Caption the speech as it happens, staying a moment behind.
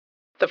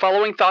The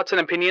following thoughts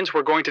and opinions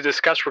we're going to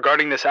discuss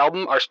regarding this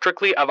album are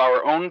strictly of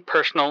our own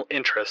personal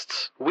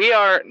interests. We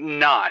are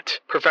not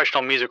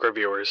professional music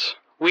reviewers.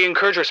 We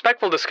encourage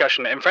respectful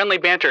discussion and friendly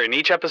banter in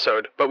each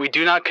episode, but we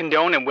do not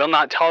condone and will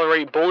not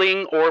tolerate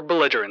bullying or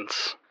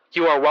belligerence.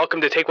 You are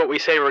welcome to take what we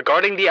say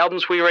regarding the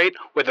albums we rate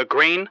with a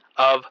grain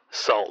of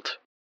salt.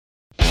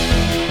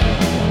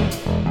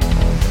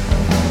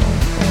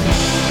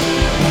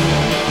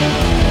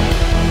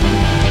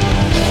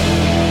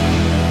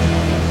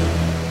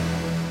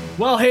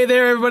 Well, hey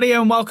there, everybody,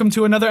 and welcome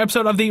to another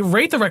episode of the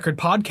Rate the Record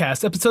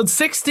podcast, episode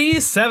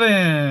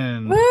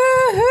 67.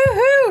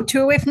 Woo-hoo-hoo!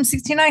 2 away from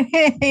 69.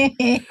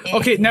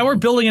 Okay, now we're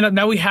building it up.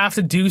 Now we have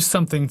to do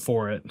something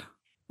for it.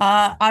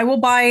 I will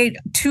buy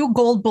 2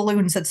 gold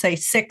balloons that say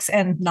 6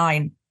 and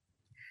 9.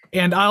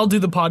 And I'll do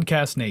the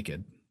podcast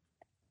naked.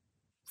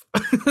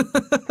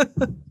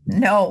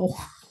 No.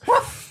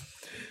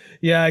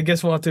 Yeah, I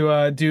guess we'll have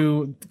to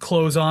do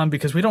clothes on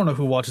because we don't know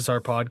who watches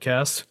our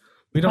podcast.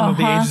 We don't know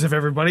the ages of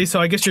everybody, so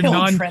I guess your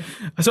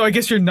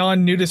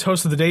non-nudist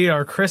hosts of the day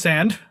are Chris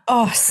and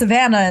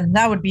Savannah, and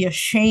that would be a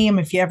shame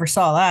if you ever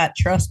saw that.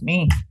 Trust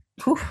me.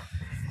 Whew.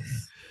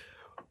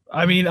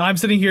 I mean, I'm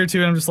sitting here too,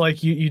 and I'm just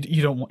like, you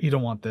don't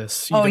want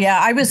this. Yeah,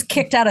 I was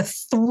kicked out of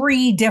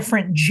 3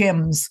 different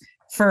gyms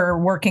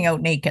for working out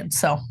naked.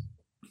 So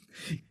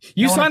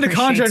you signed a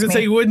contract that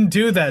said you wouldn't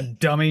do that,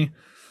 dummy.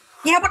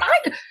 Yeah, but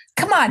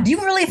come on, do you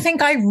really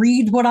think I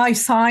read what I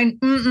sign?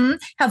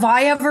 Have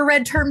I ever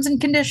read terms and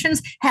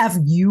conditions? Have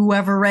you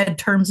ever read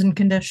terms and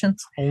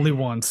conditions? Only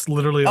once,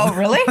 literally. Oh,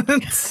 really?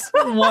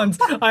 Once.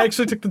 I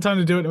actually took the time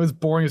to do it, and it was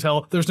boring as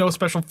hell. There's no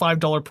special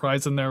 $5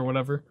 prize in there or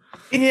whatever.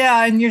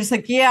 Yeah, and you're just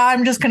like, yeah,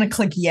 I'm just going to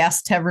click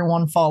yes to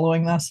everyone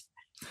following this.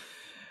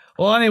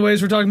 Well,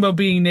 anyways, we're talking about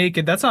being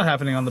naked. That's not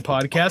happening on the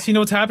podcast. You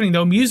know what's happening,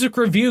 though? Music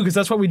review, because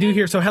that's what we do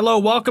here. So hello,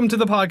 welcome to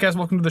the podcast.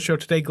 Welcome to the show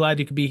today. Glad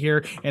you could be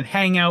here and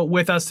hang out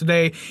with us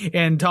today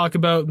and talk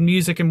about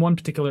music in one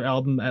particular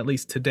album, at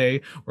least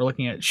today. We're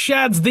looking at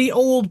Shad's The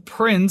Old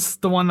Prince,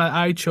 the one that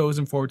I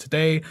chosen for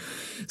today.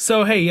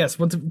 So, hey, yes,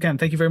 once again,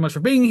 thank you very much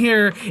for being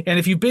here. And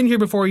if you've been here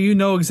before, you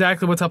know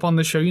exactly what's up on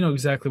this show. You know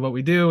exactly what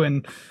we do.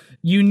 And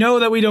you know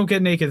that we don't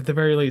get naked at the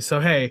very least. So,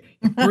 hey,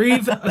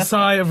 breathe a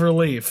sigh of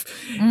relief.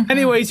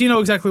 Anyways, you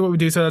know exactly what we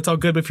do, so that's all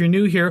good. But if you're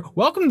new here,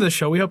 welcome to the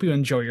show. We hope you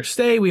enjoy your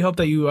stay. We hope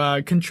that you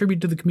contribute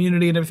to the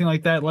community and everything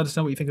like that. Let us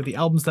know what you think of the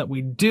albums that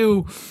we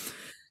do.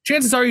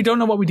 Chances are you don't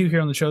know what we do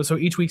here on the show, so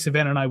each week,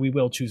 Savannah and I, we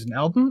will choose an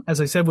album. As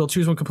I said, we'll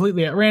choose one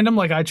completely at random,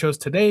 like I chose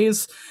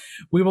today's.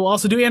 We will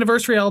also do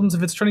anniversary albums.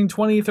 If it's turning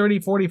 20, 30,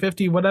 40,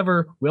 50,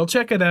 whatever, we'll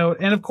check it out.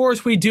 And of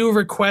course, we do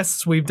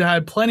requests. We've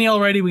had plenty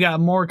already. We got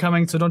more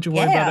coming, so don't you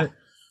worry about it.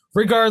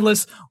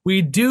 Regardless,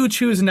 we do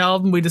choose an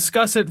album. We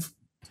discuss it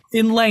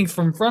in length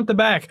from front to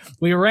back.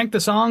 We rank the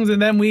songs, and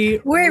then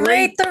we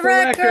rate the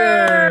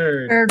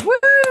record. Woo!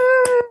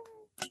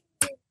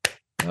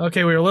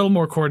 Okay, we were a little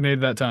more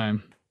coordinated that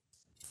time.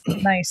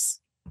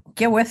 Nice.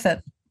 Get with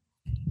it.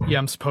 Yeah,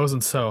 I'm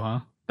supposing so, huh?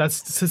 That's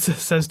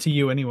says to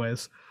you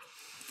anyways.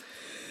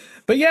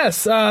 But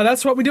yes,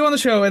 that's what we do on the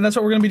show, and that's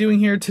what we're going to be doing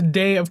here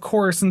today, of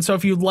course. And so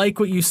if you like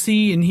what you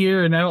see and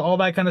hear and all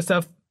that kind of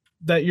stuff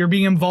that you're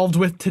being involved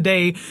with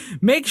today,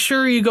 make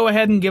sure you go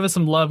ahead and give us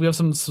some love, give us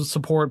some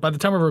support. By the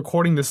time we're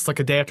recording this, it's like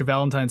a day after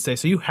Valentine's Day,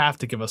 so you have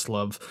to give us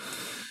love.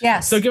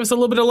 Yes. So give us a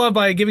little bit of love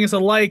by giving us a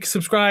like,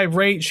 subscribe,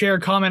 rate, share,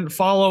 comment,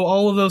 follow,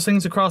 all of those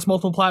things across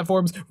multiple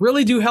platforms.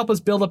 Really do help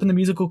us build up in the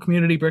musical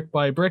community brick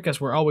by brick,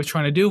 as we're always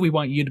trying to do. We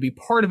want you to be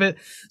part of it.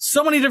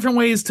 So many different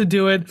ways to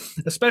do it,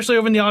 especially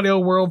over in the audio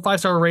world.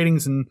 5-star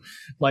ratings and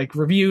like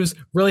reviews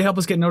really help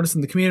us get noticed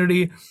in the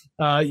community.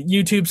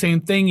 YouTube,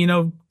 same thing. You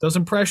know, those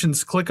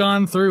impressions, click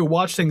on through,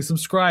 watch things,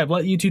 subscribe,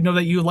 let YouTube know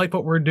that you like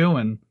what we're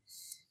doing.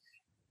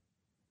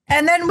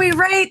 And then we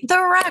rate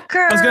the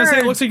record. I was going to say,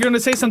 it looks like you're going to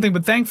say something,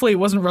 but thankfully it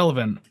wasn't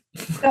relevant.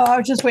 No, I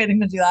was just waiting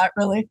to do that,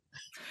 really.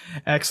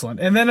 Excellent.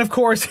 And then, of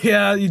course,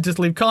 yeah, you just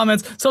leave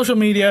comments, social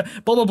media,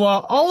 blah, blah,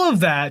 blah. All of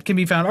that can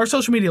be found. Our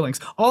social media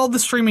links, all the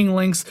streaming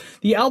links,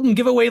 the album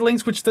giveaway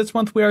links, which this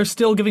month we are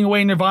still giving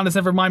away Nirvana's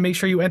Nevermind. Make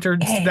sure you enter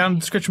down in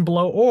the description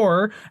below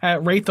or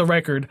at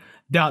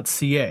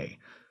ratetherecord.ca.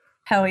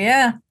 Hell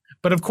yeah.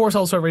 But of course,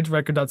 also at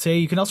ratetherecord.ca.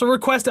 You can also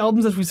request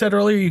albums, as we said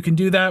earlier. You can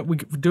do that. We're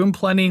doing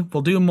plenty.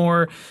 We'll do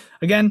more.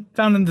 Again,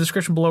 found in the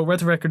description below,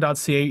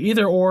 ratetherecord.ca.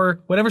 Either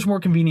or, whatever's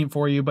more convenient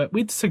for you. But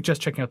we'd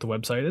suggest checking out the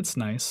website. It's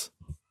nice.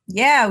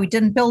 Yeah, we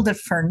didn't build it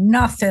for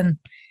nothing.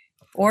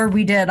 Or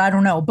we did. I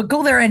don't know. But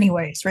go there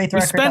anyways. We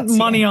spent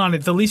money on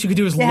it. The least you could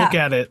do is look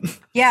at it.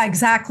 Yeah,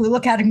 exactly.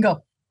 Look at it and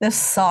go, this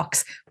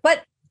sucks.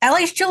 But at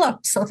least you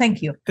looked. So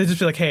thank you. They just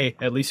be like, hey,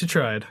 at least you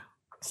tried.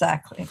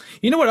 Exactly.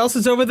 You know what else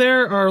is over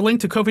there? Our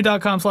link to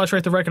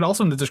Ko-fi.com/WriteTheRecord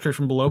also in the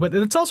description below, but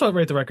it's also at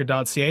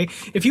WriteTheRecord.ca.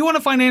 If you want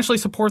to financially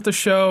support the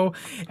show,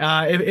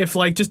 if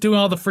like just doing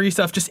all the free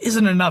stuff just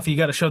isn't enough, you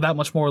got to show that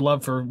much more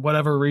love for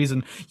whatever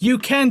reason, you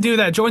can do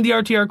that. Join the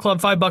RTR Club,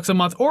 $5 a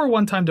month or a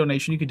one-time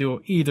donation. You can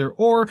do either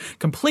or,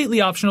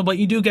 completely optional, but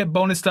you do get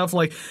bonus stuff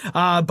like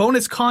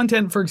bonus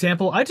content. For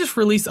example, I just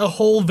released a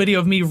whole video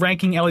of me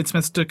ranking Elliott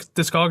Smith's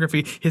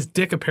discography. His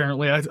dick,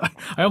 apparently. I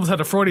almost had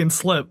a Freudian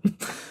slip.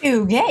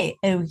 Ooh, yay.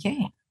 Oh,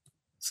 yeah.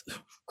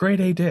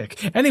 Grade A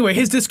dick. Anyway,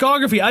 his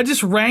discography, I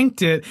just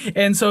ranked it,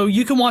 and so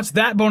you can watch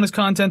that bonus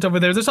content over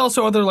there. There's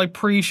also other like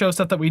pre-show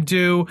stuff that we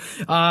do.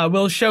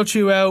 We'll shout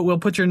you out. We'll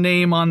put your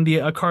name on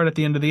a card at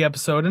the end of the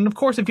episode. And of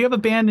course, if you have a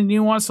band and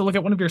you want us to look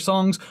at one of your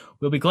songs,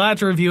 we'll be glad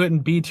to review it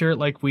and B-tier it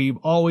like we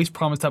always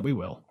promised that we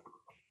will.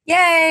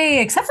 Yay!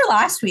 Except for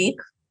last week.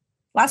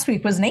 Last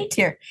week was an A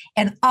tier,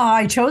 and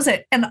I chose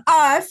it, and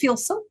I feel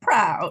so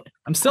proud.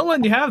 I'm still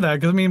letting you have that,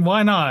 because, I mean,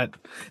 why not?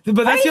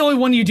 But that's the only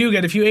one you do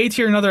get. If you A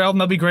tier another album,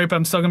 that'd be great, but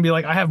I'm still going to be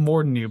like, I have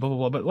more than you, blah, blah,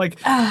 blah. But, like,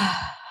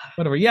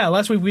 whatever. Yeah,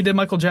 last week we did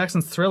Michael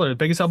Jackson's Thriller, the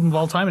biggest album of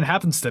all time, and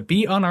happens to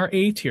be on our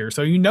A tier,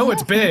 so you know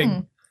it's big.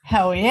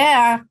 Hell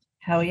yeah.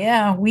 Hell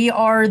yeah. We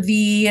are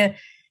the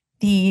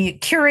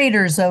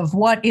curators of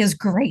what is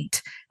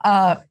great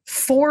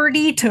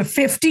 40 to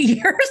 50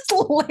 years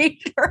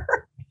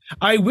later.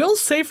 I will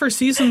say for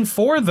season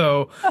 4,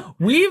 though,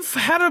 we've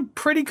had a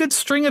pretty good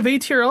string of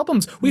A-tier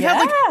albums. We've had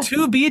like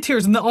 2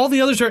 B-tiers, and all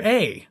the others are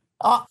A.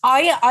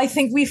 I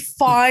think we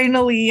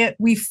finally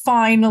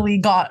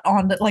got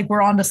on to, like,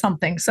 we're onto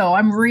something. So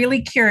I'm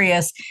really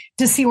curious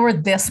to see where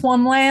this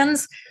one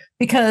lands,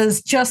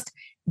 because just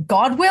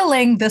God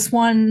willing, this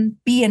one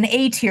be an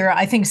A tier.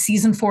 I think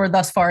season 4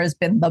 thus far has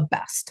been the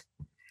best.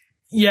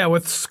 Yeah,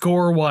 with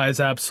score-wise,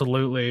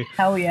 absolutely.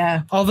 Hell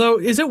yeah. Although,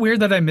 is it weird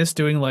that I miss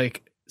doing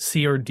like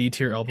C or D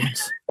tier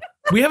albums?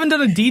 We haven't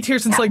done a D tier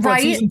since like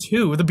season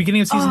 2, the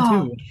beginning of season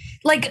 2.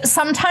 Like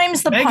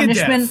sometimes the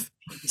Megadeth.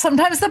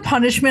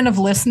 punishment of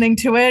listening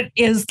to it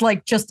is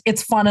like just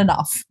it's fun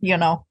enough, you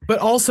know. But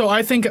also,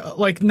 I think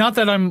like not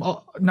that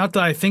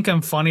I think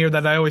I'm funny or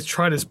that I always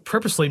try to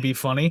purposely be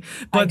funny.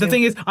 But the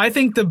thing is, I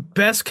think the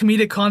best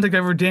comedic content I've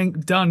ever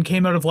done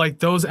came out of like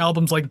those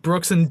albums, like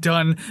Brooks and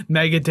Dunn,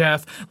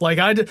 Megadeth. Like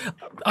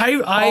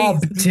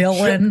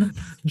Dylan.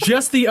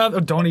 Just the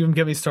other, don't even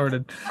get me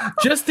started.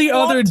 Just the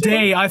other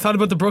day, I thought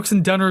about the Brooks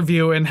and Dunn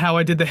review and how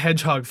I did the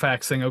hedgehog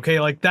faxing. Okay,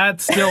 like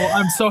that's still,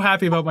 I'm so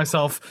happy about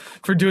myself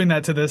for doing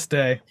that to this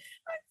day.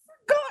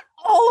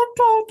 All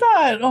about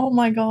that. Oh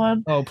my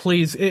god. Oh,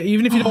 please.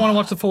 Even if you don't want to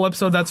watch the full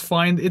episode, that's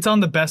fine. It's on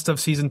the best of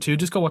season 2.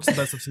 Just go watch the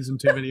best of season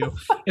 2 video.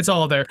 It's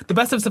all there. The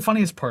best of's the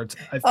funniest parts,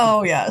 I think.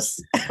 Oh, yes.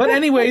 But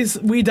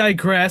anyways, we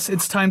digress.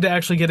 It's time to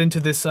actually get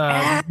into this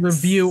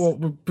review.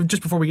 Or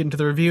just before we get into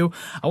the review,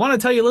 I want to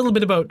tell you a little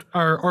bit about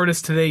our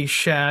artist today,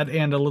 Shad,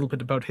 and a little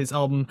bit about his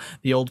album,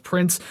 The Old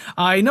Prince.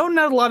 I know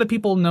not a lot of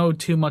people know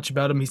too much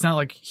about him. He's not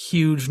like a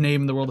huge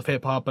name in the world of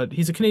hip-hop, but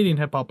he's a Canadian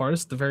hip-hop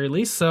artist at the very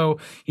least, so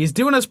he's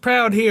doing us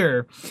proud here.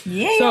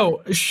 Yeah.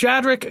 So,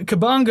 Shadrack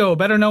Kabongo,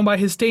 better known by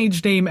his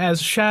stage name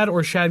as Shad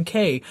or Shad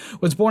K,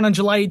 was born on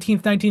July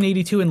 18th,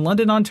 1982 in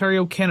London,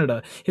 Ontario,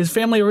 Canada. His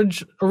family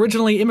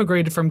originally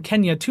immigrated from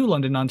Kenya to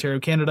London, Ontario,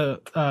 Canada,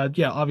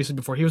 obviously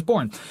before he was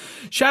born.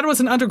 Shad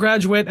was an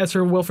undergraduate at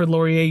Sir Wilfrid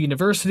Laurier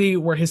University,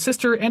 where his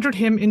sister entered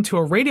him into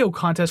a radio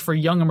contest for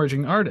young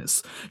emerging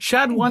artists.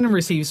 Shad won and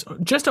receives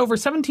just over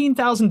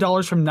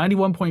 $17,000 from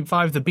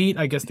 91.5 The Beat,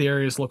 I guess the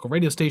area's local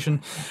radio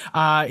station.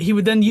 He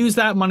would then use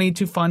that money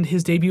to fund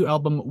his debut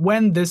album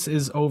When This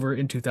Is Over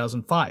in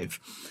 2005.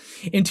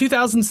 In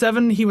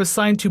 2007, he was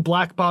signed to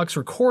Black Box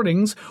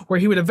Recordings, where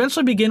he would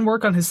eventually begin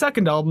work on his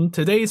second album,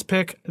 today's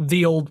pick,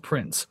 The Old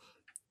Prince.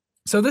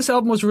 So this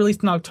album was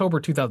released in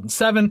October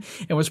 2007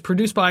 and was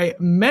produced by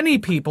many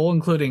people,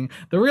 including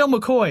The Real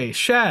McCoy,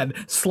 Shad,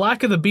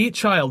 Slack of the Beat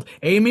Child,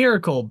 A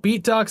Miracle,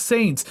 Beat Doc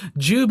Saints,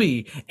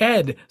 Juby,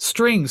 Ed,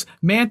 Strings,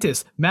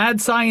 Mantis, Mad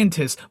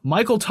Scientist,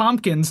 Michael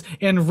Tompkins,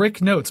 and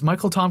Rick Notes.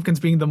 Michael Tompkins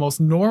being the most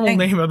normal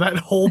name of that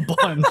whole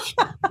bunch.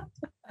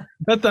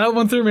 That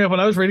one threw me up. When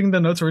I was reading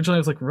the notes originally, I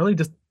was like, really?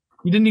 Just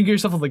you didn't even give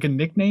yourself like a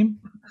nickname?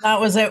 That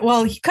was it.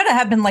 Well, he could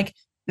have been like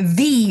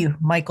the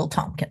Michael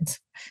Tompkins.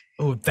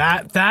 Oh,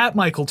 that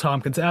Michael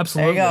Tompkins,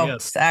 absolutely. There you go.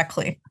 Yes.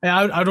 Exactly.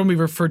 I don't be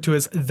referred to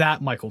as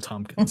that Michael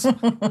Tompkins.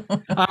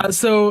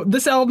 So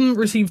this album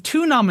received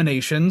 2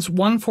 nominations,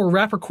 one for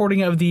Rap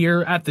Recording of the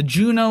Year at the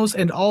Junos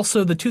and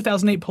also the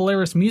 2008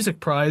 Polaris Music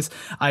Prize.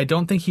 I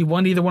don't think he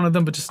won either one of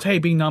them, but just, hey,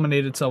 being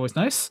nominated is always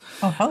nice.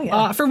 Oh, hell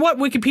yeah. For what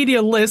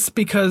Wikipedia lists,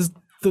 because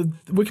the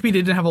Wikipedia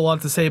didn't have a lot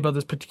to say about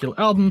this particular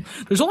album.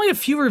 There's only a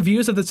few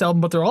reviews of this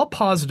album, but they're all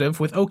positive,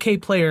 with OK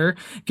Player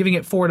giving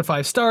it 4 to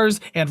 5 stars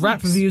and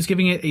Rap Reviews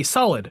giving it a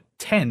solid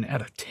 10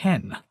 out of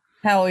 10.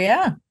 Hell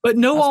yeah. But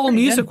no All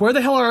Music. Good. Where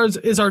the hell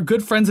is our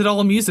good friends at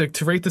All Music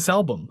to rate this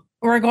album?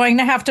 We're going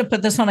to have to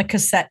put this on a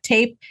cassette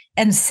tape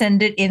and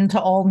send it into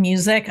All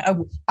Music.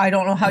 I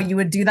don't know how you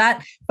would do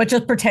that, but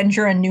just pretend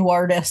you're a new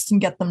artist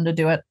and get them to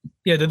do it.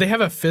 Yeah, do they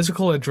have a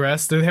physical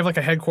address? Do they have like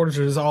a headquarters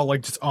or is it all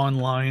like just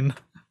online?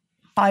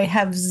 I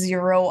have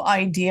zero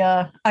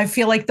idea. I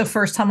feel like the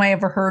first time I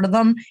ever heard of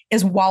them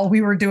is while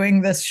we were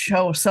doing this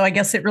show. So I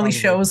guess it really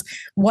shows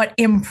what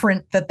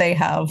imprint that they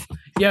have.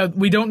 Yeah,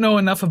 we don't know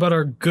enough about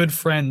our good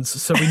friends,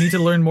 so we need to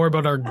learn more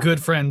about our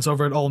good friends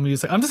over at All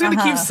Music. I'm just going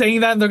to keep saying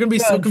that, and they're going to be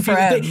so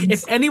confused.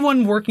 If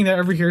anyone working there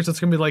ever hears,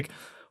 it's going to be like,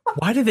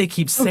 why do they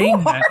keep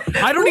saying that?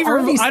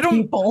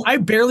 I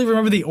barely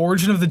remember the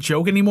origin of the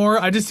joke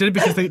anymore. I just did it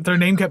because their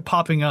name kept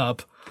popping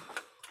up.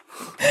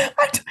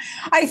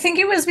 I think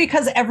it was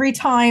because every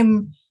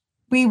time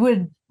we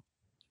would,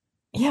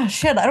 I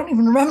don't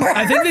even remember.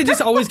 I think they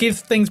just always gave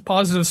things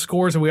positive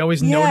scores, and we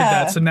always noted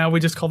that. So now we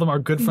just call them our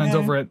good friends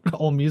over at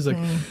All Music.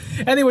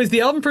 Anyways,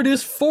 the album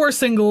produced 4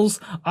 singles: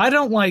 I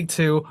Don't Like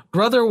To,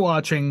 Brother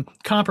Watching,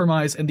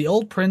 Compromise, and The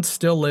Old Prince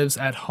Still Lives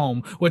at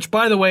Home. Which,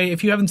 by the way,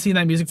 if you haven't seen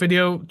that music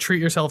video,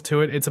 treat yourself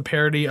to it. It's a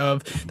parody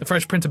of The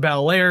Fresh Prince of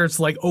Bel-Air. It's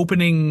like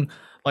opening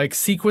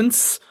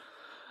sequence.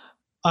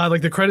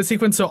 Like the credit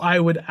sequence, so I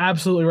would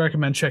absolutely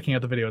recommend checking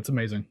out the video. It's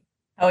amazing.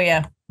 Oh,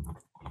 yeah.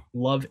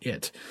 Love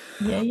it.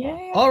 Yeah.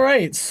 All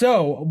right,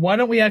 so why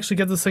don't we actually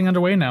get this thing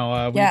underway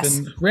now? We've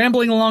been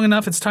rambling long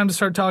enough. It's time to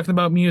start talking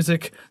about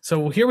music.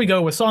 So here we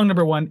go with song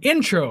number 1,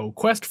 Intro,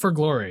 Quest for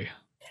Glory.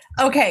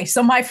 Okay,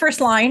 so my first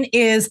line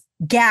is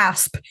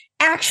gasp,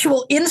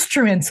 actual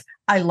instruments.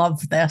 I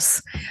love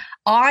this.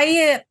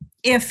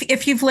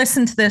 If you've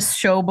listened to this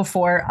show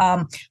before,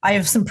 I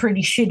have some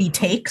pretty shitty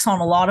takes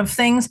on a lot of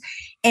things,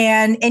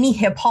 and any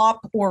hip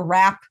hop or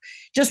rap,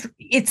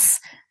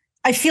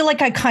 I feel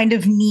like I kind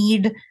of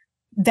need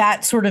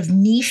that sort of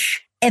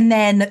niche and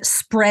then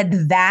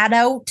spread that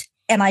out.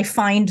 And I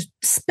find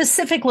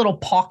specific little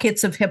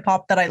pockets of hip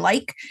hop that I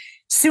like.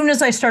 Soon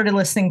as I started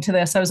listening to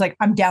this, I was like,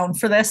 I'm down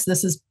for this.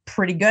 This is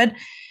pretty good.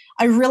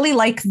 I really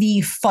like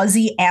the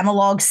fuzzy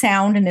analog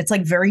sound, and it's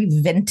like very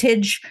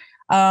vintage.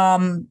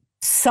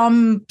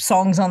 Some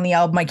songs on the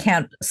album, I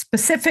can't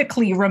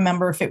specifically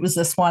remember if it was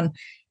this one,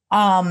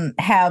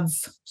 have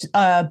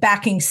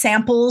backing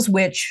samples,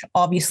 which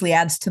obviously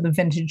adds to the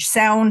vintage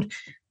sound.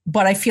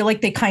 But I feel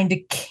like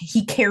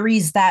he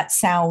carries that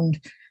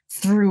sound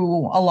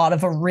through a lot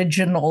of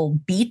original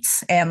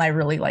beats, and I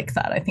really like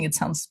that. I think it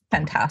sounds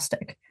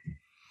fantastic.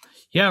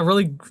 Yeah,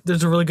 really.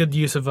 There's a really good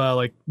use of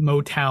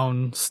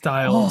Motown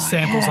style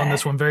samples on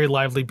this one. Very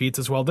lively beats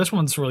as well. This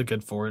one's really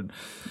good for it.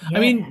 Yeah.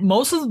 I mean,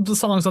 most of the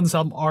songs on this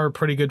album are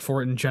pretty good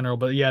for it in general.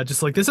 But yeah,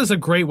 just like this is a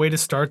great way to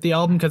start the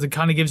album because it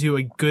kind of gives you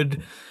a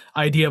good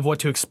idea of what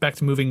to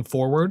expect moving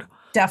forward.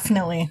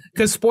 Definitely.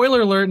 Because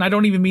spoiler alert, and I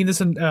don't even mean this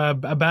in a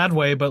bad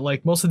way, but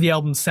like most of the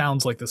album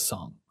sounds like this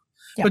song.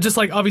 Yep. But just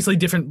like obviously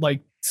different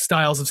like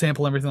styles of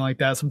sample and everything like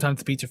that. Sometimes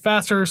the beats are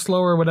faster,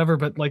 slower, whatever.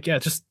 But like, yeah,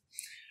 just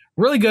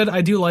really good.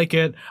 I do like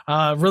it.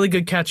 Really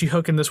good catchy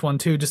hook in this one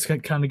too, just to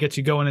kind of get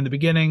you going in the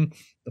beginning.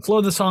 The flow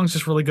of the song's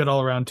just really good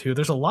all around too.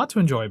 There's a lot to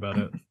enjoy about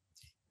it.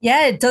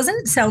 Yeah, it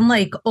doesn't sound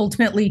like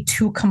ultimately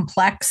too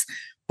complex,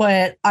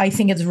 but I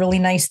think it's really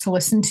nice to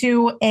listen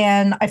to.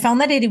 And I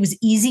found that it was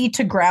easy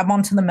to grab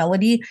onto the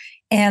melody,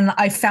 and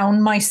I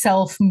found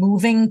myself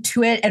moving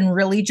to it and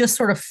really just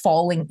sort of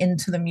falling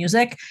into the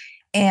music.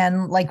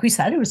 And like we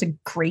said, it was a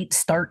great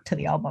start to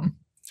the album.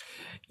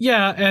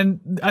 Yeah,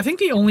 and I think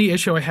the only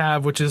issue I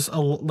have, which is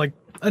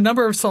a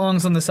number of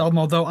songs on this album,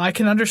 although I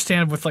can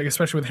understand with like,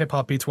 especially with hip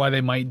hop beats, why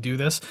they might do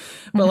this,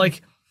 but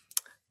like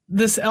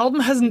this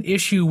album has an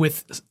issue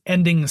with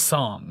ending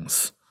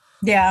songs.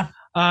 Yeah.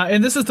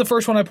 And this is the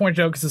first one I pointed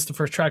out because it's the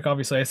first track,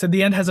 obviously. I said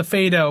the end has a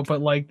fade out,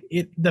 but like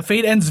the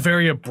fade ends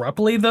very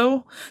abruptly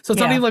though. So it's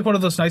not even like one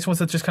of those nice ones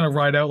that just kind of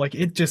ride out. Like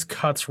it just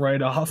cuts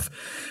right off.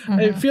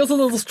 It feels a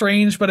little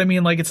strange, but I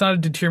mean, like it's not a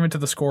deterrent to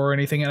the score or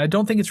anything. And I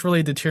don't think it's really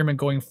a deterrent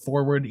going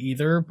forward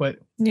either, but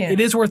it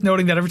is worth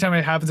noting that every time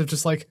it happens, it's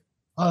just like,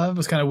 oh, that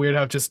was kind of weird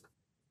how it just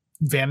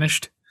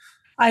vanished.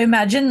 I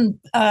imagine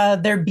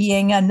there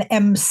being an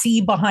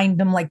MC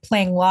behind them, like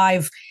playing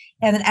live.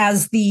 And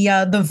as the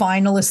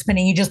vinyl is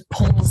spinning, he just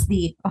pulls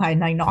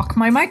and I knock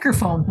my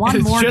microphone more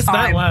time. It's just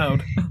that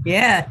loud.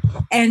 Yeah.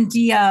 And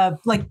he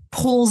like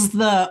pulls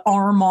the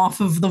arm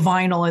off of the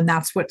vinyl, and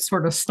that's what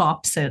sort of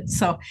stops it.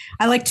 So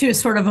I like to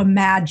sort of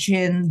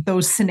imagine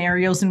those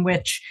scenarios in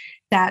which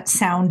that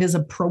sound is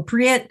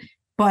appropriate.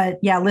 But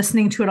yeah,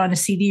 listening to it on a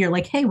CD, you're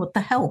like, hey, what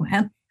the hell,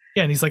 man?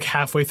 Yeah, and he's like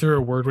halfway through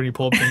a word when you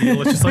pull up the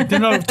needle. It's just like,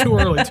 no, too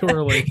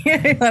early.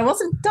 Yeah, I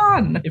wasn't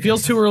done. It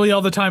feels too early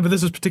all the time, but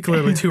this is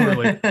particularly too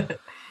early.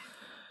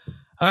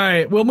 All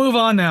right, we'll move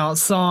on now.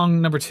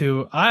 Song number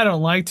 2, I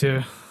Don't Like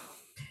To.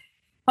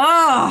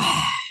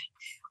 Oh,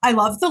 I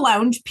love the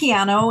lounge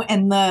piano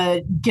and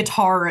the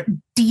guitar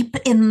deep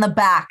in the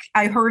back.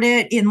 I heard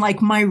it in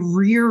like my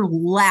rear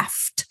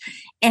left,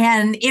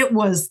 and it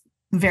was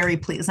very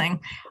pleasing.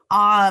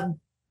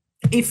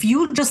 If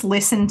you just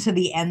listen to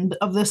the end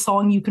of the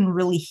song, you can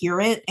really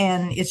hear it,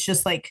 and it's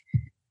just like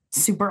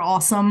super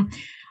awesome.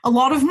 A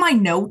lot of my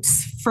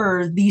notes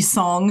for these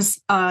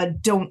songs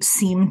don't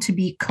seem to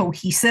be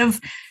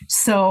cohesive.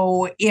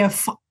 So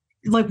if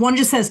like one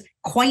just says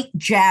quite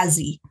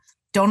jazzy,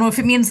 don't know if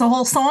it means the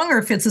whole song or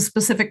if it's a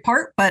specific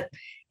part, but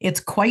it's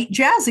quite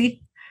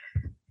jazzy.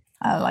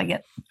 I like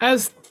it.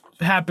 As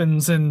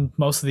happens in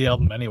most of the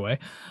album anyway.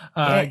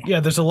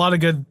 There's a lot of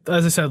good,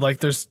 as I said, like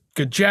there's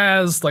good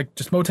jazz, like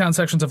just Motown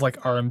sections of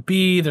like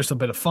R&B. There's a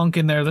bit of funk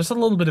in there. There's a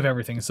little bit of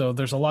everything. So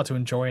there's a lot to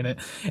enjoy in it.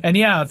 And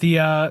yeah,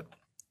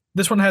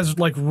 this one has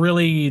like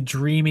really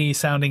dreamy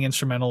sounding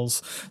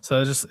instrumentals.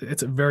 So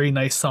it's a very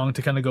nice song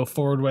to kind of go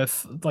forward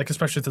with, like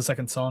especially the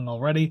second song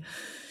already.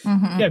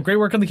 Mm-hmm. Yeah, great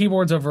work on the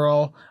keyboards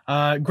overall.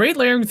 Great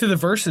layering through the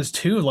verses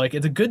too. Like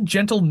it's a good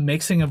gentle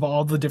mixing of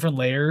all the different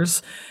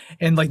layers,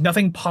 and like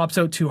nothing pops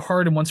out too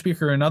hard in one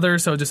speaker or another.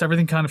 So just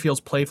everything kind of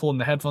feels playful in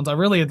the headphones. I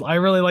really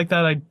like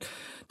that. I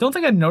don't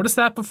think I noticed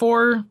that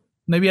before.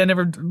 Maybe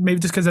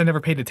just because I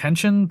never paid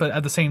attention. But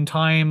at the same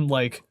time,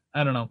 like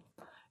I don't know.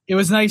 It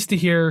was nice to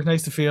hear,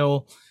 nice to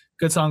feel.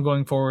 Good song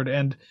going forward.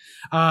 And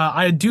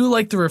I do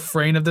like the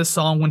refrain of this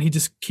song when he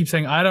just keeps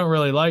saying, I don't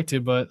really like to,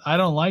 but I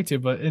don't like to,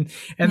 but and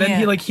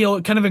then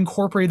he'll kind of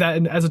incorporate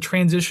that as a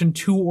transition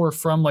to or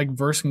from like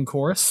verse and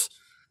chorus.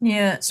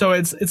 Yeah. So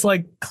it's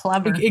like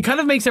clever. It kind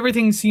of makes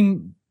everything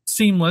seem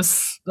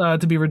seamless,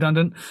 to be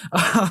redundant.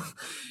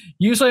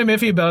 Usually I'm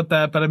iffy about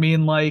that, but I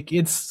mean like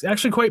it's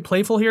actually quite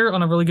playful here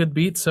on a really good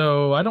beat,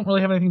 so I don't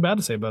really have anything bad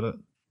to say about it.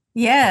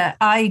 Yeah,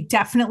 I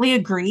definitely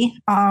agree.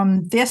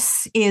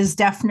 This is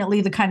definitely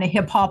the kind of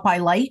hip hop I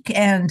like,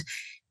 and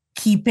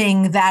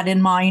keeping that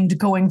in mind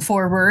going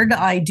forward,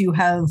 I do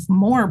have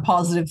more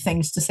positive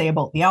things to say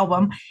about the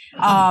album.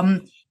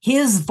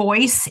 His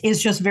voice is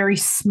just very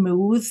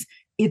smooth.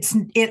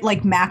 It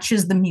like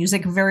matches the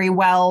music very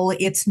well.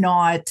 It's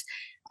not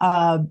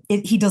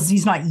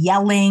he's not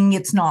yelling.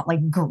 It's not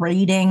like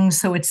grating.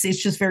 So it's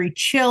just very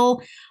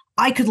chill.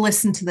 I could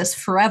listen to this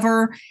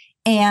forever.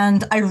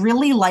 And I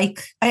really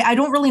like, I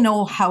don't really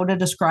know how to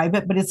describe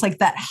it, but it's like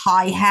that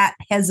hi-hat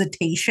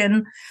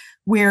hesitation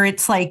where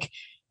it's like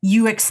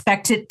you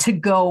expect it to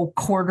go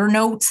quarter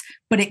notes,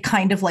 but it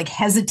kind of like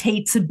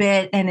hesitates a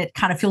bit and it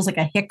kind of feels like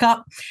a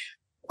hiccup.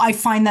 I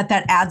find that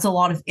adds a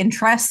lot of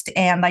interest,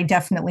 and I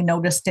definitely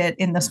noticed it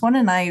in this one,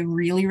 and I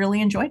really,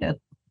 really enjoyed it.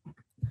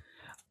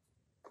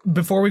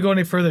 Before we go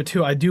any further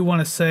too, I do want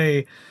to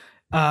say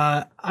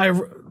I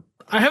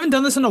haven't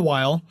done this in a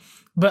while,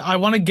 but I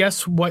want to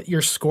guess what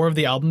your score of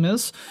the album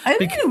is.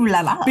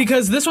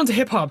 Because this one's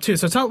hip hop too,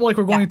 so it's not like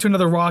we're going into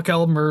another rock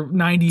album or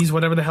 90s,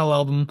 whatever the hell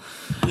album.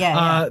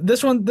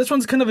 This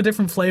one's kind of a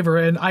different flavor,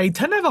 and I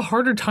tend to have a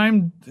harder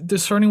time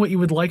discerning what you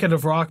would like out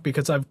of rock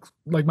because I've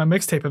like my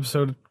mixtape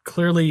episode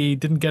clearly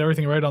didn't get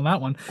everything right on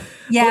that one.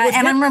 Yeah,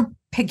 and I'm a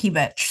picky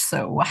bitch,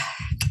 so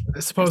I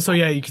suppose so.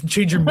 Yeah, you can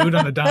change your mood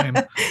on a dime.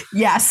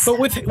 Yes, but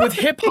with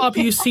hip hop,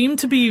 you seem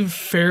to be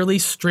fairly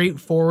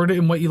straightforward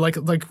in what you like.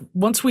 Like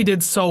once we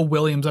did Saul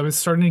Williams, I was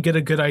starting to get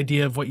a good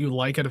idea of what you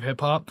like out of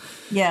hip hop.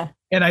 Yeah,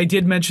 and I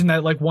did mention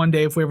that like one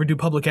day if we ever do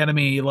Public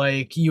Enemy,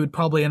 like you would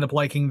probably end up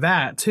liking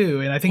that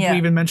too. And I think we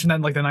even mentioned that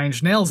in like the Nine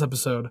Inch Nails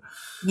episode.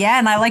 Yeah,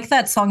 and I like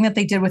that song that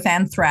they did with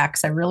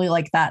Anthrax. I really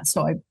like that.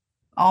 So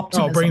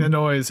Optimism. Oh, Bring the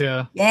Noise.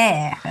 Yeah.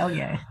 Yeah. Hell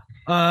yeah.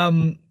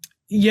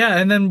 Yeah,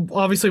 and then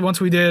obviously once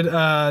we did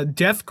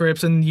Death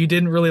Grips and you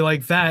didn't really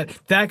like that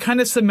kind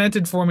of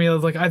cemented for me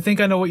like I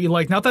think I know what you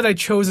like. Not that I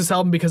chose this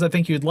album because I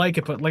think you'd like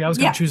it, but like I was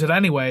going to choose it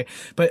anyway.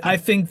 But I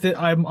think that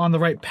I'm on the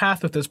right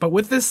path with this. But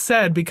with this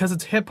said, because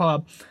it's hip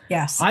hop,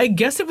 yes, I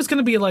guess it was going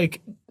to be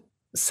like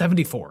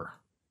 74.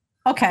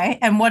 Okay,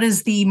 and what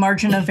is the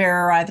margin of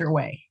error either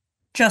way,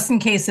 just in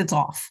case it's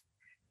off?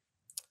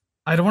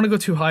 I don't want to go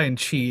too high and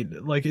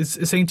cheat. Like is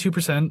saying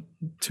 2%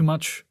 too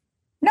much?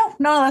 No,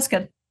 that's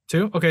good.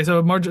 2? Okay,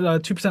 so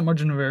 2%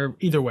 margin of error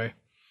either way.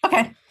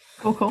 Okay,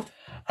 cool.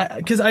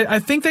 Because I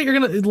think that you're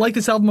gonna like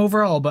this album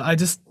overall, but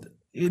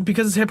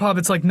because it's hip hop,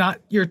 it's like not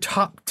your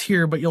top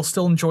tier, but you'll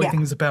still enjoy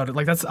things about it.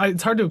 Like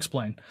it's hard to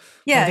explain.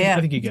 Yeah,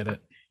 I think you get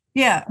it.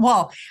 Yeah,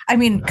 well, I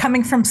mean,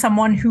 coming from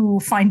someone who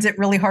finds it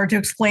really hard to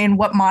explain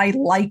what my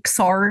likes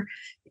are,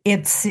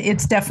 it's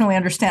definitely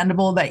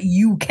understandable that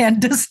you can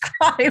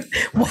describe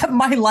what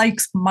my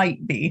likes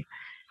might be.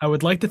 I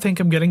would like to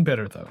think I'm getting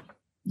better though.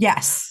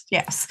 Yes.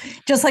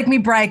 Just like me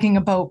bragging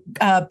about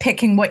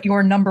picking what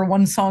your number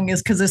one song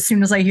is, because as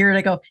soon as I hear it,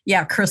 I go,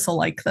 yeah, Chris will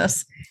like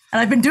this. And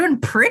I've been doing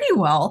pretty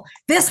well.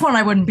 This one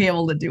I wouldn't be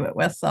able to do it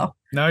with, though.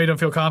 No, you don't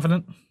feel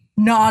confident?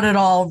 Not at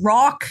all.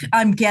 Rock,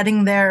 I'm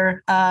getting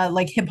there.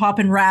 Like hip hop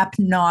and rap,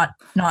 not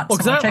so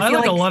much. I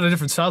like a lot of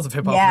different styles of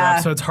hip hop and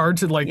rap, so it's hard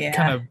to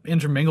kind of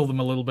intermingle them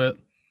a little bit.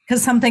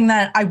 Because something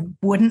that I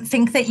wouldn't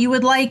think that you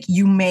would like,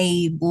 you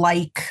may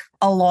like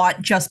a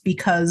lot just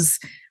because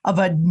of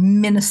a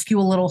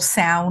minuscule little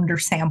sound or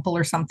sample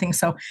or something.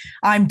 So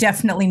I'm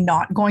definitely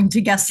not going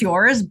to guess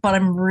yours, but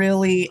I'm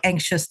really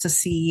anxious to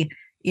see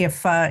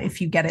if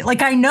you get it.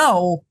 Like I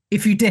know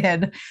if you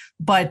did,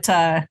 but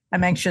I'm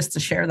anxious to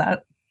share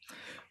that.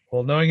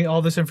 Well, knowing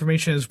all this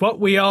information is what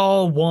we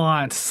all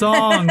want.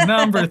 Song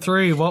number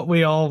 3, What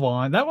We All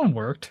Want. That one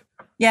worked.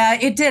 Yeah,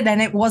 it did.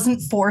 And it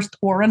wasn't forced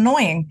or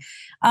annoying.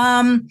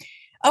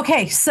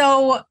 Okay,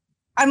 so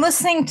I'm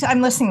listening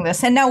to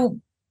this. And now,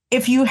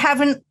 if you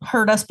haven't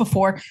heard us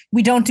before,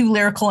 we don't do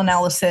lyrical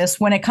analysis.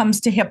 When it comes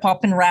to hip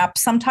hop and rap,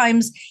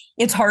 sometimes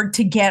it's hard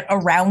to get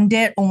around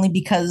it only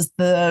because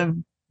the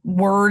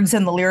words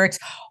and the lyrics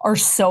are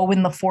so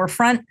in the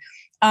forefront.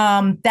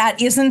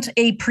 That isn't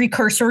a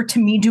precursor to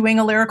me doing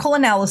a lyrical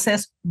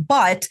analysis,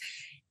 but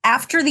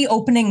after the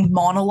opening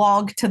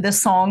monologue to this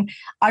song,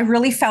 I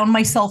really found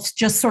myself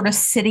just sort of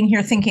sitting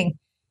here thinking,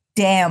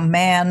 damn,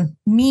 man,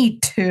 me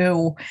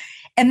too.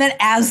 And then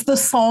as the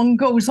song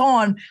goes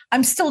on,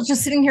 I'm still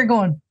just sitting here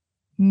going,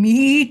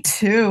 me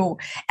too,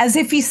 as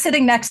if he's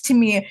sitting next to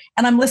me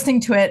and I'm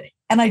listening to it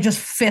and I just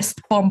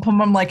fist bump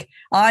him. I'm like,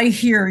 I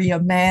hear you,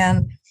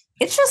 man.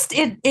 It's just,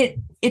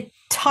 it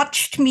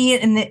touched me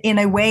in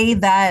a way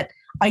that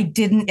I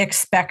didn't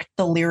expect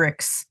the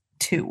lyrics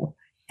to.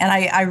 And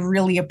I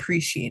really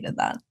appreciated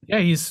that. Yeah,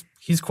 he's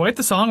quite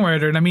the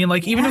songwriter. And I mean,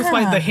 like, even with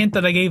the hint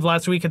that I gave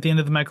last week at the end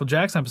of the Michael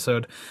Jackson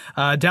episode,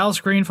 Dallas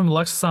Green from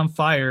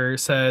Alexisonfire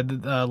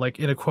said, like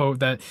in a quote,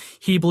 that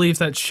he believes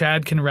that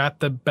Shad can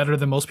rap better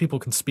than most people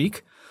can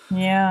speak.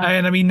 Yeah.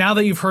 And I mean, now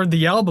that you've heard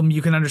the album,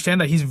 you can understand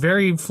that he's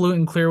very fluent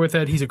and clear with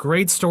it. He's a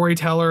great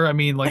storyteller. I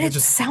mean, like, but it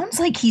just sounds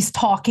like he's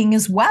talking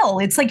as well.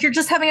 It's like you're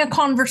just having a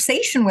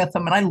conversation with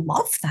him. And I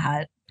love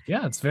that.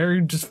 Yeah, it's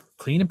very just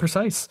clean and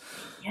precise.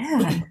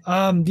 Yeah.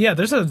 Yeah,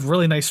 there's a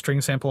really nice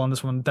string sample on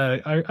this one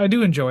that I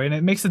do enjoy, and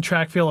it makes the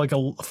track feel like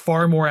a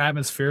far more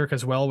atmospheric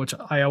as well, which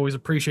I always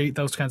appreciate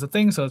those kinds of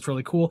things. So it's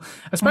really cool,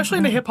 especially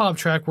in a hip hop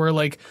track where,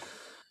 like,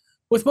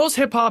 with most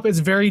hip hop, it's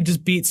very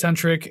just beat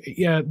centric.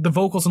 Yeah, the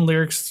vocals and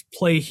lyrics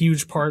play a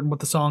huge part in what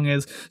the song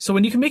is. So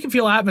when you can make it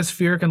feel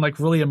atmospheric and like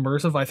really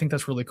immersive, I think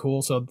that's really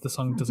cool. So the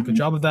song does a good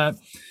job of that.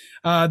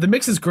 The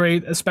mix is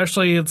great,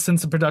 especially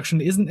since the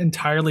production isn't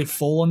entirely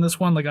full on this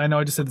one. Like, I know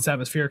I just said it's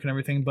atmospheric and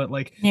everything, but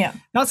like, yeah,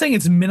 not saying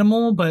it's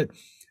minimal, but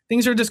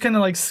things are just kind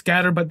of like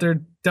scattered, but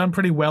they're done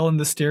pretty well in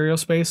the stereo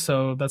space.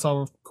 So that's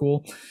all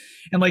cool.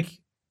 And like,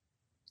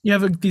 you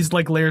have these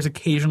like layers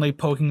occasionally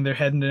poking their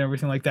head and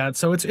everything like that.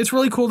 So it's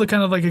really cool to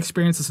kind of like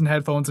experience this in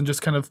headphones and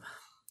just kind of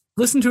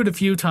listen to it a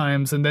few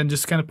times and then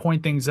just kind of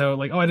point things out.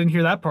 Like, oh, I didn't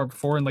hear that part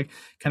before, and like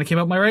kind of came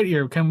out my right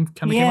ear, kind of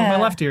came out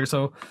my left ear.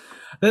 So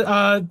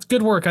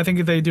good work. I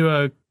think they do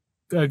a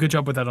good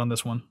job with that on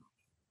this one.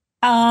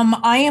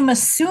 I am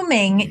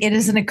assuming it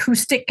is an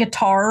acoustic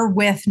guitar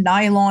with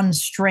nylon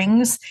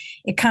strings.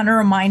 It kind of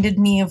reminded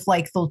me of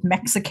like those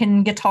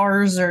Mexican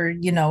guitars, or,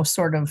 you know,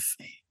 sort of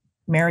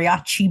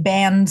mariachi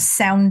band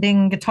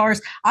sounding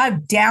guitars.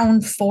 I'm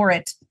down for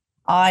it.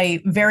 I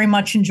very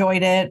much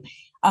enjoyed it.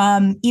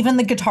 Even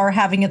the guitar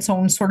having its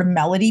own sort of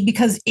melody,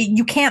 because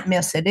you can't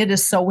miss it. It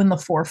is so in the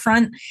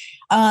forefront.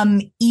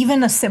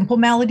 Even a simple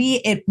melody,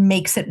 it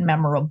makes it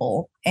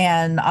memorable.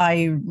 And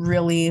I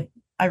really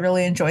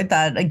enjoyed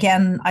that.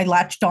 Again, I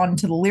latched on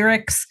to the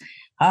lyrics.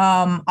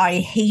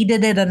 I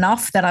hated it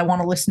enough that I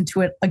want to listen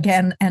to it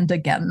again and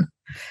again.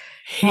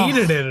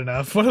 Hated it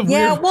enough? What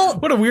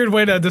a weird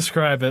way to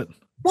describe it.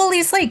 Well,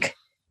 he's like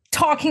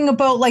talking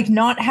about like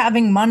not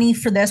having money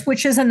for this,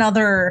 which is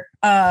another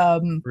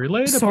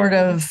relatable sort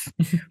of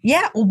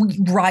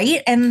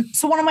right. And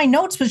so one of my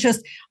notes was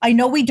just, I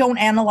know we don't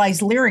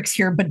analyze lyrics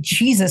here, but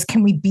Jesus,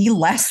 can we be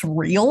less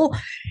real?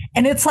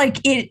 And it's like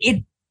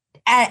it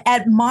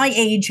at my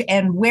age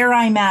and where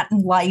I'm at in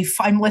life,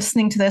 I'm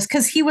listening to this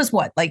because he was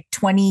what, like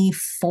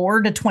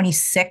 24 to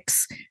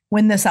 26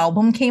 when this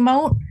album came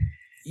out.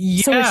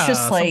 Yeah, so it's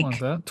just like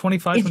that.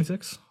 25,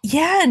 26.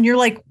 Yeah, and you're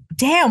like,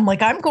 damn,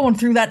 like I'm going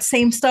through that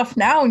same stuff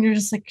now, and you're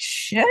just like,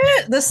 shit,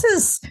 this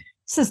is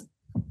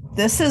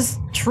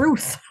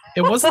truth.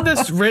 It wasn't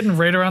this written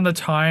right around the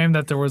time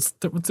that there was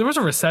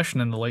a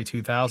recession in the late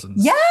 2000s.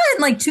 Yeah,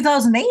 in like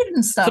 2008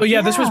 and stuff. So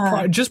yeah. This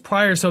was just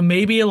prior. So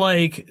maybe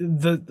like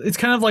it's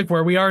kind of like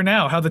where we are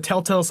now, how the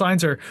telltale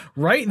signs are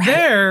right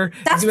there.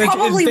 That's like,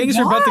 probably things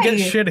why. are about to get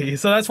shitty.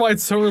 So that's why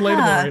it's so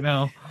relatable right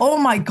now. Oh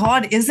my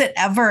God, is it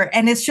ever?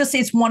 And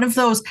it's one of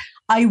those,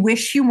 I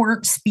wish you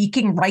weren't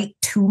speaking right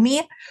to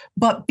me,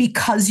 but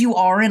because you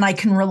are and I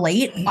can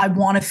relate, I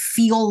want to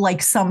feel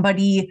like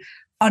somebody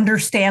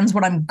understands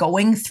what I'm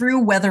going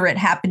through, whether it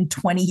happened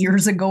 20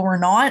 years ago or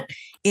not.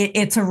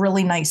 It's a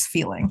really nice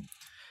feeling.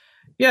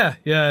 Yeah,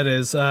 it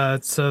is.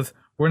 So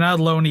we're not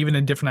alone even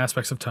in different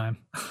aspects of time.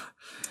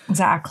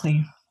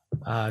 Exactly.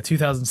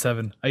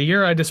 2007, a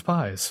year I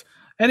despise.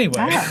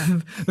 Anyway,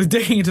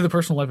 digging into the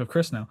personal life of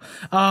Chris now.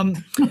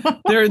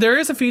 There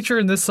is a feature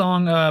in this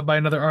song by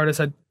another artist.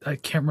 I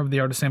can't remember the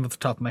artist's name off the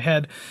top of my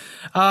head.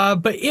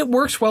 But it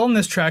works well in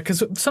this track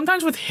because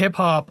sometimes with hip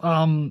hop,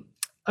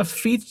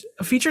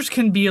 features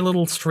can be a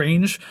little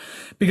strange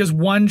because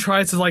one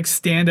tries to like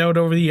stand out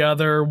over the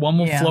other. One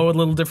will flow a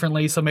little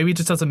differently, so maybe it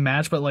just doesn't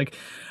match. But like,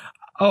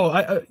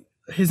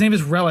 his name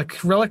is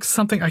Relic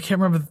something. I can't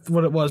remember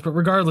what it was, but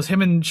regardless,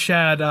 him and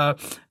Shad,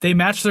 they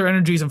match their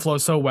energies and flow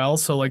so well.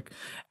 So like,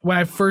 when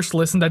I first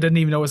listened, I didn't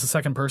even know it was the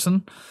second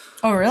person.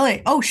 Oh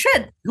really? Oh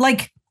shit!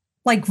 Like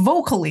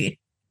vocally.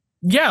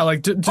 Yeah,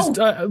 like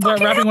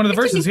rapping one of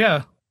the verses.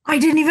 Yeah. I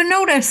didn't even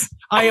notice.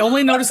 I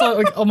only noticed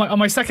like on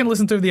my second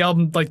listen through the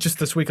album, like just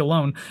this week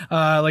alone,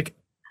 like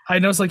I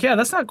noticed like, yeah,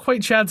 that's not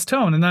quite Chad's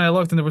tone. And then I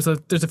looked and there's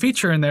a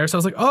feature in there. So I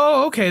was like,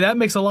 oh, okay, that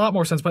makes a lot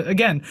more sense. But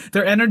again,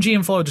 their energy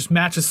and flow just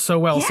matches so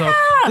well. Yeah. So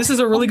this is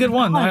a really good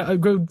one. A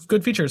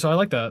good feature. So I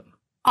like that.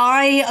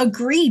 I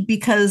agree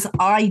because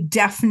I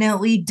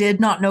definitely did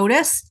not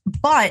notice.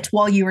 But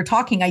while you were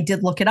talking, I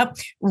did look it up.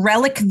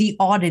 Relic the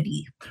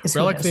Oddity is who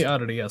it Relic is. the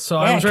Oddity, yes. So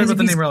Yeah, I was right 'cause about if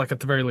the he's- name Relic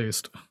at the very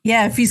least.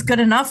 Yeah, if he's good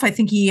enough, I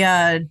think he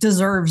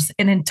deserves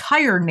an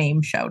entire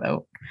name shout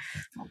out.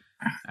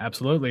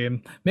 Absolutely,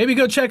 and maybe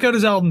go check out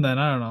his album then.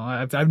 I don't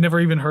know. I've never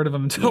even heard of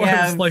him until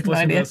Yeah, I was like no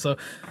listening to idea. this. So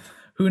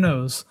who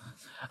knows?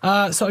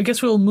 So I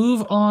guess we'll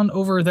move on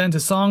over then to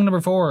song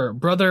number 4,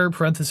 Brother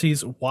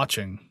parentheses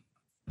Watching.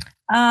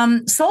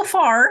 So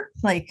far,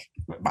 like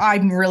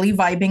I'm really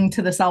vibing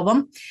to this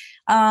album.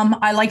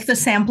 I like the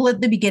sample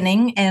at the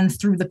beginning and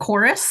through the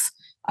chorus.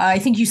 I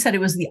think you said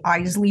it was the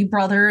Isley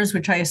Brothers,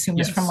 which I assume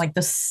is Yes. from like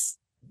the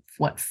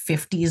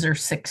 50s or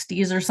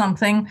 60s or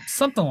something.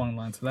 Something along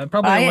the lines of that.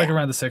 Probably like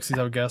around the 60s,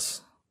 I would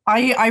guess.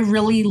 I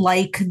really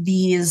like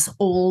these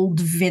old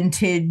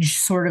vintage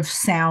sort of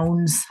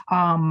sounds.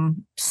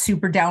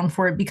 Super down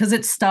for it because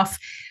it's stuff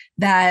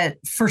that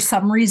for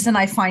some reason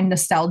I find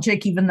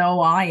nostalgic, even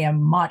though I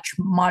am much,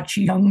 much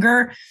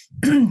younger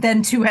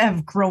than to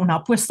have grown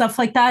up with stuff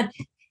like that.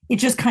 It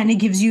just kind of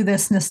gives you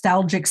this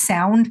nostalgic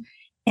sound.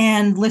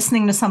 And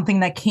listening to something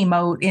that came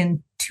out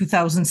in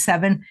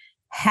 2007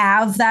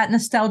 have that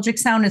nostalgic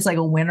sound is like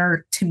a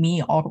winner to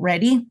me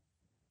already.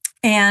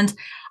 And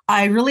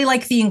I really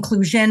like the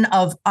inclusion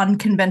of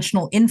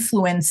unconventional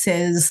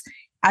influences.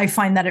 I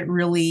find that it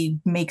really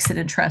makes it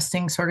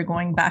interesting, sort of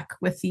going back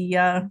with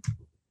the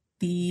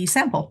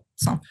sample.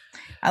 So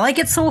I like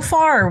it so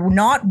far.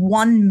 Not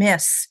one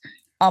miss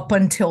up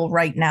until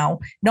right now.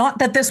 Not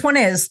that this one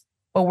is,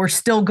 but we're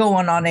still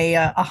going on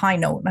a high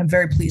note, and I'm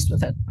very pleased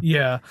with it.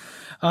 Yeah.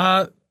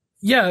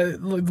 Yeah,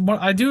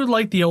 I do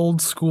like the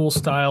old school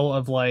style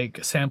of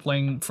like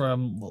sampling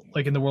from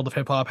like in the world of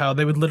hip hop, how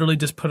they would literally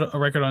just put a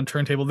record on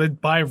turntable.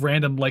 They'd buy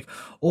random like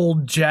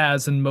old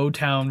jazz and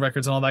Motown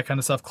records and all that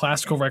kind of stuff,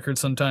 classical records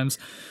sometimes.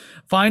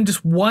 Find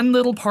just one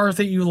little part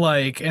that you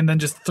like and then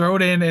just throw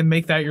it in and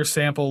make that your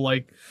sample.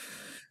 Like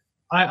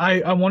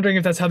I'm wondering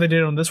if that's how they did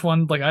it on this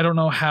one. Like I don't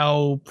know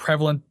how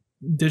prevalent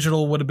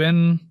digital would have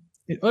been.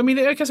 I mean,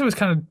 I guess it was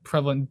kind of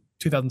prevalent in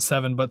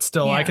 2007, but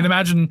still, I can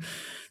imagine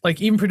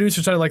like even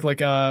producers started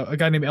like a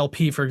guy named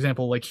LP, for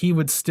example, like he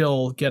would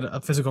still get a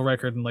physical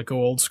record and like go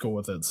old school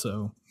with it.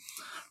 So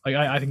like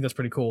I think that's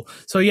pretty cool.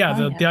 So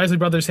yeah, the Isley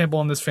Brothers sample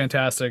on this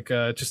fantastic,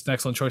 just an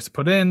excellent choice to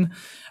put in.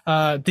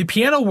 The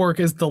piano work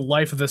is the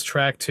life of this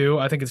track too.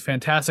 I think it's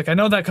fantastic. I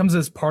know that comes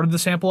as part of the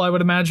sample, I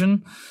would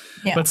imagine,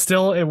 but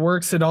still it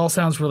works. It all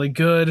sounds really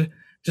good.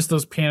 Just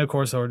those piano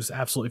chords are just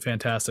absolutely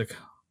fantastic.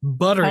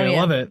 Buttery, I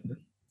love it.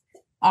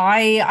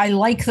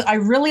 I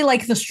really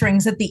like the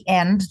strings at the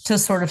end to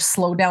sort of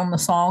slow down the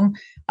song.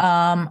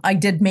 I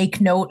did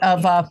make note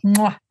of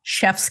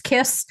Chef's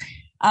Kiss.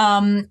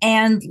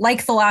 And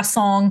like the last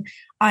song,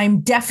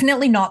 I'm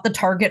definitely not the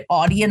target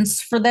audience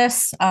for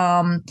this.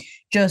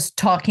 Just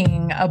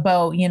talking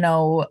about,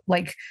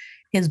 like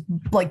his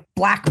like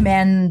black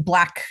men,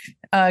 black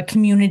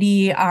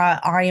community.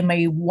 I am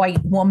a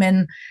white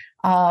woman.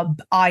 I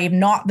am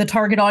not the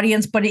target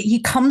audience, but he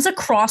comes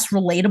across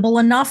relatable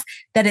enough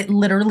that it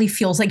literally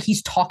feels like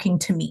he's talking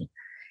to me.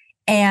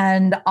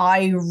 And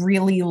I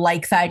really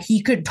like that.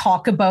 He could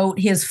talk about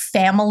his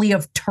family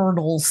of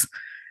turtles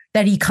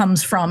that he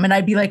comes from. And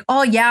I'd be like,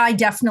 oh yeah, I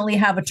definitely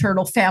have a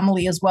turtle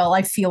family as well.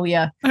 I feel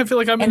you. I feel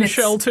like I'm in a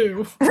shell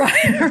too.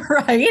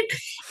 Right.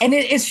 And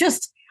it's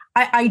just,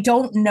 I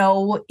don't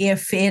know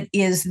if it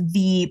is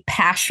the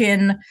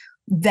passion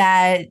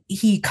that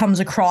he comes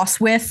across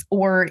with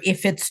or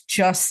if it's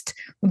just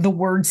the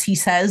words he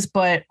says,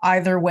 but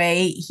either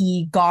way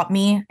he got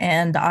me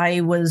and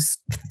I was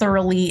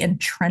thoroughly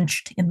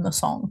entrenched in the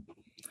song.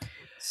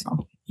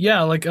 So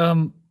yeah, like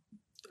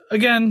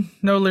again,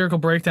 no lyrical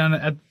breakdown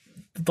at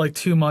like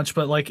too much,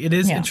 but like it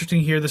is interesting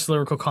to hear this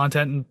lyrical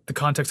content in the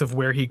context of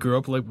where he grew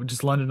up, like which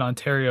is London,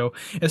 Ontario,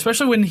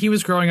 especially when he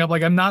was growing up.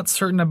 Like I'm not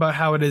certain about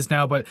how it is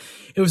now, but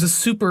it was a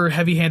super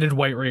heavy-handed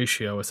white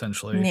ratio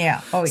essentially.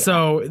 Yeah. Oh yeah.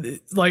 So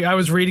like I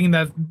was reading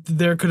that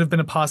there could have been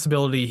a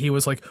possibility he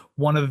was like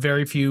one of the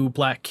very few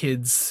black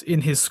kids in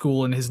his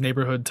school, in his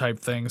neighborhood type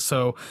thing.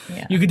 So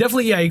you can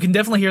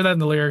definitely hear that in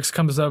the lyrics.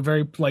 Comes out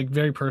very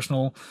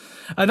personal.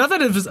 Not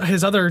that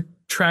his other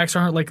tracks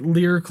aren't like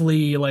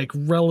lyrically like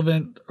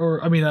relevant or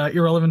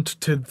irrelevant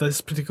to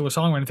this particular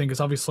song or anything, because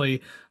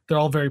obviously they're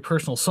all very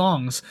personal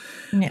songs,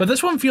 but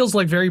this one feels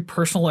like very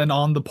personal and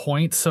on the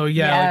point. So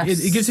like,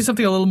 it gives you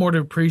something a little more to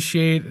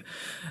appreciate,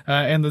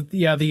 and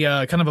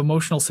the kind of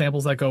emotional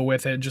samples that go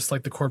with it, just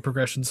like the chord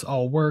progressions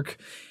all work.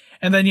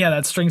 And then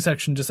that string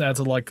section just adds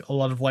a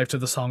lot of life to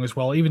the song as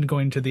well. Even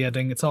going to the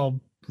ending, it's all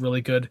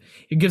really good.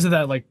 It gives it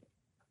that like,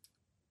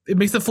 it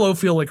makes the flow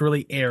feel like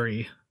really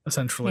airy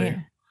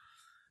essentially.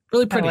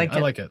 Really pretty. I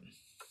like it.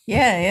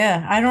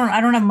 Yeah. I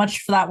don't have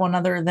much for that one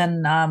other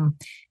than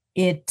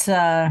it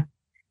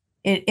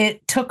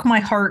took my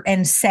heart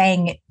and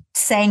sang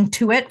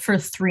to it for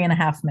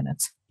 3.5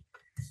 minutes.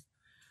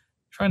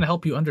 Trying to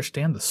help you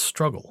understand the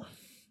struggle.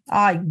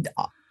 I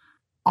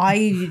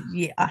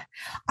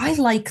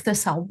like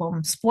this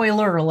album.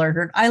 Spoiler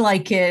alert. I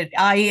like it.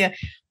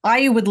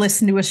 I would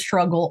listen to a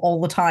struggle all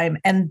the time.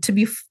 And to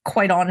be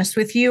quite honest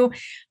with you,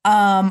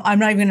 I'm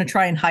not even going to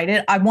try and hide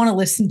it. I want to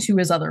listen to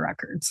his other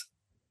records.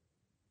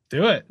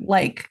 Do it.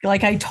 Like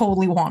I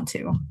totally want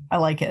to. I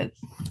like it.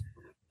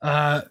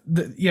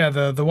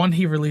 The one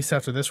he released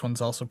after this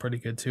one's also pretty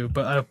good too,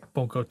 but I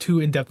won't go too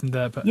in depth into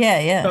that. But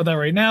about that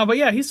right now. But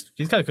yeah, he's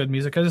got good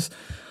music.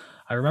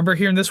 I remember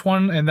hearing this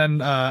one, and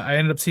then I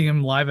ended up seeing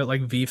him live at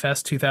like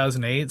V-Fest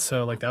 2008.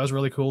 So like that was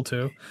really cool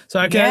too. So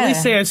I can at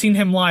least say I've seen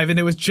him live, and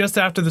it was just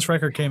after this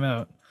record came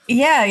out.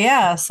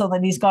 Yeah. So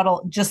then he's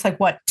got just like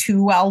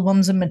 2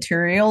 albums of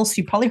material. So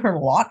you probably heard a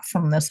lot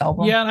from this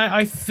album. Yeah, and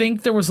I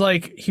think there was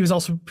like he was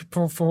also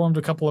performed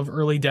a couple of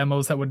early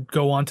demos that would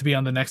go on to be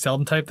on the next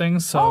album type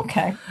things. So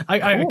okay,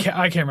 I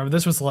can't remember.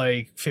 This was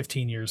like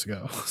 15 years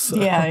ago. So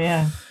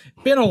yeah,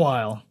 been a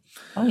while.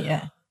 Oh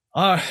yeah.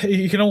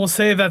 You can almost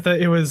say that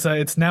it was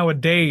it's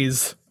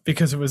nowadays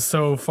because it was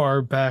so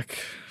far back.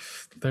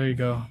 There you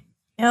go.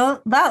 You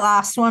know, that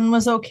last one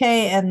was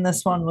okay, and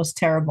this one was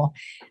terrible.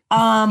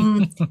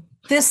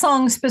 This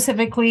song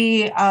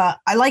specifically,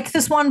 I like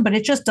this one, but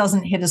it just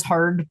doesn't hit as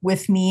hard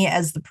with me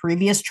as the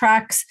previous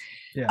tracks.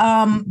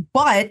 Yeah.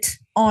 But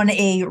on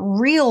a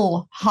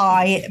real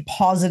high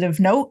positive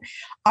note,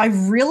 I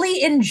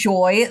really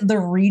enjoy the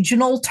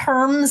regional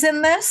terms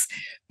in this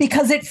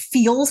because it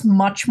feels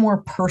much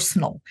more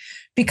personal.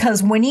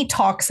 Because when he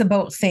talks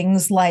about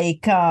things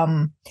like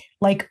OCAD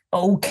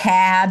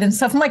and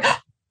stuff, I'm like,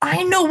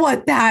 I know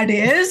what that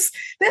is.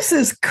 This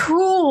is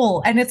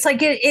cool. And it's like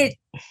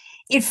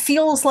it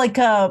feels like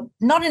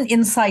not an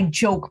inside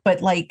joke,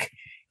 but like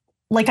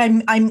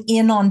I'm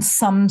in on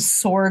some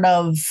sort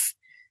of,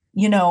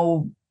 you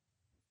know,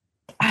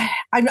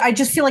 I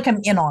just feel like I'm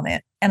in on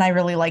it, and I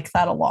really like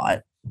that a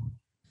lot.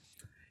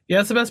 Yeah,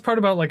 that's the best part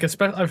about like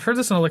I've heard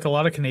this in like a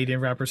lot of Canadian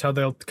rappers, how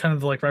they'll kind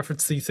of like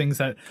reference these things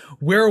that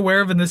we're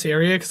aware of in this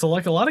area, because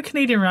like a lot of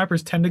Canadian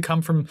rappers tend to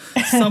come from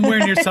somewhere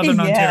near Southern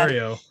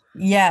Ontario.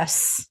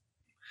 Yes.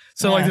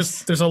 So like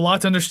there's a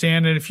lot to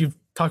understand, and if you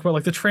talk about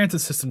like the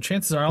transit system,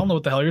 chances are I'll know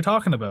what the hell you're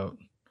talking about.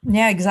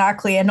 Yeah,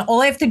 exactly. And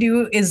all I have to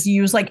do is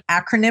use like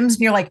acronyms, and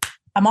you're like,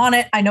 I'm on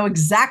it. I know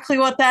exactly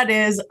what that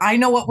is. I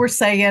know what we're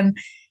saying.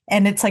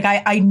 And it's like,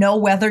 I know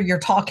whether you're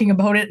talking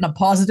about it in a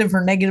positive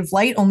or negative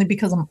light only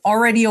because I'm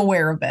already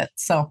aware of it.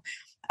 So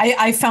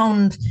I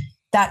found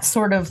that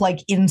sort of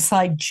like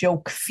inside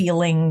joke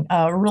feeling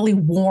really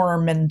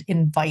warm and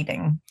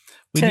inviting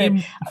to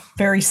a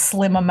very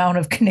slim amount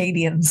of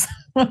Canadians.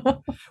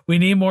 We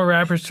need more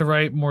rappers to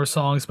write more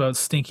songs about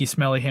stinky,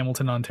 smelly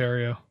Hamilton,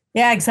 Ontario.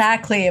 Yeah,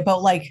 exactly.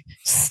 About like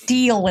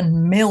steel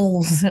and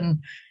mills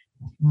and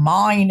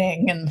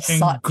mining and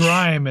such.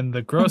 Grime and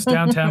the gross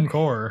downtown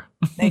core.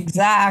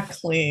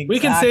 Exactly. We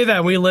can say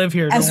that we live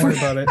here. Don't worry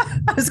about it.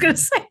 I was going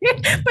to say,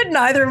 but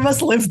neither of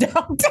us live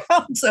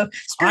downtown. So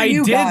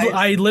you guys.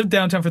 I lived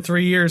downtown for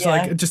 3 years,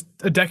 like just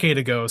a decade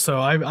ago. So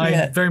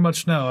I very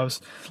much know. I was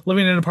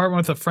living in an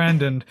apartment with a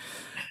friend, and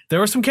there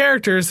were some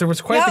characters. There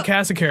was quite the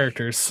cast of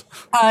characters.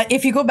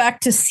 If you go back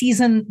to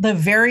the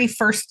very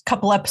first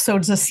couple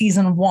episodes of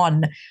season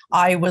 1,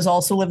 I was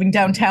also living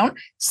downtown,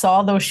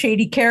 saw those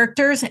shady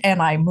characters,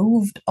 and I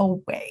moved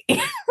away.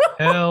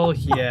 Hell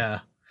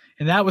yeah.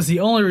 And that was the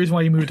only reason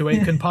why you moved away. It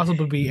couldn't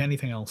possibly be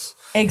anything else.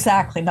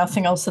 Exactly.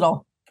 Nothing else at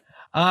all.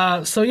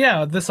 So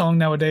yeah, this song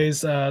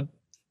nowadays,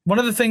 one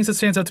of the things that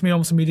stands out to me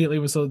almost immediately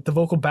was the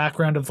vocal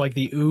background of like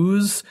the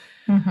ooze.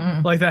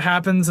 Mm-hmm. Like that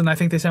happens, and I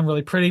think they sound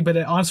really pretty, but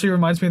it honestly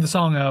reminds me of the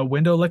song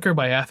Window Licker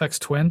by Aphex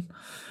Twin,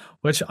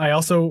 which I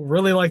also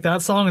really like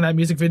that song, and that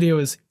music video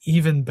is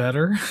even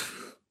better.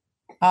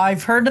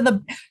 I've heard of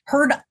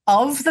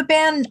the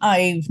band.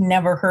 I've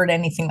never heard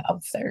anything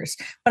of theirs,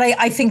 but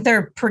I think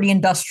they're pretty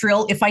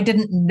industrial. If I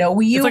didn't know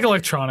you, it's like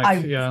electronic.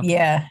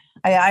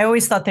 I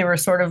always thought they were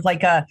sort of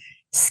like a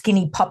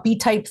Skinny Puppy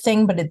type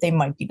thing, but they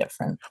might be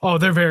different. Oh,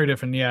 they're very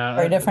different. Yeah,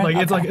 very different.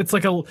 Like it's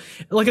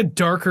like a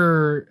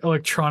darker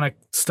electronic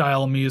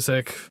style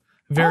music,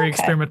 very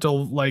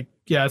experimental. Like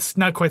it's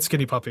not quite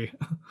Skinny Puppy.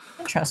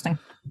 Interesting.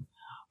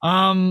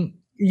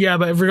 Yeah,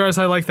 but regardless,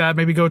 I like that.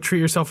 Maybe go treat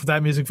yourself with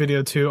that music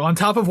video too. On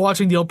top of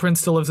watching The Old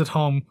Prince Still Lives at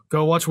Home,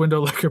 go watch Window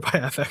Licker by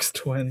Aphex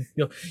Twin.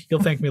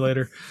 You'll thank me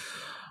later.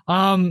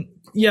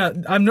 Yeah,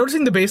 I'm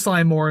noticing the bass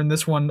line more in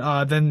this one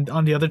than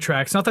on the other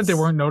tracks. Not that they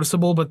weren't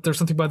noticeable, but there's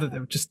something about it that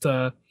was just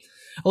a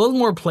little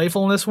more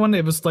playful in this one.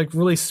 It was like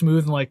really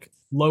smooth and like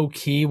low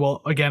key,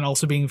 while again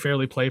also being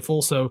fairly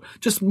playful. So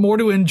just more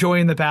to enjoy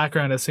in the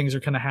background as things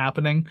are kind of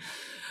happening.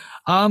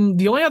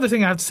 The only other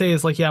thing I have to say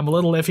is like, I'm a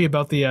little iffy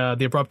about the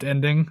abrupt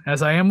ending,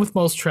 as I am with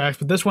most tracks,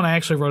 but this one I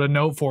actually wrote a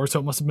note for, so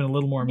it must have been a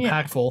little more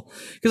impactful.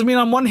 Because I mean,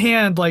 on one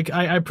hand, like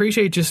I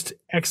appreciate just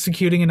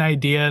executing an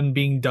idea and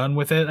being done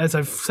with it, as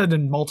I've said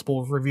in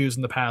multiple reviews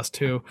in the past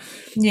too.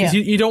 Yeah,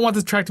 you don't want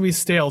the track to be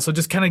stale, so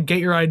just kind of get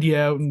your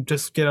idea out and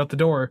just get out the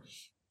door.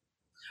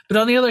 But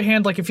on the other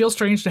hand, like it feels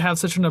strange to have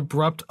such an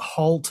abrupt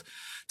halt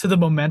to the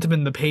momentum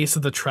and the pace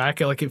of the track.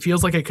 Like it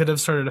feels like it could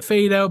have started to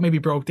fade out, maybe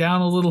broke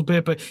down a little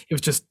bit, but it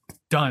was just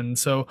done.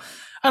 So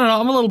I don't know,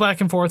 I'm a little back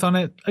and forth on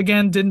it.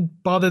 Again,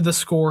 didn't bother the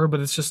score, but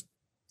it's just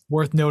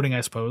worth noting, I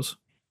suppose.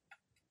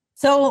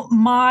 So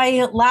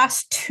my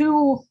last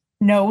two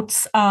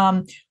notes,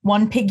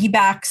 one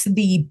piggybacks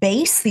the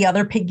bass, the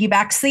other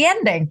piggybacks the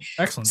ending.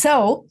 Excellent.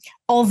 So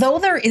although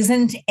there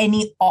isn't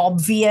any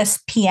obvious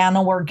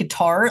piano or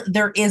guitar,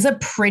 there is a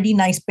pretty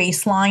nice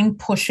bass line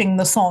pushing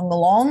the song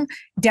along.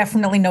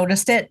 Definitely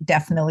noticed it,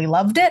 definitely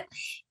loved it.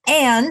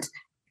 And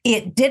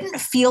it didn't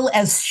feel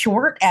as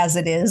short as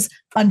it is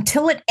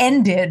until it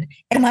ended.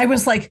 And I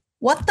was like,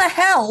 what the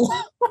hell?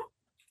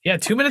 Yeah,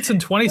 2 minutes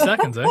and 20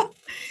 seconds, eh?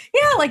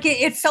 Yeah, like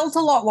it felt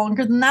a lot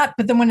longer than that.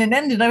 But then when it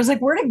ended, I was like,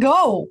 where'd it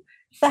go?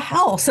 The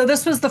hell? So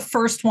this was the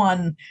first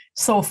one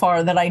so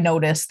far that I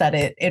noticed that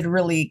it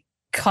really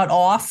cut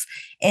off,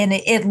 and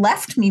it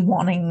left me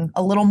wanting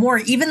a little more,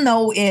 even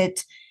though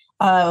it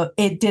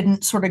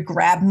didn't sort of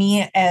grab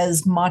me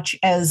as much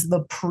as the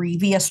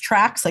previous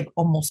tracks, like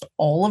almost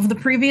all of the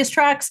previous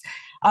tracks.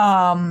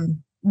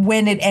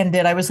 When it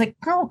ended, I was like,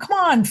 "Oh, come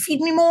on,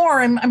 feed me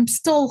more. I'm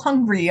still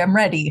hungry. I'm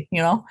ready."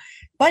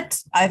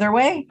 But either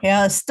way,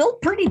 yeah, still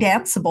pretty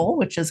danceable,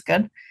 which is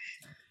good.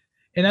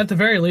 And at the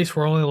very least,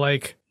 we're only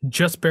like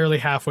just barely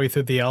halfway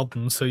through the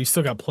album, so you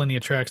still got plenty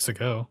of tracks to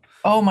go.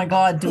 Oh my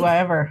God, do I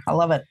ever? I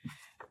love it.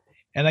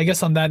 And I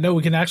guess on that note,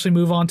 we can actually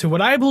move on to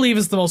what I believe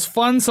is the most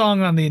fun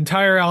song on the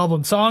entire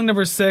album. Song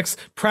number 6,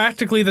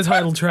 practically the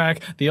title track,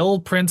 The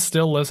Old Prince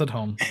Still Lives at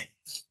Home.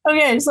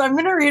 Okay, so I'm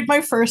going to read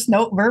my first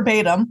note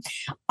verbatim.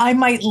 I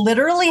might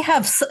literally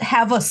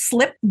have a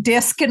slip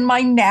disc in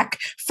my neck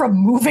from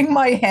moving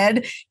my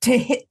head to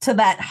hit to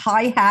that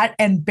hi-hat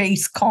and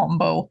bass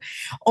combo.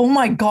 Oh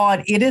my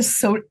God, it is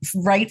so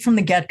right from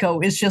the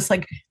get-go. It's just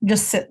like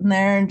just sitting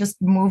there and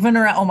just moving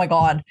around. Oh my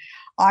God.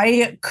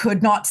 I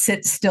could not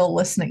sit still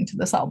listening to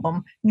this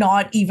album,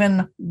 not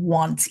even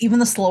once. Even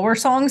the slower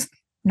songs,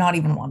 not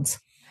even once.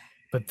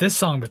 But this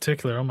song in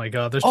particular, oh my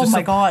God, there's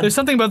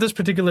something about this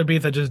particular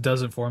beat that just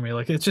does it for me.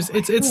 Like it's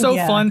so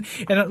fun.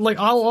 And like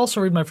I'll also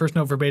read my first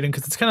note verbatim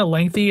because it's kind of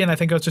lengthy, and I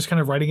think I was just kind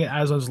of writing it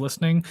as I was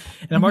listening.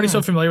 And I'm already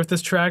so familiar with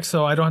this track,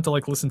 so I don't have to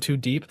like listen too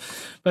deep.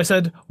 But I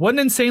said, what an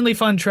insanely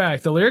fun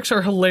track. The lyrics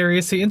are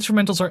hilarious. The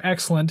instrumentals are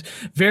excellent.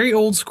 Very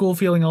old school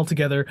feeling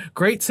altogether.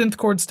 Great synth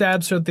chord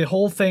stabs throughout the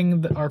whole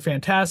thing are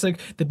fantastic.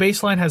 The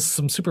bass line has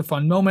some super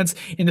fun moments,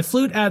 and the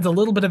flute adds a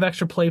little bit of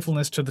extra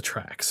playfulness to the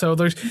track. So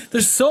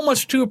there's so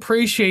much to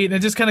appreciate. And it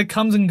just kind of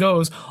comes and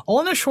goes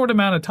all in a short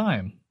amount of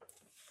time.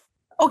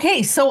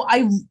 Okay, so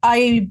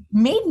I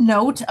made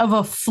note of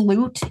a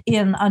flute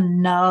in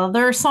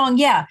another song.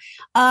 Yeah.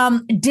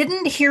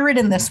 Didn't hear it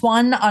in this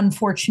one.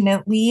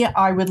 Unfortunately,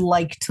 I would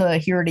like to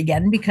hear it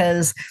again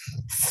because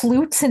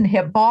flutes and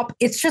hip hop,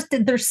 it's just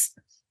there's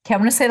okay,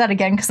 I'm gonna say that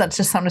again because that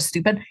just sounded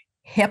stupid.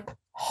 Hip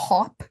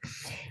hop.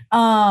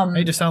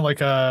 You just sound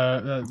like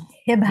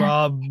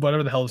Rob,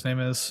 whatever the hell his name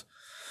is,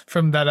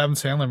 from that Adam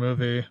Sandler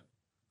movie.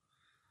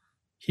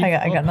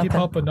 I got nothing.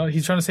 Hip-hop,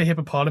 he's trying to say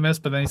hippopotamus,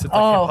 but then he said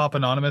like hip-hop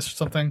anonymous or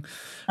something.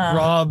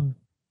 Rob.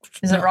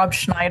 Is it Rob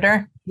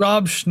Schneider?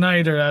 Rob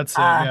Schneider, that's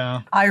it,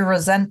 yeah. I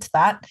resent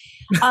that.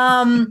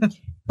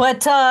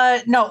 But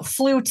no,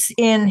 flutes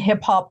in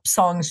hip-hop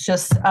songs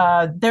just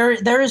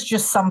there is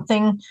just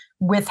something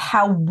with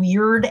how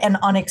weird and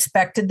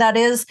unexpected that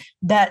is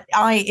that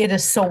it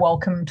is so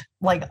welcomed.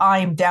 Like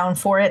I'm down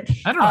for it.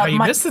 I don't know how you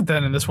missed it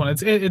then in this one.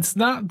 It's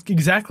not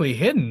exactly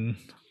hidden.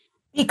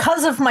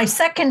 Because of my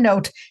second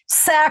note,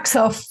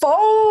 saxophone.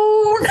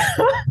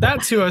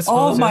 That too, I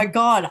suppose. Oh my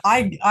God.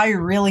 I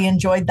really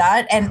enjoyed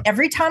that. And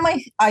every time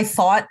I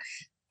thought,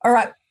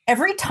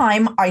 every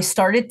time I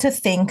started to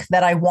think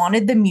that I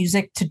wanted the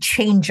music to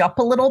change up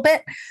a little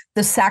bit,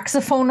 the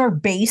saxophone or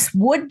bass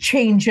would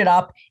change it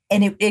up,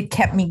 and it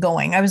kept me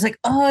going. I was like,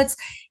 oh, it's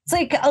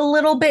like a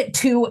little bit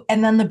too,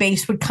 and then the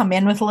bass would come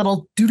in with a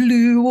little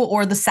doodaloo,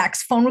 or the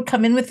saxophone would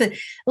come in with a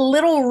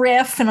little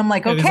riff, and I'm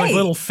like, okay, like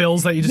little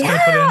fills that you just kind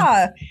of put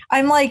in.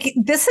 I'm like,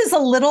 this is a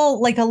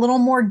little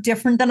more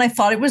different than I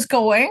thought it was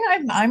going.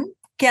 I'm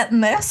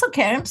getting this.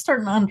 Okay, I'm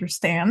starting to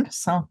understand.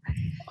 So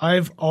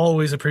I've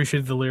always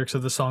appreciated the lyrics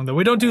of the song, though.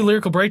 We don't do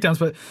lyrical breakdowns,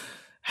 but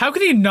how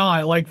could you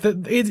not? Like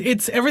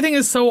it's everything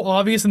is so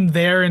obvious and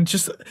there, and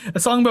just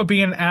a song about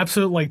being an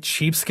absolute like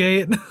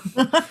cheapskate.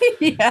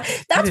 Yeah,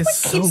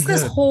 that's what keeps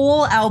this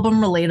whole album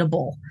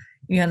relatable.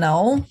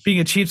 Being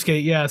a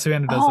cheapskate, yeah.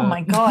 Savannah does that. Oh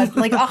my God,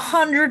 like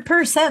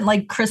 100%.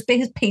 Like Chris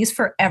pays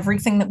for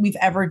everything that we've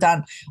ever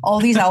done. All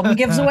these album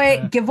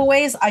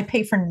giveaways, I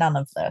pay for none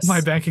of this.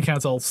 My bank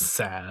account's all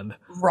sad.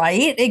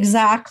 Right,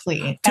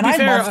 exactly. And I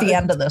love the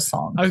end of this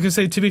song. I was gonna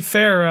say, to be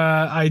fair,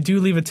 I do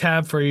leave a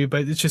tab for you,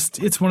 but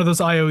it's one of those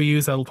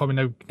IOUs that'll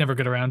probably never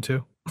get around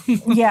to.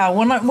 Yeah,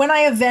 when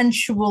I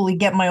eventually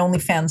get my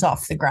OnlyFans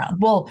off the ground,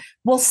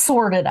 we'll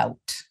sort it out.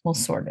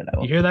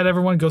 You hear that,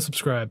 everyone? Go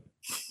subscribe.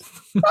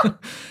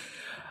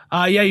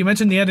 Yeah, you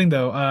mentioned the ending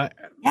though.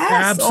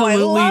 Yes,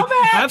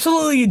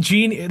 absolutely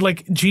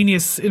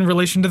genius in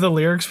relation to the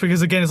lyrics,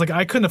 because again, it's like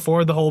I couldn't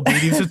afford the whole beat.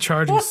 He's just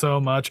charging so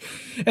much,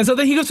 and so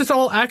then he goes just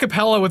all a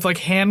cappella with like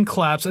hand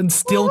claps and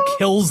still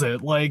kills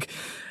it. Like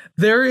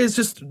there is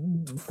just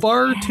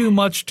far too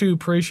much to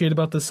appreciate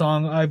about this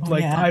song.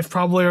 I've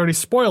probably already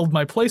spoiled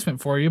my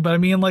placement for you, but I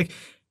mean, like,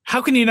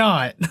 How can you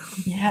not?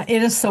 Yeah,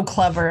 it is so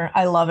clever.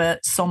 I love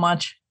it so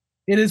much.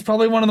 It is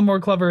probably one of the more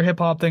clever hip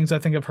hop things I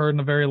think I've heard in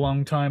a very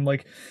long time.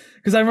 Like,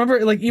 because I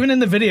remember, like, even in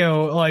the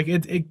video, like,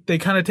 they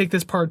kind of take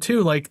this part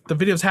too. Like, the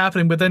video's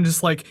happening, but then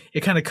just like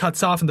it kind of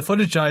cuts off and the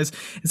footage dies.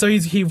 And so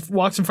he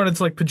walks in front of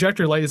this like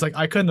projector light. He's like,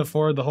 I couldn't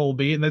afford the whole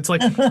beat, and it's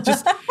like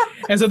just.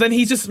 And so then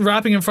he's just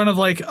rapping in front of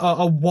like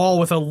a wall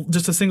with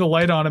just a single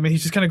light on him, and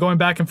he's just kind of going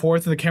back and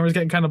forth, and the camera's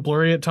getting kind of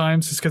blurry at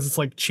times just because it's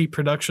like cheap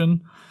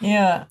production.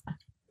 Yeah.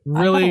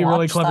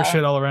 Really clever that.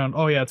 shit all around.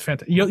 Oh yeah, it's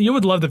fantastic. You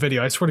would love the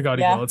video. I swear to God,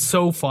 you will. It's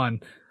so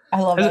fun. I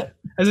love it.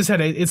 As I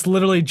said, it's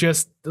literally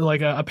just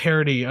like a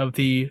parody of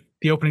the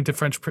opening to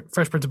Fresh Prince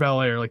of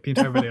Bel-Air, like the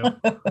entire video.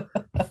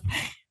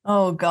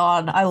 Oh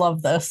God, I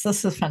love this.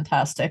 This is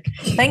fantastic.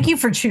 Thank you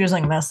for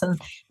choosing this. And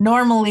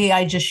normally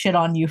I just shit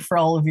on you for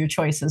all of your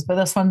choices, but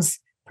this one's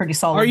pretty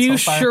solid. Are you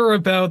so far. sure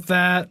about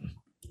that?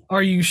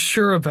 Are you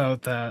sure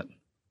about that?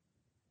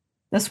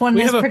 This one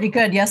is pretty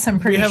good. Yes, I'm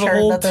pretty sure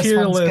that this one's good. We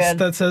have a whole tier list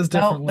that says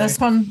differently.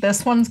 No,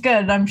 this one's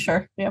good, I'm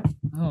sure. Yep.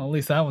 Oh, at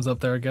least that one's up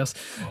there, I guess.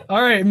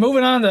 All right,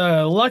 moving on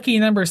to lucky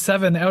number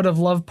 7, Out of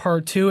Love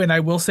Part 2. And I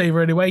will say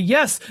right away,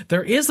 yes,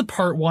 there is a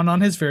Part 1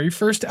 on his very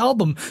first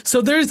album. So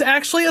there's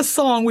actually a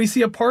song we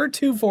see a Part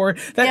 2 for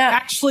that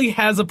actually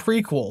has a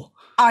prequel.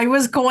 I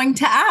was going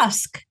to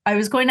ask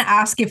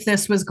if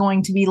this was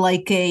going to be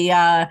like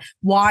a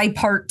Why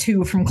Part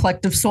 2 from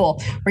Collective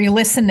Soul, where you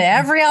listen to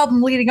every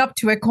album leading up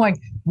to it going,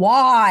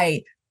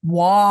 why?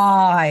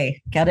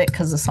 Get it?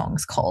 Because the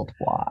song's called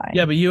Why.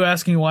 Yeah, but you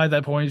asking why at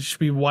that point should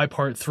be Why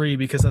Part 3,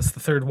 because that's the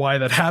third why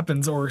that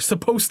happens or is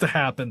supposed to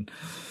happen.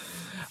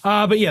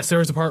 But yes,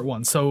 there is a Part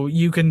 1, so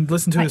you can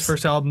listen to his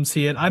first album,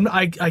 see it.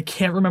 I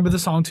can't remember the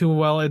song too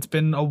well. It's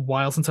been a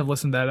while since I've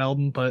listened to that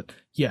album, but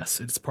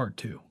yes, it's Part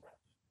 2.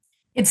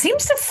 It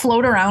seems to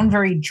float around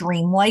very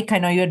dreamlike. I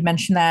know you had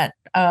mentioned that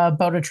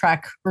about a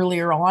track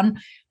earlier on.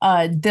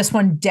 This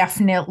one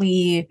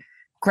definitely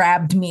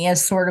grabbed me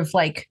as sort of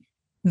like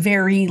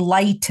very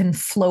light and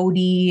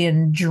floaty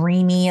and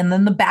dreamy. And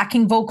then the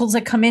backing vocals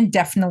that come in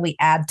definitely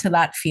add to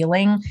that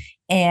feeling.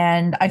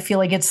 And I feel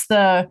like it's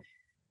the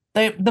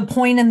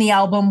point in the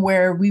album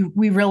where we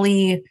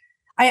really,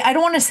 I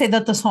don't want to say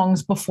that the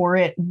songs before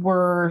it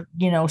were,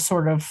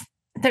 sort of,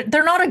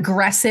 they're not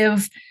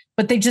aggressive,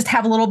 but they just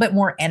have a little bit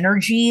more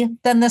energy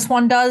than this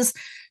one does.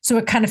 So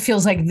it kind of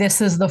feels like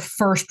this is the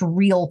first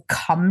real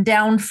come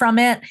down from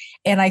it.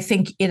 And I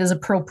think it is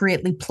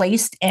appropriately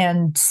placed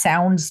and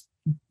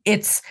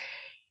it's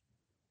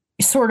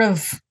sort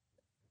of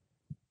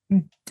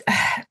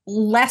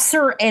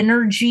lesser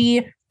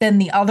energy than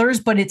the others,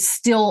 but it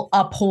still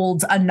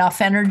upholds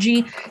enough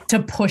energy to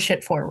push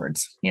it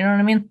forwards. You know what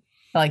I mean?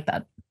 I like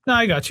that. No,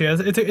 I got you.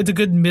 It's a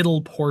good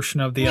middle portion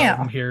of the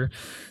album here.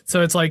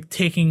 So it's like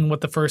taking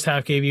what the first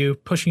half gave you,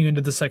 pushing you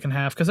into the second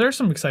half, because there are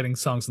some exciting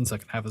songs in the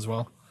second half as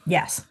well.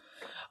 Yes.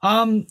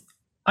 I'm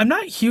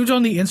not huge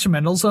on the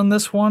instrumentals on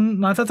this one.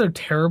 Not that they're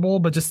terrible,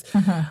 but just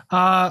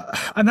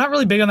I'm not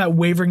really big on that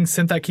wavering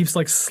synth that keeps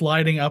like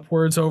sliding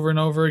upwards over and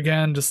over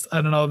again. Just,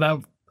 I don't know, that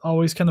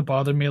always kind of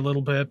bothered me a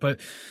little bit,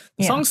 but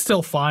the song's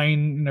still fine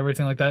and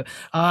everything like that.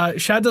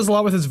 Shad does a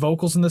lot with his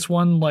vocals in this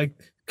one, like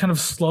kind of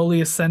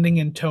slowly ascending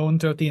in tone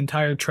throughout the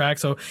entire track.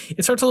 So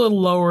it starts a little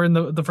lower in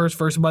the first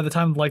verse, and by the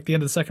time like the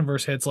end of the second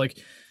verse hits, like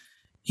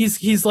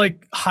he's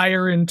like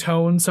higher in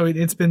tone. So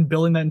it's been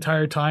building that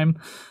entire time.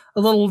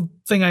 A little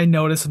thing I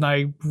noticed, and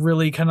I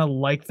really kind of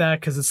like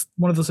that because it's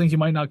one of those things you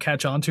might not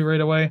catch on to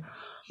right away.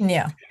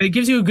 Yeah. It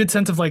gives you a good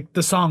sense of like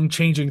the song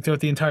changing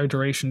throughout the entire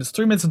duration. It's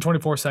 3 minutes and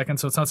 24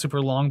 seconds, so it's not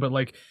super long, but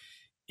like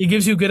it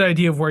gives you a good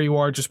idea of where you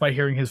are just by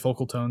hearing his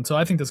vocal tone. So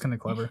I think that's kind of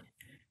clever.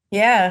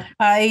 Yeah,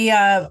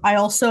 I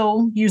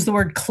also use the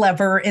word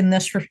clever in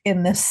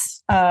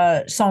this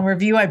song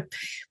review.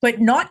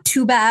 But not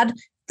too bad.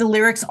 The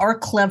lyrics are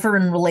clever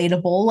and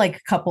relatable, like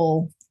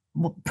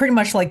pretty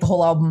much like the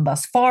whole album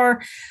thus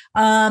far.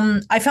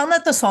 I found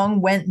that the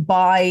song went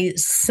by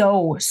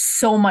so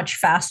much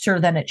faster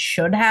than it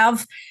should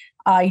have.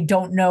 I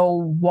don't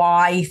know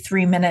why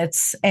 3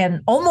 minutes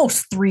and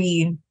almost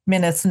 3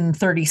 minutes and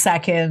 30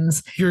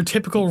 seconds. Your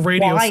typical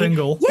radio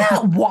single. Yeah,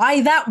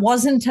 why that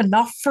wasn't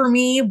enough for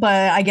me,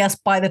 but I guess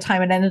by the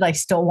time it ended, I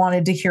still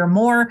wanted to hear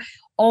more.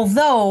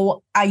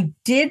 Although I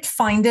did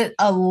find it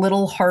a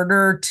little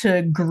harder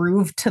to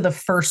groove to the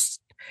first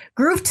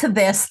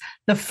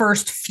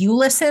few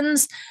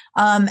listens.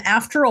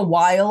 After a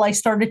while, I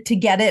started to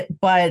get it,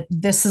 but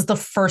this is the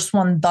first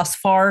one thus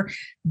far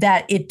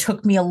that it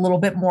took me a little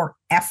bit more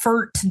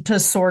effort to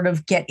sort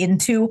of get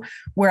into,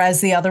 whereas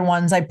the other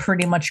ones I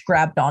pretty much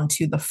grabbed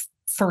onto the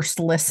first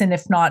listen,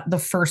 if not the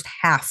first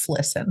half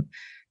listen.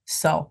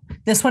 So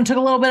this one took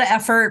a little bit of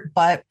effort,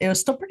 but it was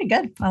still pretty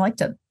good. I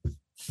liked it.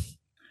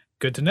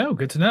 Good to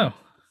know.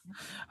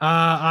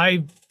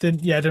 I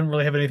didn't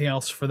really have anything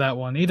else for that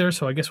one either,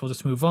 so I guess we'll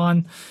just move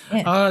on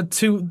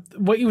to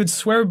what you would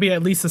swear would be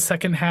at least the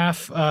second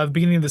half, the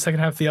beginning of the second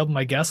half of the album,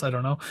 I guess. I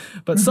don't know.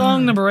 But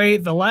song number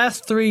 8, The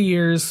Last 3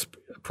 Years,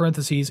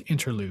 parentheses,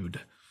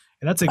 interlude.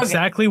 And that's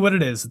exactly what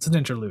it is. It's an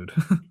interlude.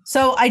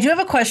 So I do have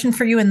a question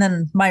for you, and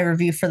then my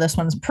review for this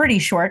one's pretty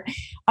short.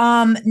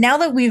 Now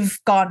that we've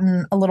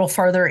gotten a little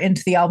farther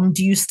into the album,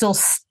 do you still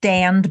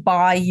stand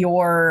by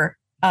your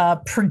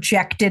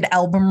projected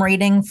album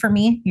rating for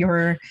me?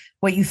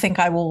 What you think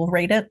I will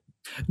rate it?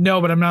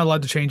 No, but I'm not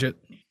allowed to change it.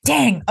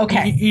 Dang.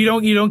 Okay. You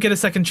don't get a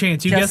second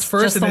chance. You guess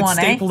first, and it's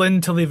stapled in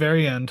until the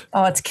very end.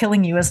 Oh, it's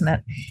killing you, isn't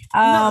it?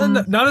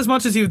 Not as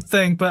much as you'd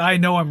think, but I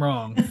know I'm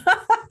wrong.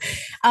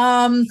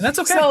 That's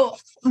okay. So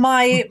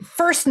my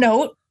first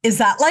note is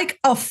that like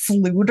a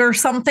flute or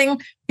something,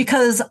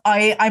 because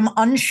I'm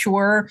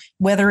unsure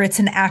whether it's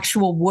an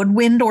actual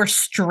woodwind or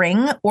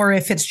string, or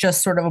if it's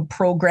just sort of a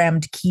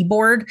programmed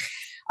keyboard.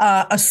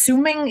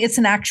 Assuming it's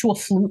an actual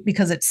flute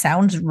because it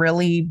sounds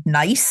really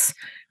nice.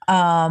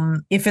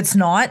 If it's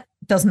not,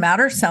 doesn't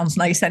matter. Sounds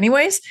nice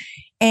anyways.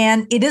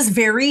 And it is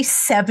very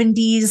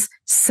 70s.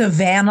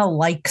 Savannah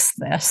likes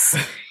this.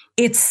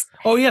 It's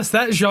oh yes,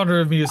 that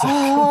genre of music.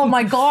 Oh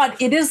my God.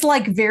 It is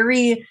like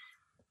very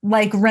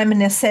like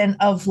reminiscent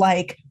of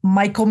like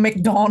Michael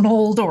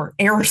McDonald or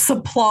Air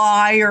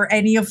Supply or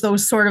any of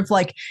those sort of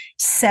like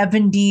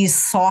 70s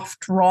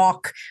soft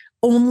rock.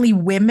 Only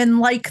women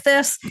like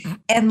this.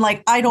 And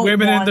like I don't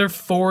women in their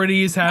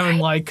 40s having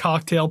like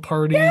cocktail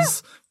parties.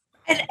 Yeah.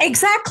 And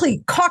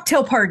exactly.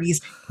 Cocktail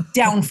parties.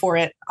 Down for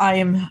it. I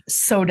am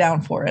so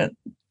down for it.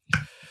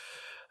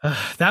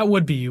 That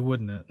would be you,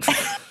 wouldn't it?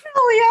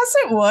 Oh, yes,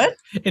 it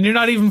would. And you're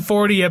not even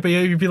 40 yet, but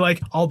you'd be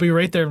like, I'll be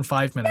right there in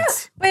 5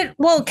 minutes. Yeah.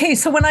 Well, okay.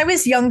 So when I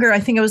was younger, I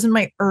think I was in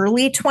my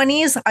early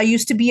 20s, I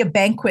used to be a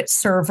banquet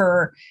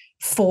server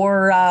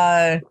for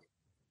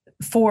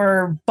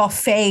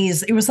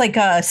buffets. It was like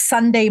a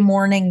Sunday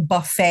morning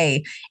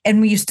buffet. And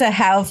we used to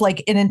have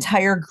like an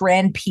entire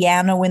grand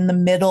piano in the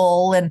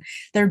middle. And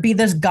there'd be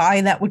this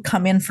guy that would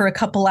come in for a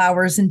couple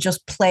hours and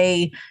just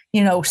play,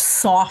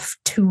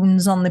 soft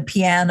tunes on the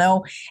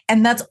piano.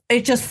 And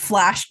it just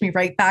flashed me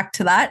right back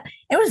to that.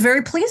 It was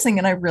very pleasing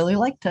and I really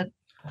liked it.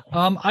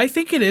 I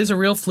think it is a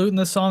real flute in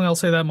this song. I'll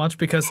say that much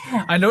because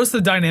I noticed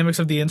the dynamics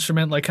of the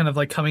instrument, like kind of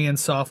like coming in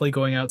softly,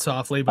 going out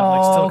softly, but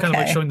like still kind of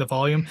like showing the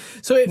volume.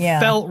 So it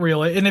felt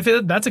real. And if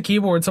that's a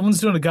keyboard, someone's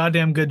doing a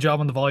goddamn good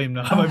job on the volume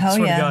knob. I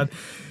swear to God,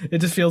 it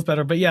just feels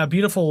better. But yeah,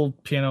 beautiful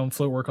piano and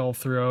flute work all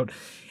throughout.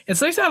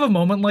 It's nice to have a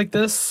moment like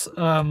this,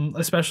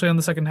 especially on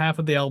the second half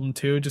of the album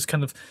too. Just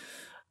kind of,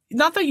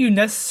 not that you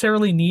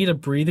necessarily need a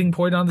breathing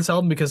point on this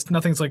album because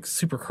nothing's like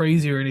super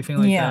crazy or anything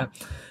like that.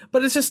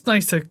 But it's just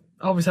nice to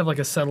always have like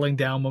a settling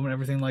down moment,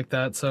 everything like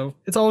that. So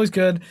it's always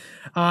good.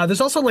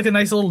 There's also like a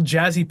nice little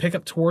jazzy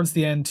pickup towards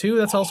the end too.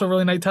 That's also a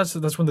really nice touch.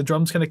 That's when the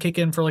drums kind of kick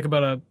in for like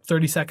about a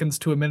 30 seconds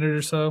to a minute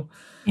or so.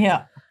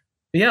 Yeah.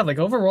 But yeah, like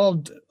overall,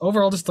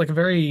 just like a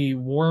very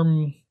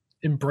warm,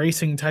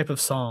 embracing type of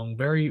song.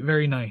 Very,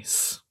 very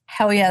nice.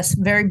 Hell yes.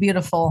 Very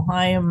beautiful.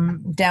 I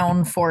am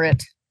down for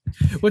it.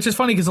 Which is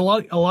funny because a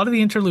lot of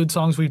the interlude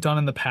songs we've done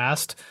in the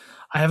past,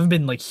 I haven't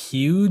been like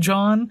huge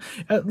on.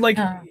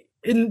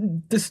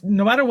 In this,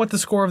 no matter what the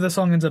score of this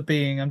song ends up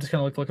being, I'm just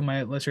gonna look at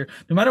my list here.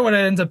 No matter what it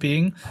ends up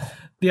being,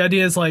 the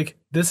idea is like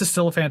this is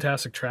still a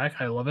fantastic track.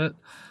 I love it.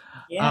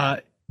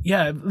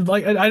 Yeah.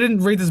 Like I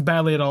didn't rate this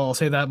badly at all. I'll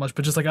say that much.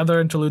 But just like other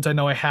interludes, I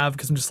know I have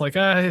because I'm just like,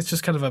 it's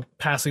just kind of a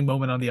passing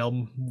moment on the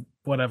album.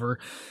 Whatever.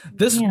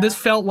 This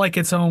felt like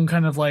its own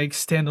kind of like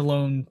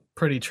standalone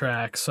pretty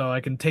track, so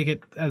I can take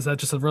it as that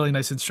just a really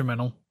nice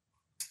instrumental.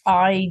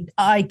 I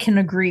can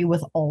agree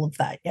with all of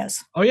that.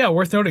 Yes. Oh yeah,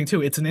 worth noting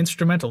too. It's an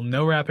instrumental,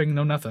 no rapping,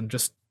 no nothing,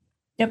 just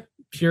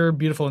pure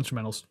beautiful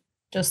instrumentals.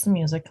 Just the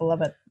music. I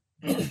love it.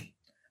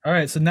 All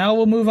right, so now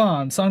we'll move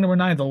on. Song number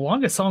 9, the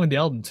longest song in the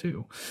album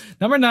too.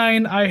 Number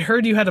 9, I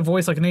Heard You Had a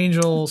Voice Like an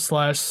Angel /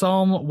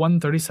 Psalm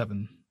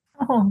 137.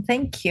 Oh,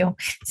 thank you.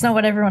 It's not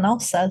what everyone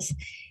else says.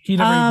 He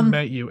never even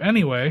met you.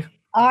 Anyway.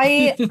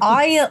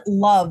 I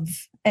love,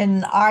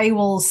 and I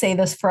will say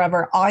this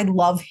forever, I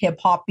love hip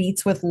hop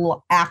beats with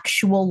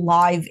actual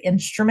live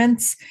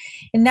instruments.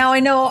 And now I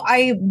know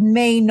I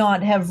may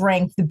not have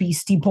ranked the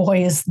Beastie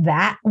Boys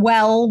that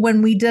well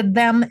when we did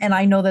them, and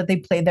I know that they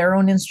play their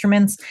own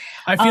instruments.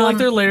 I feel like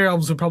their later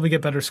albums would probably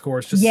get better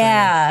scores. Just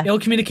saying. Ill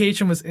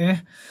Communication was Yeah.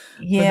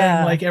 But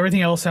then like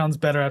everything else sounds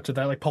better after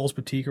that, like Paul's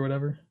Boutique or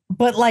whatever.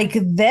 But like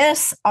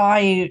this,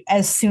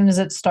 as soon as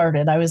it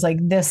started, I was like,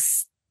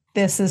 this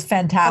is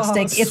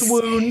fantastic. It's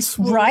swoon.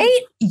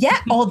 Right?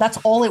 Yeah. Oh, that's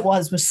all it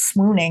was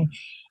swooning.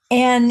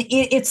 And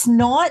it's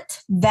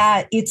not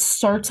that it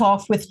starts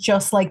off with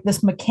just like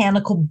this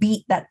mechanical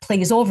beat that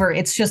plays over.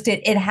 It's just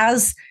it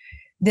has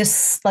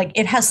this, like,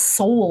 it has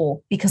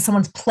soul because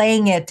someone's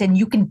playing it and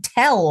you can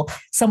tell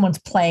someone's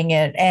playing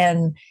it,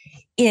 and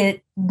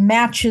it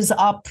matches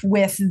up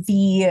with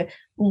the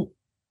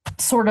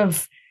sort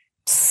of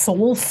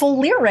soulful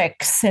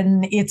lyrics,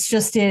 and it's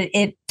just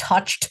it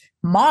touched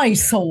my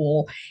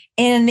soul,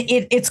 and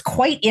it's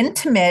quite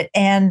intimate,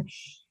 and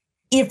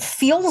it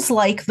feels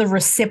like the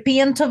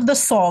recipient of the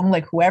song,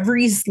 like whoever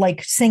he's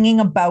like singing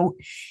about,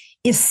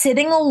 is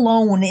sitting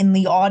alone in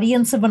the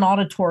audience of an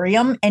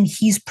auditorium and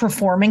he's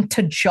performing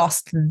to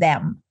just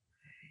them,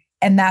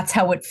 and that's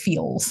how it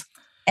feels.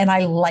 and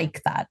I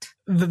like that.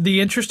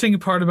 The interesting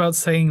part about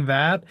saying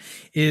that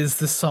is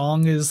the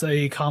song is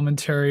a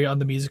commentary on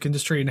the music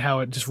industry and how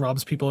it just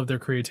robs people of their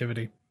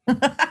creativity.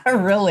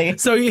 Really?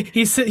 So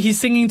he's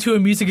singing to a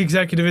music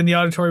executive in the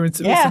auditorium,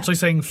 essentially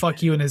saying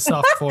 "fuck you" in his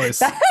soft voice.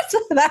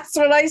 That's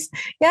what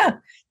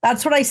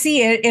I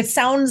see. It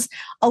sounds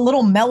a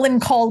little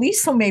melancholy,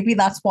 so maybe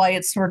that's why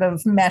it sort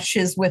of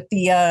meshes with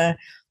the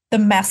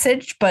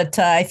message. But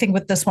I think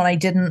with this one, I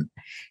didn't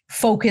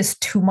focus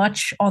too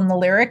much on the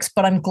lyrics,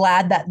 but I'm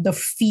glad that the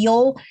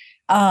feel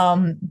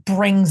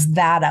brings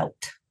that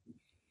out.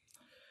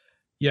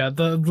 Yeah,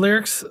 the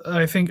lyrics,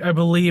 I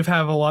believe,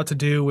 have a lot to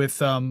do with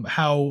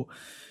how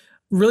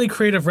really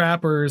creative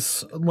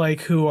rappers,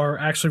 like, who are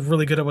actually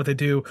really good at what they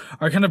do,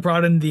 are kind of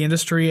brought into the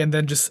industry and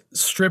then just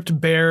stripped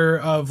bare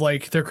of,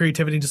 like, their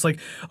creativity. Just like,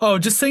 oh,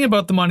 just sing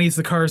about the monies,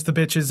 the cars, the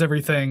bitches,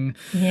 everything.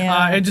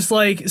 Yeah. And just,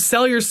 like,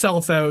 sell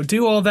yourself out.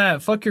 Do all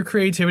that. Fuck your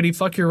creativity.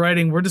 Fuck your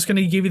writing. We're just going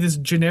to give you this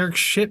generic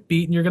shit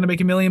beat and you're going to make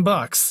 $1 million.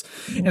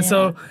 Yeah. And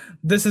so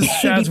this is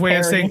Shad's way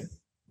of saying...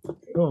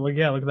 Oh, well,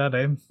 yeah, look at that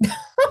name.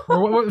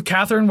 what,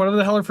 Catherine, whatever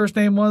the hell her first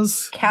name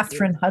was.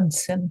 Catherine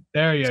Hudson.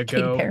 There you it's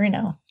go. Katy Perry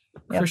now.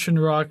 Yep. Christian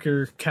Rock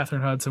or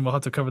Catherine Hudson. We'll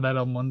have to cover that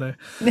album one day.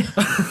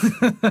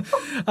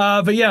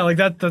 But yeah, like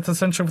that's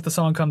essentially what the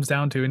song comes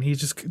down to. And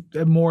he's just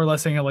more or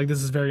less saying, like,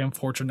 this is very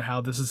unfortunate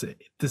how this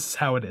is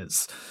how it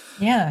is.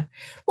 Yeah.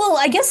 Well,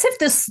 I guess if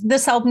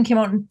this album came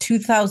out in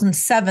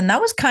 2007,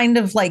 that was kind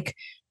of like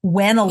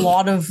when a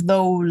lot of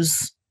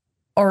those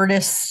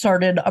artists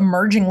started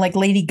emerging. Like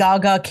Lady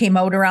Gaga came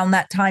out around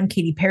that time,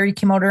 Katy Perry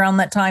came out around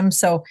that time,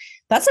 so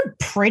that's a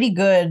pretty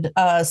good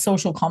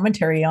social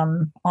commentary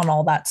on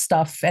all that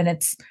stuff, and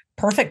it's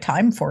perfect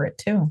time for it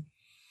too.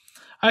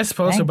 I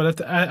suppose so,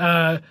 but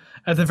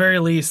at the very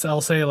least,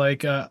 I'll say,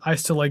 like, I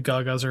still like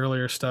Gaga's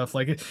earlier stuff.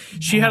 Like,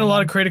 she had a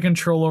lot of creative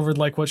control over,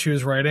 like, what she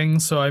was writing,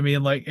 so I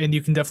mean, like, and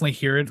you can definitely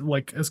hear it,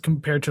 like, as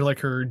compared to, like,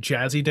 her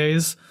jazzy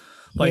days,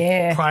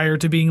 like, prior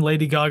to being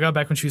Lady Gaga,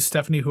 back when she was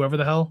Stephanie whoever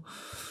the hell.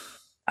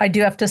 I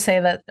do have to say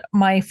that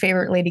my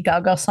favorite Lady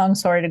Gaga song,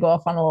 sorry to go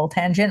off on a little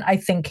tangent, I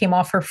think came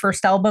off her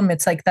first album.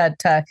 It's like that,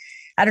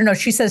 I don't know,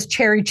 she says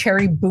cherry,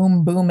 cherry,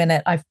 boom, boom in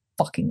it. I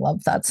fucking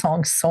love that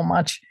song so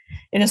much.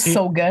 It is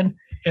so good.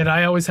 And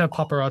I always have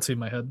Paparazzi in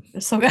my head.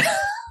 It's so good.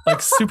 Like,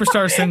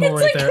 superstar single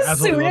right like there. As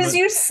soon as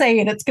you say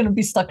it, it's going to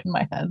be stuck in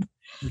my head.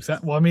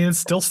 Exactly. Well, I mean, it's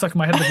still stuck in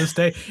my head to this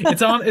day.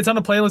 It's on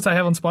a playlist I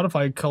have on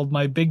Spotify called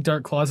My Big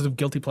Dark Closet of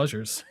Guilty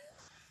Pleasures.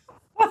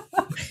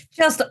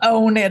 Just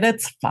own it.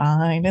 It's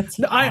fine. It's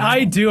fine.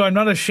 I do. I'm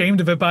not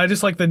ashamed of it, but I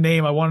just like the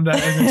name. I wanted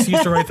an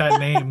excuse to write that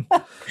name.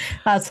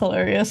 That's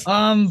hilarious.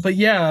 But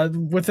yeah,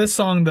 with this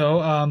song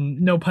though,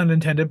 no pun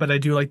intended, but I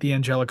do like the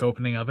angelic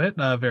opening of it.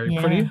 Very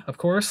pretty, of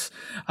course.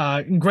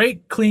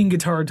 Great clean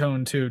guitar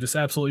tone too. Just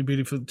absolutely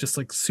beautiful. Just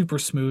like super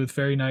smooth,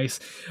 very nice.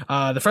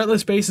 The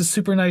fretless bass is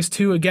super nice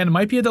too. Again, it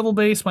might be a double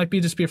bass, might be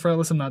just be a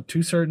fretless. I'm not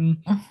too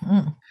certain.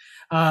 Mm-hmm.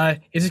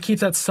 It just keeps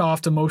that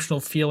soft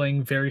emotional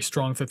feeling very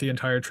strong throughout the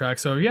entire track.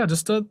 So yeah,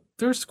 just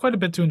there's quite a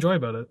bit to enjoy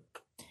about it.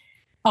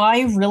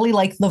 I really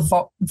like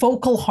the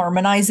vocal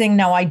harmonizing.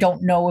 Now, I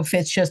don't know if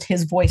it's just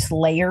his voice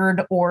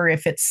layered or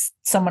if it's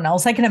someone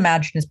else. I can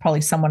imagine it's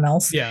probably someone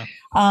else. Yeah.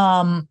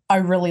 I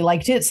really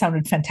liked it. It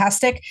sounded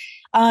fantastic.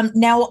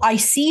 Now, I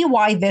see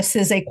why this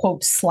is a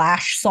quote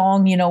slash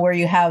song, you know, where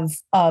you have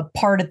a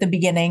part at the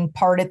beginning,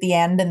 part at the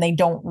end, and they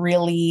don't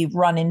really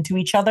run into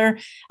each other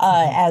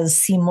as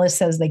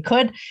seamless as they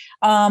could.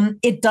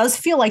 It does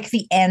feel like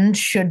the end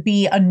should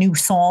be a new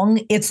song.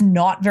 It's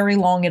not very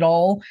long at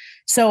all.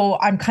 So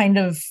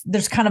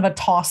there's kind of a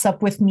toss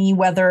up with me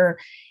whether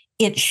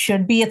it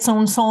should be its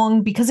own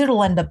song, because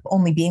it'll end up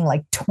only being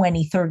like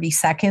 20, 30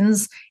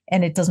 seconds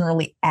and it doesn't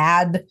really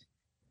add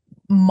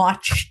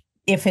much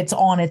if it's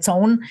on its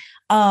own.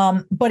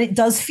 But it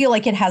does feel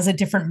like it has a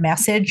different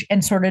message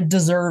and sort of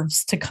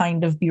deserves to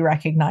kind of be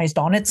recognized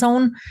on its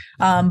own.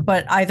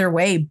 But either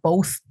way,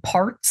 both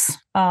parts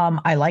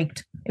I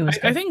liked. It was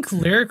I think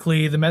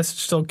lyrically the message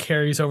still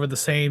carries over the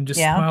same. Just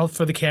smile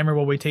for the camera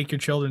while we take your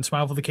children.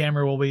 Smile for the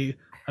camera while we,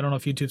 I don't know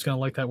if YouTube's going to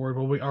like that word,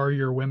 while we are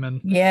your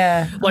women.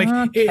 Yeah.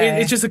 Like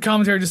it's just a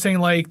commentary just saying,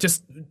 like,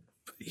 just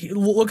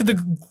look at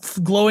the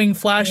glowing,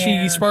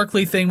 flashy,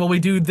 sparkly thing while we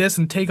do this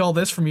and take all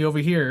this from you over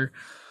here.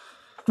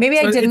 Maybe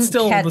I didn't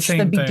catch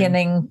the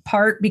beginning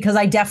part, because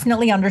I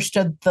definitely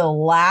understood the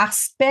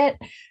last bit,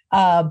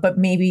 but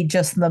maybe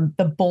just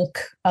the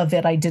bulk of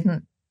it I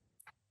didn't.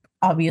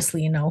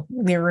 Obviously, you know,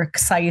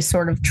 lyrics I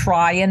sort of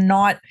try and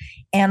not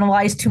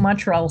analyze too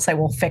much, or else I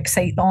will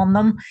fixate on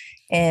them.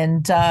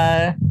 And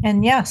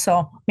yeah,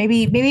 so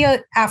maybe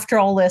after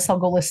all this, I'll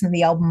go listen to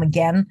the album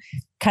again,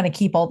 kind of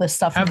keep all this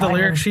stuff. Have the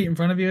lyric sheet in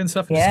front of you and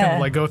stuff. And just kind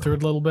of like go through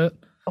it a little bit.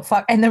 Oh,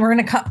 fuck. And then we're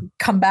gonna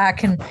come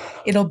back and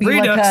it'll be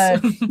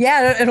Redux.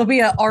 Like it'll be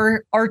a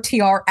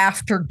RTR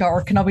after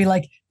dark, and I'll be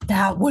like,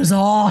 that was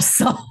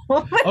awesome.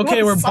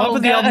 Okay, we're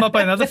bumping the album up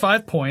by another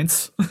 5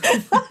 points.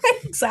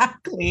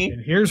 Exactly.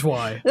 And here's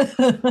why.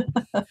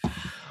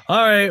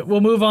 All right,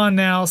 we'll move on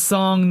now.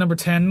 Song number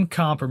 10,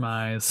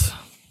 Compromise.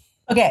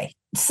 Okay,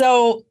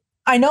 so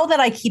I know that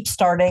I keep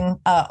starting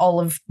all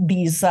of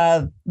these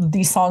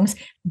songs,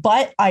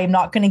 but I'm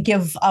not going to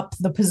give up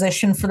the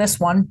position for this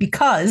one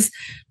because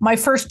my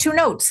first two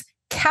notes,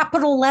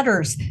 capital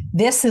letters.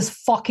 This is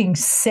fucking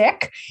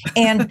sick.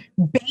 And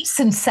bass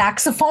and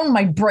saxophone,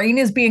 my brain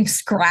is being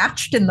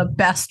scratched in the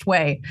best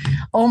way.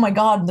 Oh my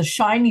God, the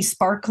shiny,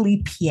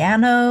 sparkly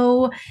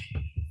piano.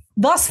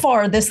 Thus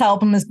far, this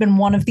album has been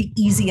one of the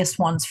easiest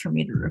ones for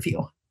me to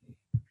review.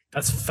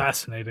 That's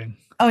fascinating.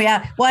 Oh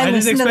yeah. Well, I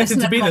didn't expect it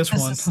to be this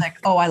one.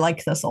 Oh, I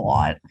like this a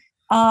lot.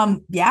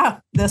 Yeah,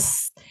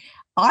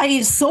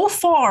 so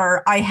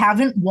far I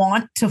haven't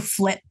want to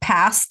flip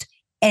past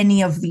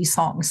any of these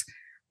songs.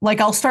 Like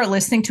I'll start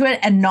listening to it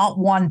and not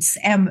once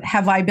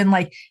have I been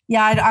like,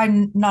 yeah,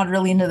 I'm not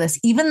really into this.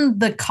 Even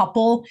the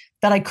couple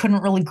that I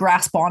couldn't really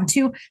grasp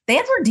onto, they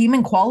had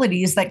redeeming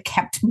qualities that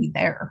kept me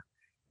there,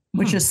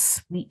 which is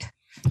sweet.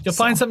 You'll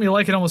find something you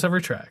like in almost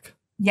every track.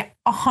 Yeah,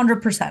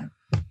 100%.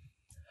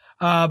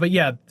 But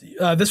yeah,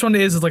 this one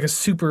is like a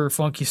super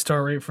funky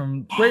start right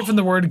from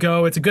the word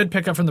go. It's a good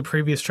pickup from the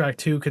previous track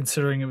too,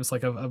 considering it was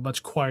like a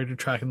much quieter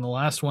track than the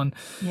last one.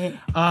 Yeah.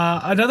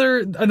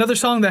 Another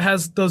song that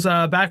has those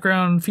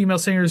background female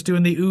singers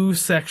doing the ooh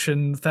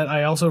section that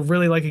I also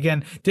really like.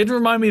 Again, didn't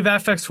remind me of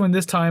Aphex Twin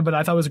this time, but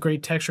I thought it was a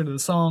great texture to the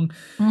song.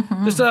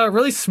 Mm-hmm. Just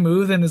really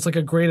smooth, and it's like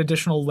a great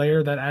additional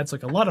layer that adds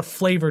like a lot of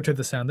flavor to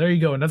the sound. There you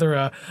go,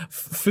 another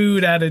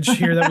food adage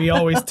here that we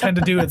always tend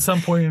to do at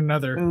some point or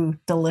another. Ooh,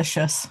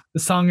 delicious. The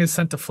song is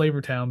sent to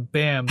Flavortown.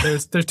 Bam.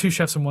 There's two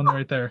chefs in one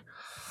right there.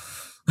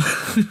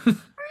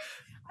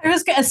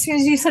 As soon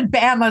as you said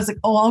bam, I was like,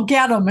 oh, I'll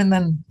get them.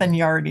 And then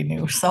you already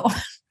knew. So,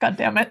 God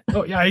damn it.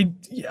 Oh, yeah.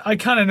 I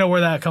kind of know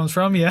where that comes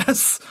from.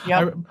 Yes.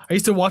 Yep. I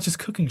used to watch his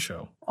cooking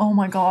show. Oh,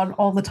 my God.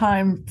 All the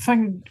time.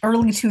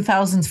 Early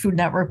 2000s Food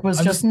Network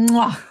was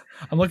mwah.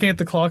 I'm looking at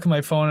the clock on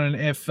my phone, and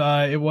if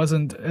it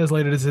wasn't as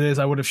late as it is,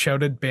 I would have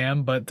shouted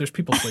 "bam!" But there's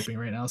people sleeping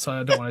right now, so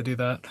I don't want to do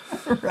that.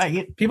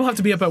 Right. People have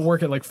to be up at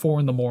work at like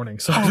 4 a.m,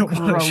 so I don't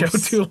want to shout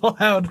too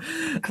loud.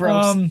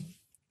 Gross.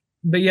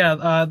 But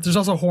yeah, there's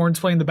also horns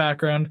playing in the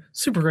background.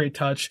 Super great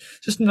touch.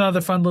 Just another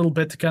fun little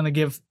bit to kind of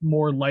give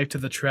more life to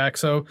the track.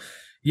 So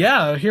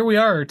yeah, here we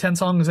are, 10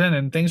 songs in,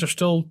 and things are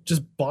still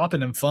just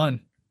bopping and fun.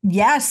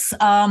 Yes.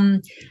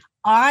 I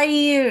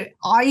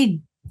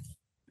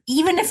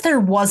even if there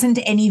wasn't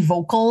any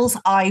vocals,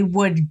 I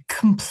would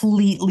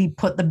completely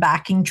put the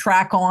backing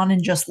track on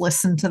and just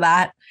listen to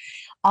that.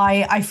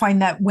 I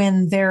find that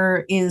when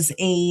there is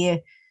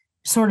a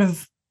sort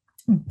of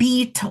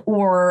beat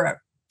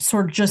or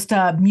sort of just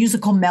a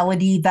musical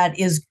melody that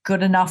is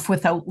good enough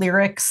without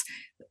lyrics,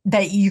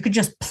 that you could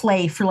just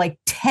play for like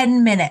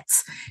 10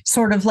 minutes,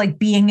 sort of like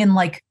being in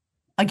like,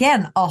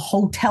 again, a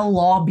hotel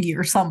lobby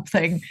or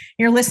something.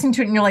 You're listening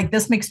to it and you're like,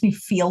 this makes me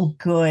feel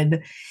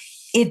good.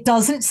 It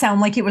doesn't sound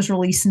like it was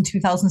released in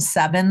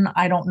 2007.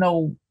 I don't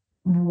know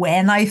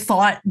when I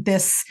thought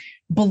this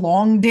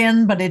belonged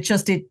in, but it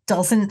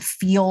doesn't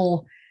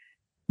feel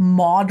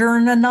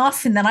modern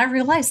enough. And then I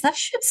realized that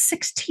shit's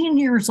 16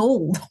 years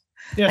old.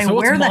 Yeah, like, so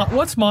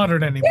what's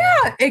modern anymore?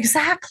 Yeah,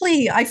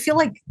 exactly. I feel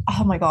like,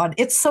 oh my God,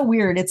 it's so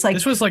weird. It's like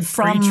this was like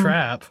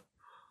pre-trap.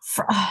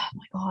 Oh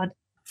my God.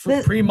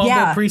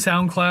 Pre-Mumble,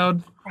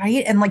 pre-SoundCloud.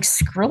 Right? And like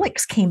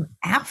Skrillex came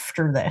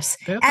after this.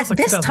 At like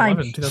this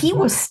time, he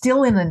was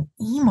still in an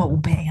emo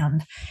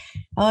band.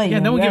 Oh, yeah,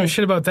 no one gave a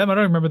shit about them. I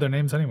don't remember their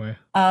names anyway.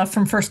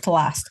 From First to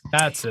Last.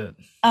 That's it.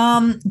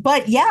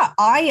 But yeah,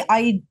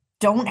 I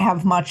don't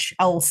have much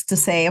else to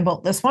say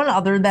about this one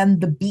other than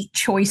the beat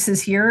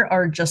choices here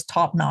are just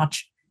top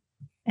notch.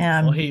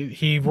 Well,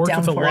 he worked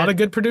with a lot of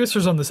good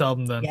producers on this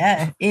album then.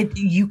 Yeah,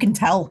 you can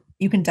tell.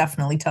 You can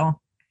definitely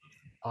tell.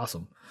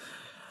 Awesome.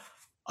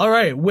 All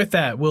right, with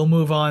that, we'll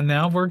move on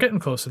now. We're getting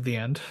close to the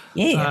end.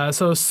 Yeah.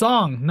 So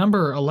song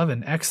number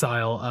 11,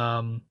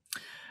 Exile.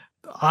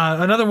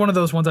 Another one of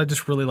those ones I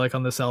just really like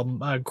on this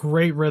album.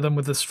 Great rhythm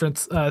with the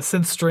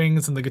synth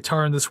strings and the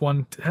guitar in this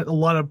one. Had a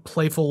lot of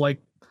playful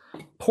like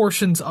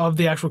portions of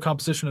the actual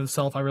composition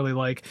itself I really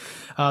like.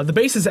 The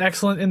bass is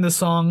excellent in this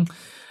song.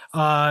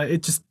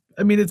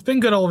 It's been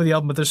good all over the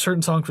album, but there's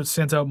certain songs which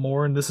stands out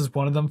more, and this is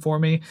one of them for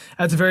me.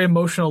 Adds a very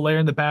emotional layer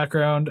in the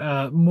background,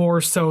 more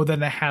so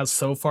than it has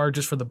so far,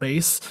 just for the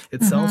bass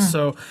itself. Mm-hmm.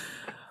 So,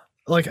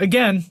 like,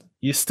 again,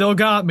 you still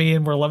got me,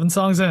 and we're 11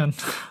 songs in.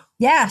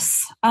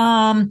 Yes.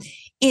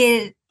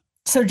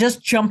 So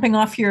just jumping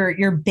off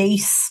your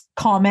bass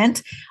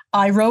comment,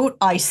 I wrote,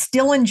 I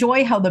still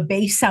enjoy how the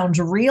bass sounds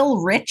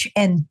real, rich,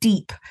 and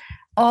deep.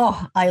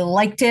 Oh, I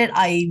liked it.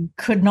 I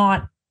could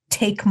not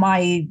take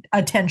my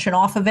attention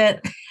off of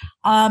it.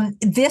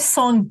 This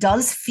song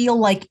does feel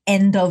like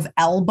end of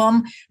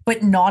album,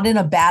 but not in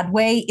a bad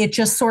way. It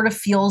just sort of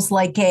feels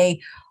like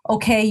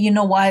okay, you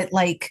know what?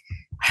 Like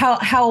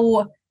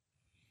how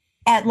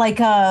at like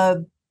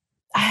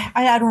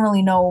I don't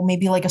really know,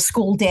 maybe like a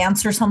school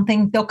dance or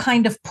something, they'll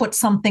kind of put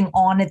something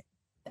on it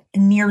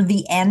near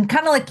the end,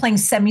 kind of like playing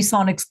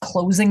Semisonic's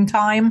Closing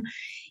Time.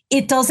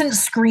 It doesn't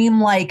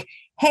scream like,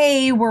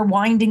 hey, we're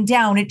winding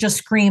down. It just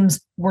screams,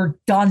 we're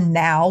done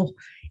now.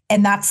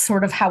 And that's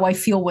sort of how I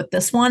feel with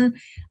this one.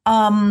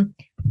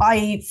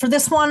 For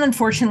this one,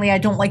 unfortunately, I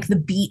don't like the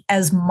beat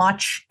as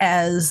much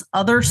as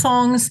other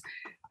songs.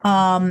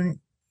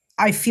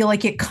 I feel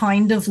like it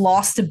kind of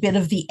lost a bit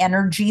of the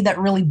energy that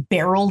really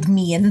barreled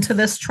me into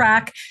this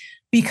track,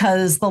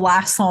 because the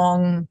last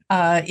song,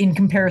 in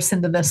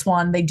comparison to this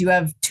one, they do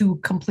have two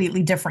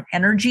completely different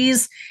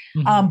energies.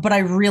 But I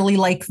really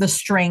like the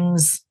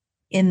strings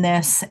in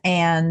this,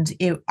 and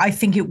I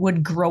think it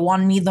would grow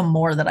on me the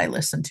more that I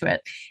listen to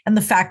it. And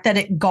the fact that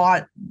it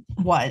got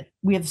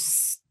we have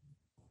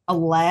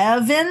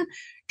 11,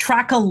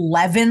 track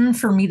 11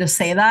 for me to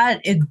say that,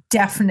 it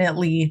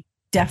definitely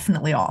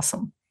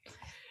awesome.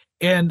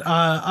 And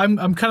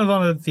I'm kind of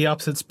on the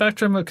opposite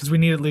spectrum because we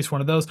need at least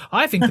one of those.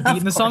 I think the beat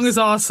in the song is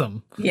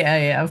awesome.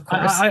 Yeah, of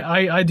course.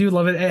 I do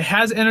love it. It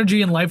has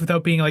energy and life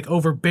without being like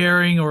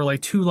overbearing or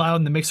like too loud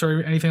in the mix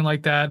or anything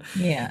like that.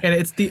 Yeah. And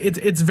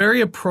it's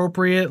very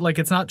appropriate. Like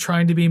it's not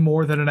trying to be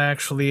more than it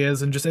actually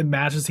is, and just it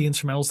matches the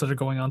instrumentals that are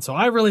going on. So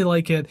I really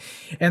like it.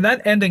 And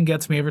that ending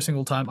gets me every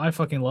single time. I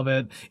fucking love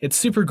it. It's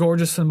super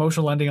gorgeous and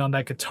emotional ending on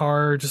that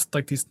guitar, just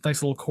like these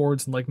nice little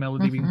chords and like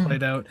melody being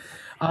played out.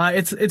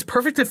 It's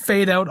perfect to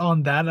fade out on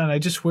that, and I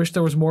just wish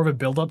there was more of a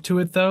build up to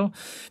it though,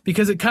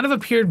 because it kind of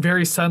appeared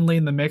very suddenly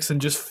in the mix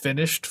and just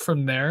finished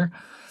from there.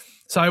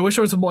 So I wish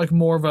there was like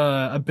more of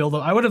a build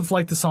up. I would have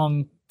liked the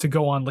song to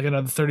go on like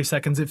another 30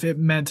 seconds if it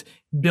meant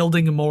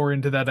building more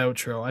into that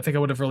outro. I think I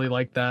would have really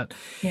liked that.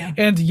 Yeah.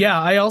 And yeah,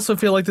 I also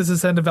feel like this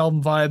is end of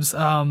album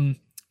vibes.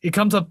 It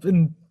comes up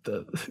in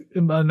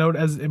a note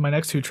as in my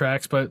next two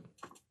tracks, but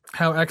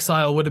how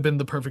Exile would have been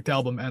the perfect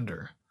album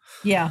ender.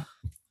 Yeah.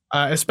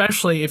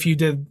 Especially if you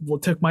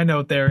took my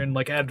note there and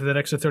like added that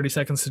extra 30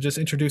 seconds to just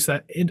introduce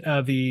that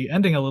the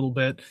ending a little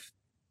bit,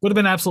 would have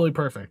been absolutely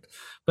perfect.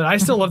 But I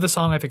still love the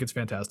song. I think it's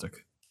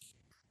fantastic.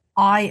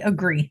 I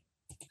agree.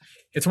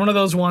 It's one of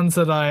those ones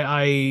that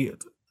I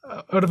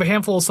out of a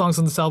handful of songs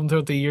on this album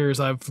throughout the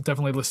years, I've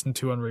definitely listened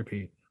to on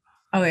repeat.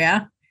 Oh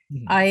yeah.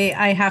 Mm-hmm.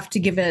 I have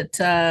to give it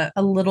a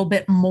little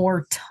bit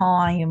more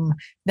time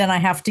than I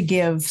have to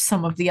give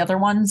some of the other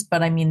ones,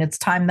 but I mean, it's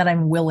time that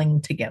I'm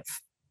willing to give.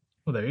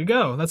 Well, there you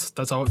go. That's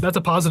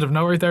a positive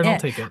note right there, and Yeah. I'll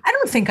take it. I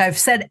don't think I've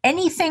said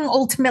anything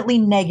ultimately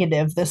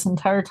negative this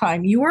entire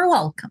time. You are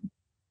welcome.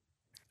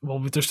 Well,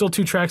 there's still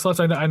two tracks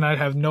left, and I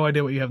have no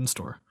idea what you have in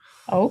store.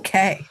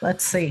 Okay,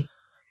 let's see.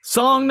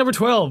 Song number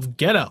 12,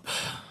 Get Up.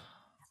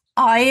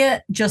 I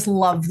just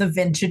love the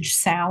vintage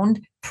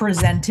sound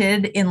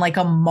presented in like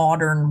a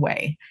modern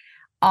way.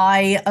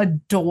 I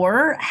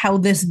adore how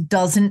this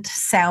doesn't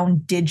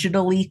sound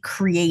digitally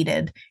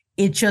created.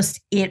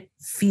 It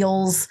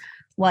feels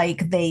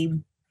like they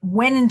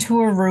went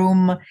into a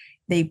room,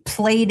 they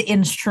played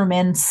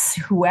instruments,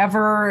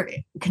 whoever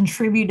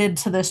contributed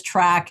to this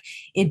track.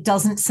 It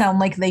doesn't sound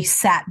like they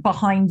sat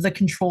behind the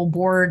control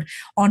board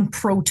on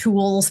Pro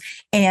Tools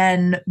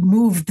and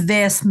moved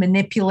this,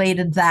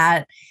 manipulated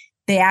that.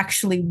 They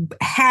actually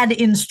had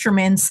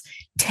instruments,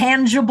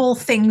 tangible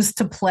things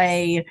to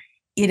play.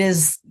 It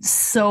is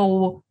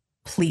so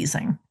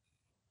pleasing.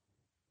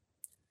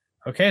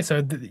 Okay,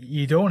 so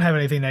you don't have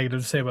anything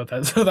negative to say about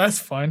that, so that's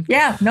fine.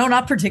 Yeah, no,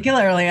 not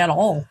particularly at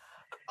all.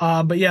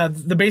 But yeah,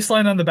 the bass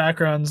line on the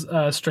background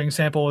string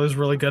sample is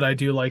really good. I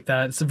do like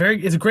that. It's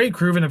a great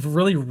groove and a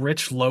really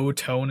rich low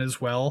tone as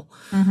well.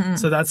 Mm-hmm.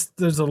 So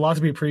there's a lot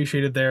to be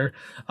appreciated there.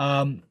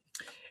 And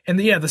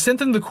the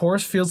synth in the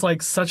chorus feels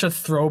like such a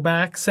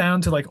throwback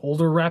sound to like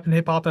older rap and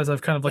hip hop, as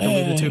I've kind of like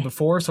alluded to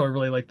before. So I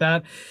really like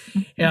that.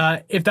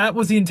 If that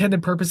was the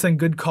intended purpose, then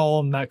good call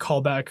on that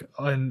callback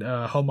and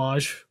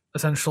homage.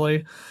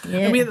 Essentially,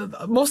 I mean,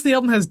 most of the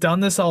album has done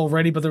this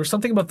already, but there was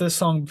something about this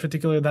song in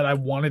particular that I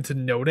wanted to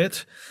note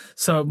it,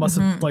 so it must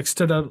have like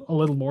stood out a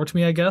little more to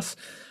me, I guess.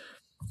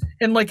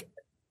 And like,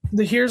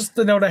 here's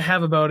the note I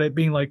have about it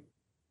being like,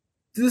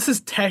 this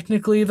is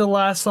technically the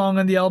last song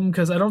on the album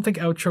because I don't think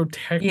outro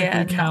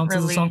technically counts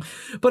as a song,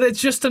 but it's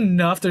just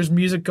enough. There's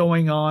music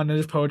going on and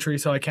there's poetry,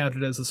 so I count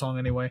it as a song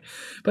anyway.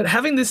 But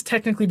having this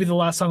technically be the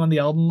last song on the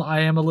album,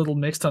 I am a little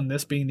mixed on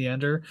this being the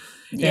ender.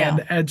 Yeah.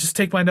 And just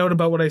take my note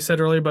about what I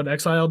said earlier about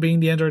Exile being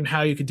the ender and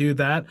how you could do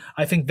that.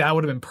 I think that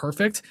would have been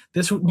perfect.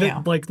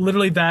 Like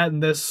literally that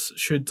and this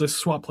should just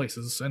swap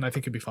places, and I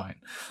think it'd be fine.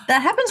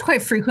 That happens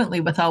quite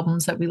frequently with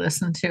albums that we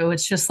listen to.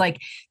 It's just like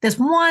this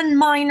one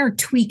minor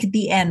tweak at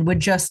the end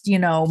would just,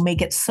 make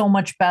it so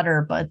much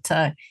better. But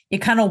you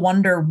kind of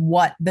wonder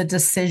what the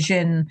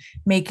decision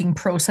making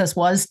process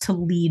was to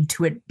lead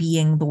to it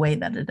being the way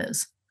that it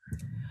is.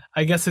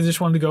 I guess I just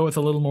wanted to go with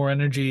a little more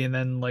energy, and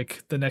then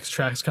like the next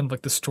track is kind of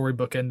like the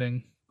storybook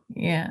ending.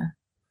 Yeah.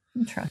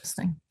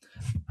 Interesting.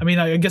 I mean,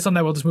 I guess on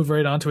that, we'll just move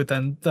right on to it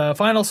then. The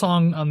final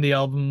song on the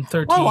album,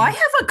 13. Oh, I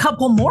have a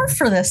couple more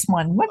for this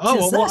one. What is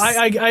this? Well,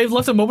 I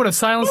left a moment of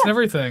silence and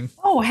everything.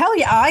 Oh, hell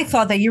yeah. I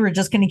thought that you were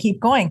just going to keep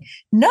going.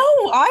 No,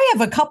 I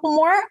have a couple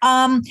more.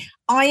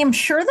 I am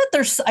sure that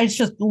it's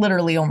just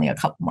literally only a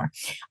couple more.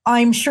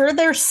 I'm sure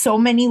there's so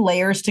many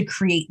layers to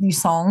create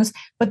these songs,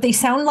 but they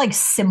sound like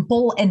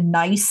simple and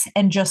nice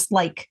and just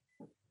like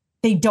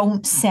they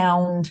don't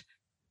sound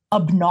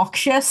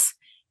obnoxious.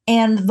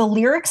 And the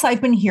lyrics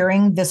I've been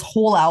hearing this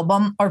whole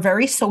album are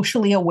very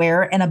socially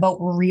aware and about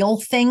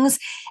real things.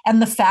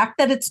 And the fact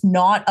that it's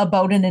not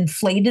about an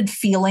inflated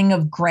feeling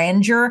of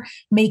grandeur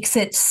makes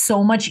it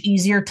so much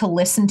easier to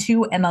listen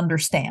to and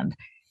understand.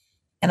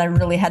 And I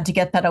really had to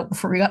get that out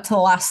before we got to the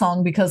last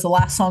song because the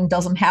last song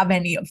doesn't have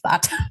any of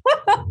that.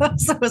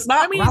 So it's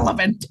not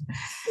relevant.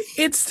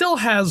 It still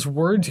has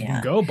words you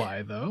can go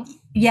by, though.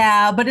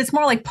 Yeah, but it's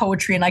more like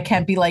poetry, and I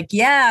can't be like,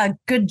 yeah,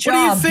 good job.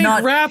 What do you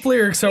think rap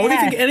lyrics are? Yeah. What do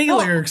you think any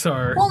lyrics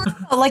are? Well,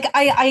 no, like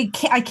I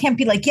can't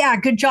be like, yeah,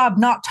 good job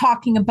not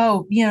talking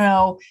about,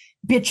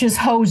 bitches,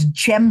 hoes,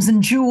 gems,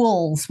 and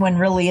jewels, when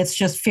really it's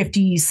just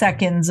 50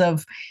 seconds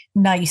of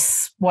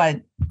nice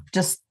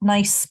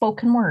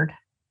spoken word.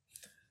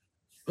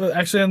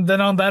 Actually, and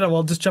then on that,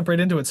 I'll just jump right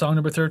into it. Song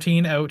number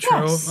 13,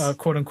 outro, yes.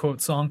 Quote unquote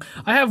song.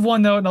 I have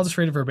one note, and I'll just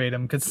read it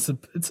verbatim because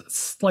it's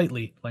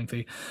slightly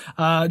lengthy.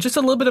 Just a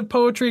little bit of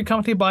poetry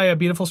accompanied by a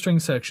beautiful string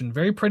section.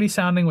 Very pretty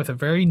sounding with a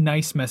very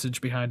nice message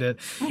behind it.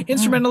 Mm-hmm.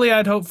 Instrumentally,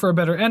 I'd hope for a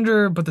better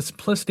ender, but the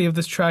simplicity of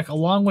this track,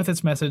 along with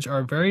its message, are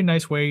a very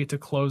nice way to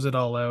close it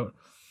all out.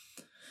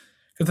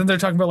 Because then they're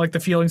talking about like the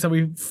feelings that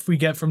we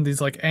get from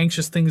these like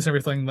anxious things and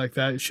everything like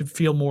that. It should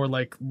feel more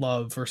like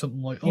love or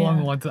something like along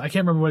the lines. I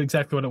can't remember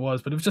exactly what it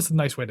was, but it was just a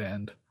nice way to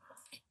end.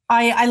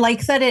 I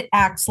like that it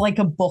acts like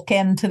a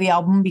bookend to the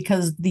album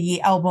because the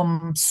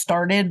album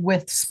started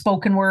with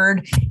spoken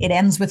word. It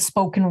ends with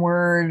spoken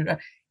word.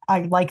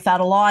 I like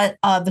that a lot.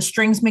 The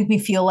strings make me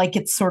feel like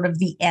it's sort of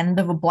the end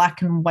of a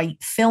black and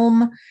white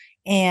film.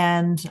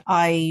 And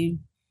I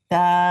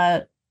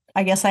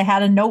guess I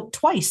had a note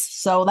twice.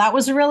 So that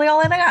was really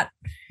all that I got.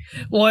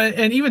 Well,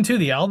 and even too,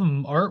 the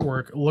album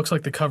artwork looks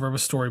like the cover of a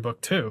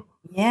storybook too.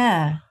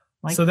 Yeah.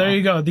 So there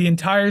you go. The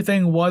entire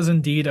thing was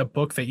indeed a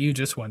book that you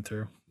just went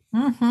through.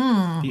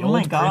 Mm-hmm. The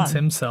old prince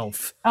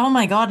himself. Oh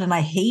my God. And I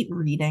hate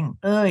reading.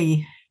 Ugh.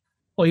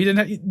 Well, you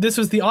didn't this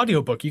was the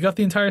audiobook. You got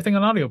the entire thing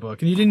on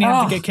audiobook and you didn't even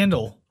have to get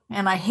Kindle.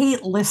 And I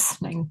hate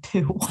listening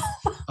too.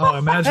 Oh,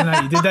 imagine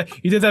that.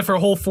 You did that for a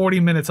whole 40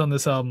 minutes on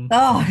this album.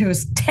 Oh, it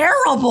was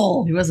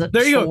terrible. It was a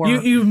There you go.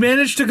 You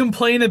managed to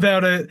complain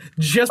about it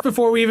just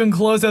before we even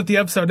closed out the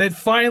episode. It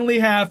finally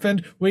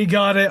happened. We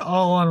got it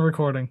all on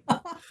recording.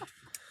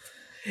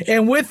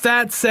 And with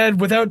that said,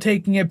 without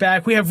taking it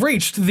back, we have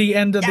reached the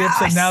end of the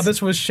episode now.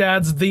 This was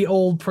Shad's The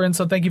Old Prince.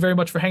 So thank you very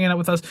much for hanging out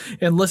with us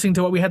and listening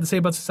to what we had to say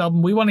about this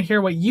album. We want to hear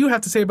what you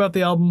have to say about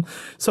the album.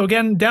 So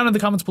again, down in the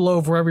comments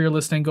below, wherever you're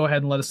listening, go ahead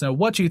and let us know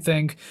what you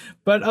think.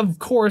 But of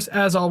course,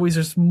 as always,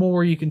 there's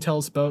more you can tell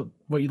us about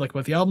what you like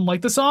about the album,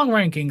 like the song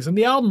rankings and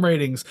the album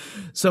ratings.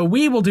 So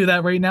we will do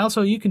that right now,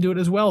 so you can do it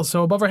as well.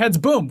 So above our heads,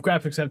 boom,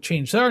 graphics have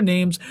changed. There are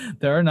names,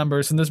 there are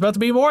numbers, and there's about to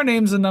be more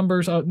names and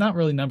numbers. Not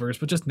really numbers,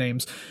 but just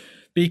names.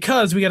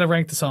 Because we got to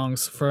rank the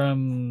songs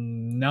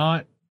from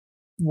not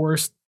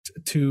worst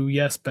to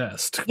yes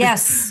best.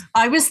 Yes,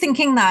 I was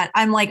thinking that.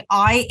 I'm like,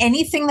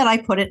 anything that I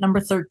put at number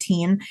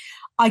 13,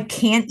 I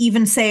can't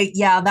even say,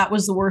 yeah, that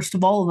was the worst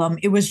of all of them.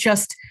 It was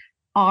just,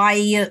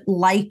 I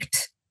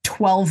liked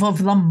 12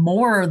 of them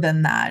more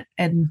than that.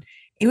 And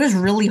it was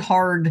really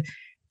hard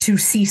to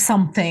see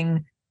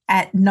something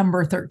at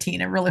number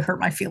 13. It really hurt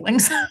my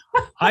feelings.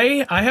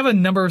 I have a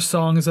number of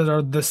songs that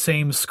are the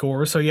same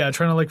score. So yeah,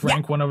 trying to like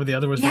rank one over the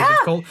other was very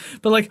difficult.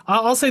 But like,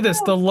 I'll say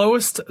this, the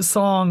lowest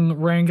song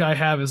rank I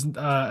have is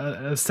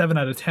a 7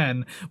 out of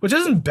 10, which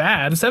isn't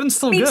bad. 7's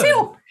still good. Me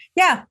too.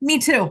 Yeah, me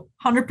too.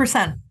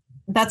 100%.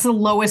 That's the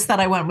lowest that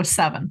I went with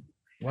 7.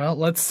 Well,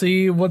 let's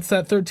see what's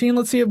that 13.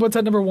 Let's see what's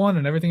at number 1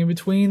 and everything in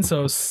between.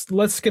 So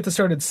let's get this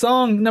started.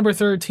 Song number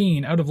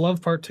 13, Out of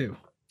Love Part 2.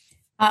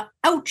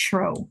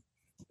 Outro.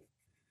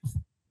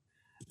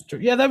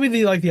 Yeah, that'd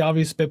be the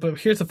obvious bit, but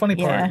here's the funny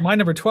part. My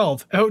number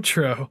 12,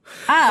 outro.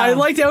 I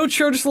liked the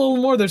outro just a little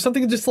more. There's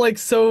something just like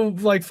so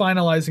like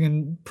finalizing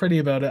and pretty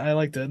about it. I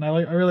liked it, and I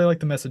really like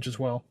the message as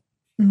well.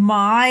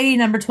 My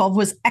number 12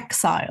 was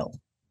Exile.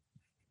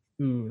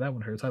 Ooh, that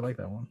one hurts. I like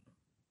that one.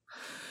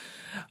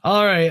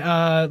 All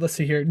right, let's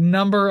see here.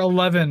 Number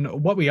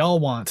 11, What We All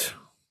Want.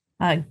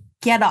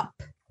 Get Up.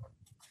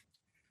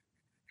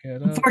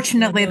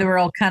 Unfortunately, they were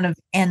all kind of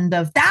end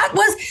of that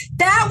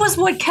was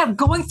what kept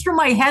going through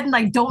my head, and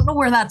I don't know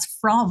where that's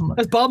from.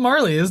 That's Bob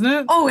Marley, isn't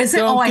it? Oh, is it?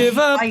 Don't give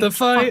up the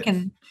fight.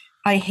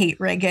 I hate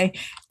reggae.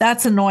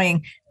 That's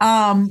annoying.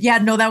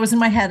 That was in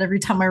my head every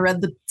time I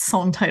read the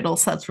song title.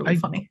 So that's really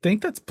funny. I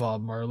think that's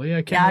Bob Marley.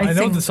 I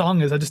know what the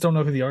song is. I just don't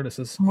know who the artist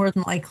is. More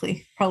than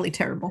likely, probably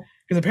terrible.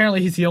 Because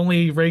apparently he's the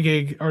only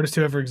reggae artist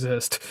to ever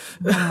exist.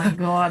 Oh my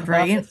God!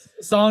 Right.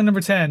 Song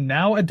number 10,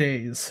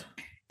 Nowadays.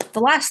 The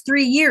Last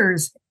 3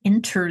 Years,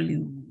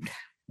 interlude.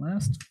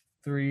 Last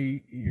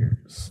 3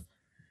 years.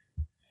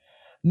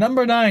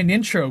 Number 9,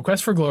 intro,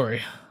 Quest for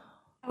Glory.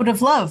 Out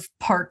of Love,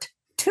 part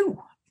 2.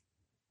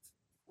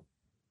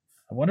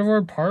 I wonder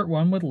where part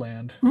 1 would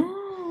land.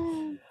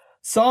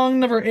 Song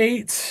number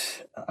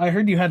 8, I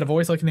Heard You Had a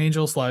Voice Like an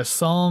Angel /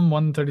 Psalm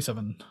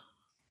 137.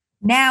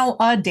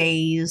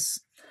 Nowadays.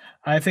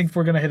 I think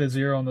we're going to hit a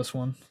 0 on this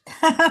one.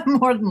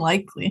 More than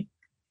likely.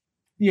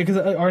 Yeah, because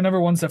our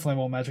number one's definitely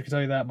won't match. I can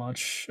tell you that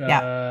much.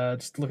 Yeah.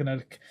 Just looking at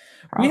it.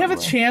 Probably. We have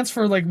a chance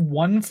for like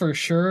one for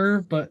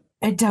sure, but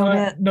I doubt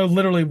it. no,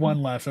 literally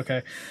one left.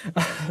 Okay.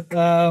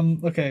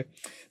 Okay.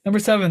 Number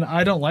 7,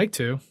 I don't like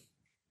to.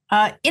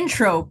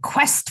 Intro,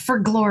 Quest for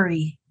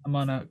Glory. I'm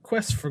on a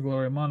quest for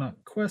glory.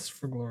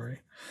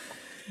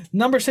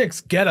 Number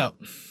 6, Get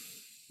Up.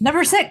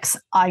 Number 6,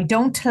 I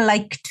don't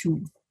like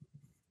to.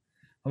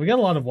 We got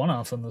a lot of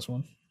one-offs on this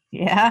one.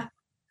 Yeah.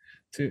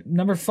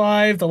 Number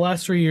 5, The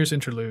Last 3 Years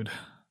interlude.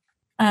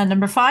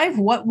 Number 5,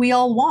 What We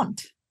All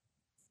Want.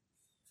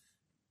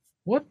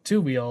 What do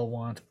we all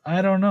want?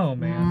 I don't know,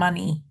 man.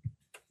 Money.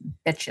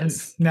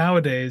 Bitches.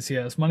 Nowadays,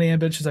 yes. Money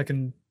and bitches, I'll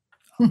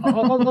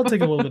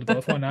take a little bit of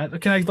both. Why not?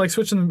 Can I like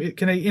switch them?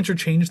 Can I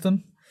interchange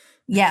them?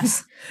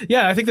 Yes.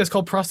 Yeah, I think that's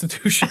called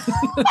prostitution.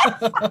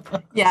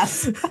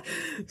 Yes.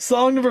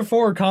 Song number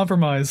 4,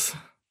 Compromise.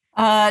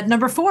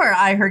 Number 4,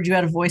 I Heard You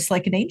Had a Voice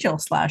Like an Angel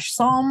 /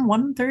 Psalm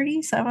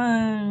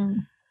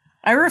 137.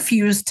 I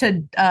refuse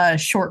to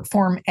short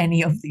form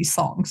any of these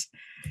songs.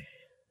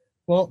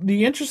 Well,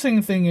 the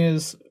interesting thing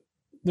is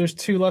there's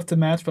 2 left to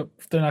match, but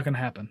they're not going to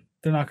happen.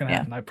 They're not going to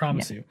happen. I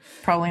promise you.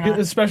 Probably not.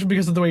 Especially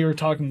because of the way you were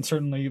talking,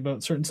 certainly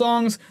about certain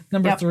songs.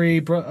 Number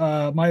 3,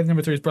 my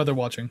number 3 is Brother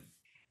Watching.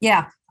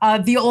 Yeah.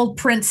 The Old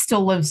Prince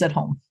Still Lives at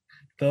Home.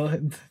 Those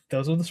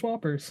are the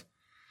swappers.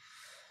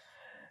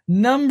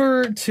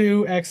 Number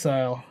 2,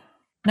 Exile.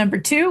 Number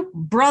 2,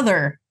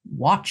 Brother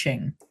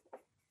Watching.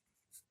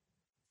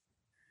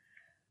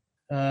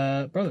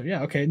 Brother,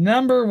 yeah, okay.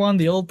 Number 1,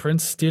 The Old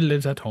Prince Still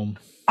Lives at Home.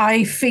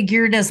 I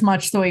figured as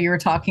much the way you were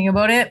talking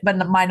about it, but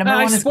my number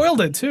 1 I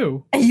spoiled it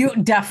too. You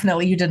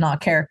did not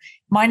care.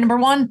 My number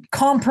 1,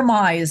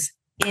 Compromise.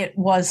 It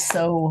was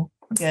so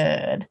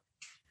good.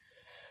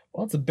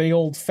 Well, it's a big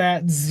old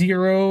fat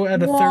 0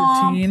 out of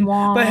 13.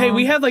 Womp. But hey,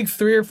 we had like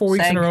 3 or 4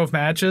 weeks in a row of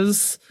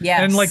matches. Yes.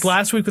 And like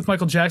last week with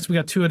Michael Jackson, we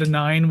got 2 out of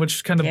 9,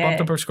 which kind of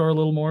bumped up our score a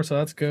little more, so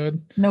that's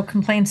good. No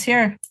complaints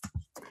here.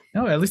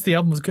 No, at least the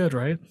album was good,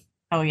 right?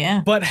 Oh,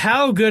 yeah. But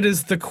how good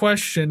is the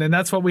question? And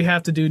that's what we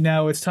have to do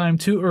now. It's time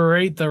to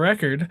rate the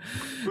record.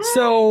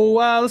 So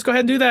let's go ahead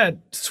and do that.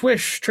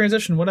 Swish,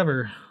 transition,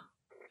 whatever.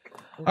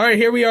 All right,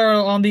 here we are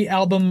on the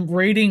album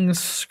rating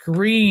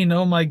screen.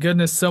 Oh my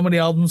goodness, so many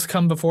albums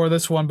come before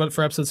this one, but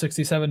for episode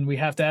 67, we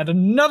have to add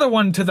another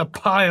one to the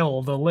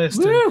pile, the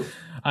list.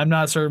 I'm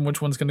not certain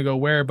which one's going to go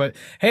where, but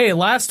hey,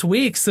 last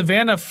week,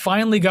 Savannah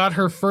finally got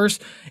her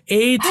first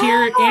A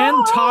tier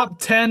and top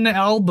 10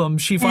 album.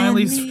 She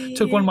finally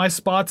took one of my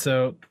spots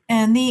out.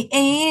 And the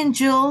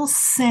angels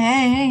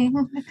sang.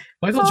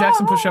 Michael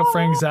Jackson pushed out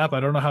Frank Zappa. I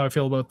don't know how I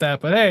feel about that,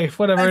 but hey,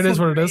 whatever, it is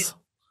what it is.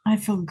 I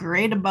feel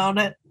great about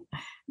it.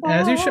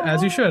 As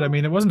you should. I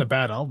mean, it wasn't a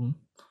bad album.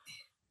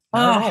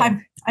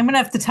 I'm going to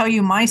have to tell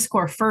you my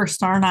score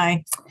first, aren't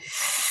I?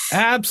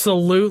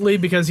 Absolutely,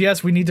 because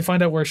yes, we need to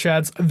find out where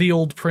Shad's The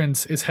Old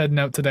Prince is heading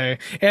out today.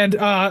 And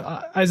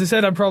as I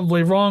said, I'm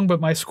probably wrong, but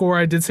my score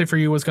I did say for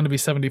you was going to be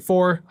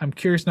 74. I'm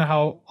curious now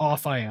how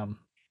off I am.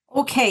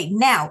 Okay,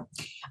 now,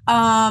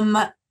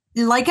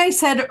 like I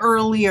said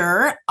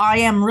earlier, I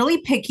am really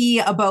picky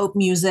about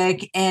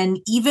music, and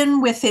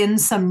even within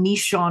some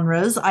niche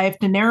genres, I have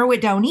to narrow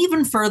it down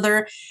even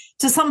further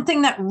to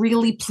something that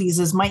really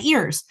pleases my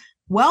ears.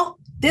 Well,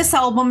 this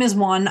album is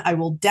one I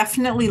will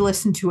definitely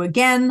listen to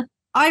again.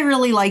 I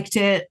really liked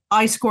it.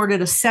 I scored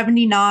it a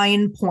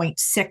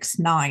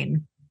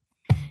 79.69.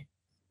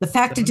 The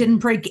fact it didn't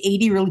break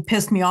 80 really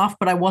pissed me off,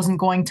 but I wasn't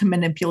going to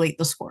manipulate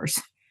the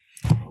scores.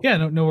 Yeah,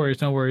 no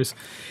worries.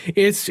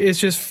 It's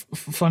just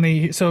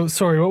funny. So,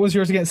 sorry, what was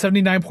yours again?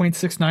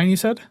 79.69 you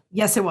said?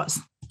 Yes, it was.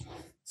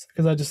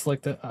 Because I just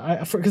like that.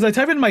 Because I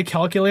type in my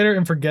calculator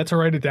and forget to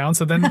write it down.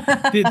 So then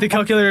the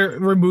calculator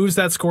removes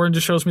that score and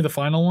just shows me the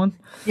final one.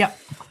 Yep.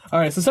 All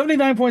right, so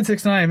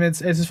 79.69. It's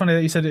just funny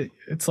that you said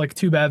it's like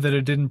too bad that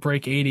it didn't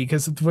break 80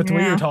 because with the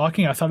way you were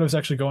talking, I thought it was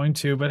actually going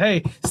to. But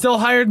hey, still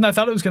higher than I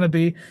thought it was going to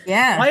be.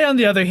 Yeah. I, on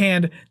the other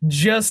hand,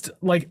 just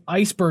like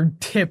iceberg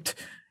tipped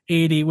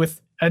 80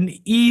 with an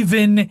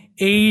even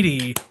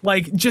 80,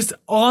 like just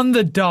on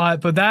the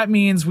dot. But that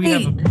means we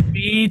have a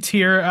B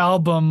tier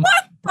album.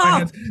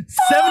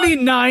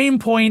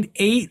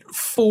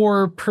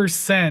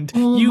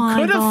 79.84%. You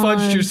could have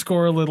fudged your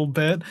score a little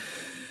bit.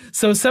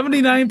 So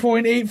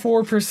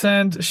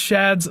 79.84%.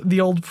 Shad's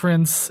The Old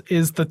Prince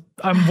is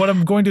what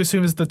I'm going to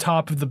assume is the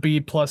top of the B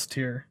plus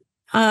tier.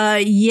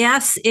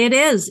 Yes, it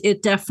is.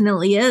 It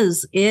definitely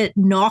is. It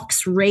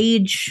knocks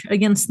Rage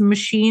Against the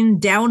Machine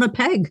down a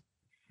peg.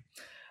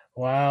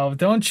 Wow,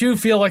 don't you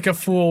feel like a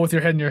fool with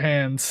your head in your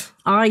hands?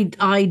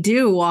 I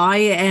do. I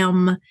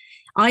am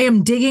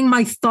digging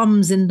my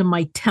thumbs into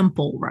my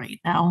temple right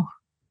now.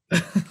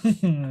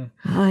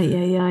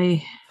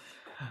 Ay.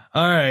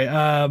 All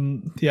right.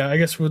 Yeah, I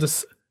guess we'll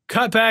just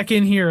cut back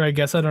in here, I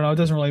guess. I don't know. It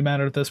doesn't really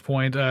matter at this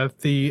point.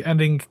 The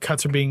ending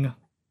cuts are being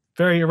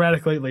very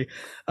erratic lately.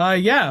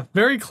 Yeah,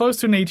 very close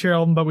to an A-tier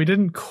album, but we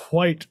didn't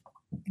quite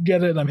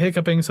get it. I'm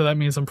hiccuping, so that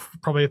means I'm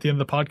probably at the end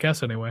of the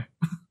podcast anyway.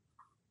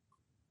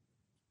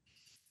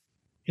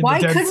 in the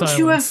dead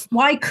silence.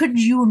 Why could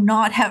you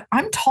not have?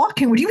 I'm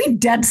talking. What do you mean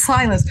dead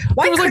silence?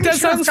 Why it was like dead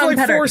silence for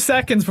like 4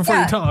 seconds before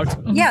you talked.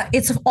 Yeah,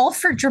 it's all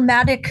for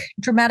dramatic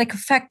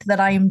effect that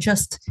I am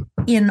just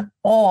in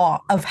awe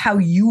of how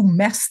you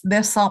messed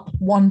this up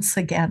once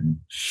again.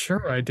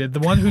 Sure, I did. The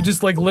one who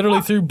just like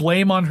literally threw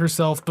blame on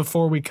herself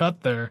before we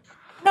cut there.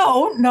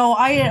 No,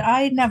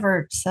 I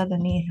never said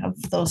any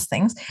of those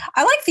things.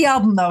 I like the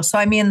album though, so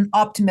I mean,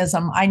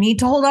 optimism. I need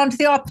to hold on to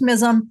the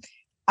optimism.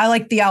 I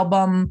like the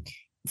album.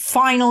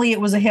 Finally,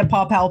 it was a hip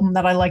hop album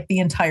that I liked the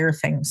entire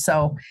thing.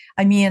 So,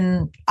 I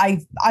mean,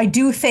 I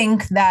do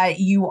think that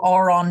you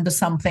are onto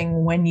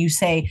something when you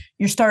say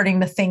you're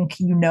starting to think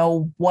you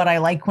know what I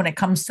like when it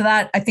comes to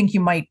that. I think you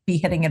might be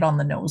hitting it on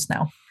the nose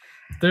now.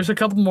 There's a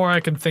couple more I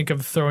can think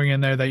of throwing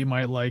in there that you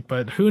might like,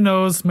 but who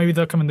knows? Maybe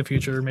they'll come in the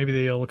future. Maybe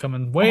they'll come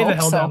in way the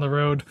hell down the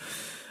road.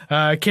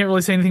 I can't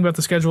really say anything about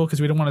the schedule because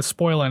we don't want to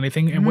spoil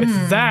anything. And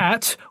with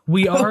that,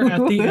 we are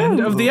at the end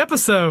of the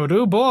episode.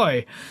 Oh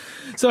boy.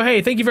 So,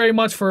 hey, thank you very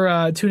much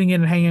for tuning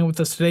in and hanging out with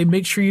us today.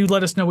 Make sure you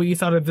let us know what you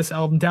thought of this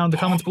album down in the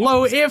comments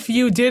below. If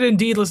you did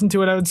indeed listen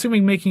to it, I'm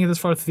assuming making it this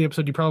far through the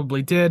episode, you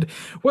probably did.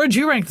 Where'd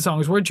you rank the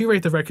songs? Where'd you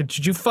rate the record?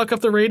 Did you fuck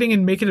up the rating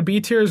and make it a B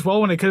tier as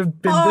well when it could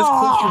have been this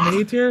close to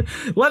an A tier?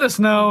 Let us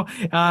know.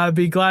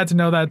 Be glad to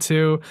know that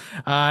too.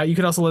 You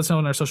could also let us know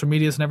on our social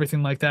medias and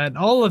everything like that.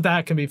 All of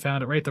that can be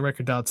found at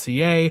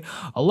ratetherecord.ca,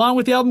 along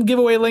with the album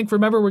giveaway link.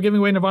 Remember, we're giving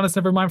away Nirvana's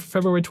Nevermind for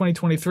February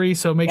 2023,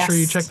 so make sure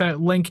you check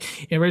that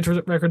link in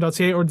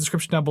ratetherecord.ca or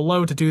description down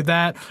below to do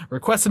that.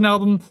 Request an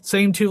album,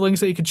 same 2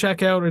 links that you can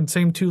check out, and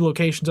same 2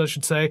 locations, I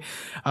should say.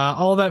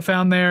 All of that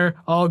found there,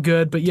 all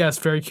good. But yes,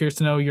 very curious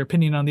to know your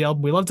opinion on the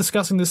album. We love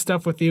discussing this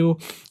stuff with you.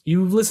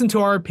 You listen to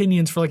our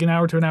opinions for like an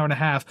hour to an hour and a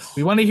half.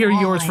 We want to hear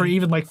yours for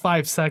even like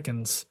 5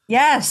 seconds.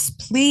 Yes,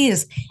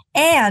 please.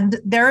 And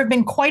there have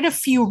been quite a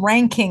few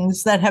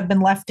rankings that have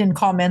been left in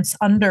comments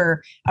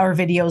under our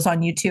videos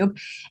on YouTube.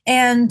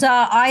 And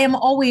I am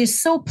always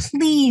so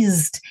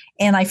pleased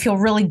and I feel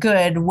really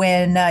good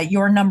when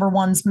your number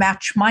ones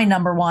match my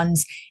number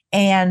ones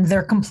and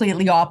they're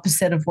completely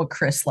opposite of what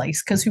Chris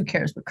likes, because who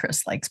cares what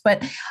Chris likes?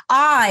 But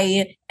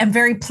I am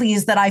very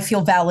pleased that I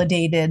feel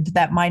validated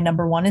that my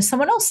number one is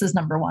someone else's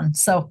number one.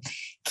 So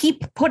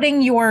keep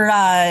putting your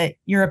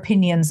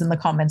opinions in the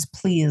comments,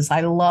 please. I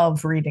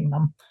love reading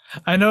them.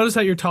 I noticed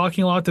that you're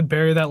talking a lot to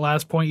bury that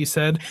last point you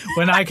said,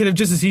 when I could have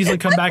just as easily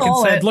come back and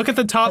said, look at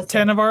the top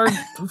 10 of our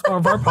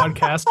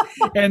podcast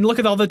and look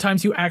at all the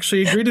times you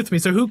actually agreed with me.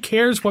 So who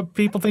cares what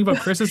people think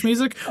about Chris's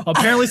music?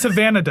 Apparently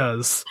Savannah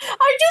does.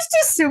 I just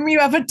assume you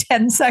have a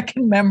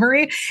 10-second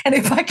memory. And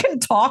if I can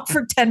talk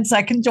for 10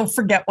 seconds, you'll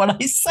forget what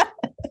I said.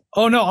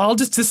 Oh, no, I'll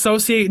just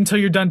dissociate until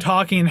you're done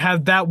talking and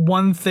have that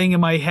one thing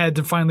in my head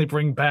to finally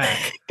bring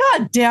back.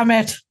 God damn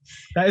it.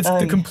 That is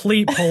the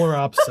complete polar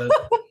opposite.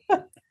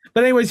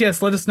 But anyways,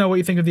 yes, let us know what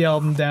you think of the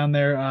album down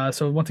there.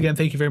 So once again,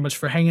 thank you very much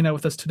for hanging out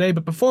with us today.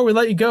 But before we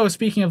let you go,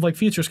 speaking of like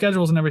future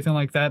schedules and everything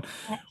like that,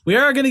 we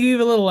are going to give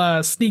you a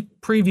little sneak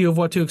preview of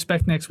what to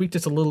expect next week.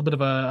 Just a little bit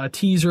of a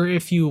teaser,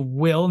 if you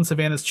will. And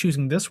Savannah's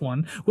choosing this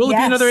one. Will it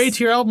be another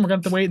A-tier album? We're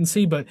going to have to wait and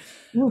see, but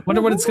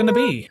wonder what it's going to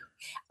be.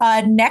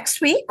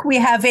 Next week, we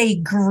have a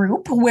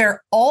group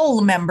where all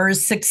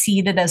members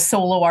succeeded as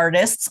solo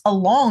artists,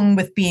 along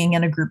with being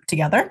in a group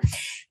together.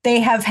 They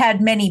have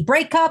had many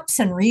breakups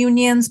and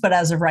reunions, but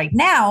as of right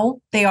now,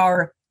 they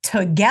are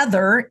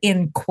together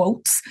in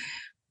quotes,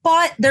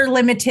 but they're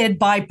limited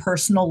by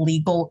personal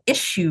legal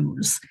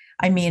issues.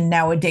 I mean,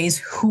 nowadays,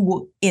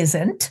 who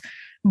isn't?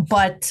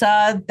 But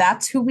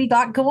that's who we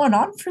got going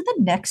on for the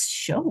next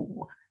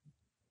show.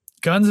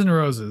 Guns N'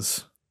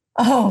 Roses.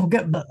 Oh,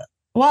 good.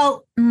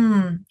 Well,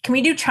 can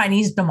we do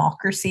Chinese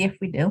Democracy if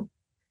we do?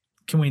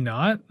 Can we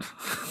not?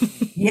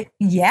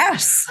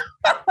 Yes.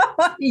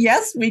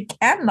 Yes, we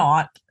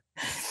cannot.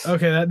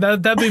 Okay,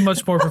 that'd be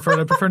much more preferred.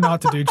 I prefer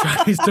not to do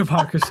Chinese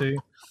Democracy.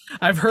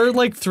 I've heard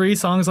like 3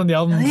 songs on the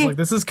album. It's like,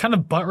 this is kind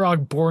of butt rock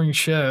boring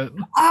shit.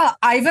 I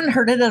haven't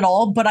heard it at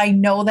all, but I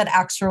know that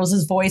Axl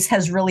Rose's voice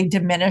has really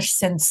diminished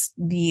since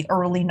the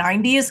early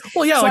 90s.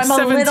 Well, yeah, so like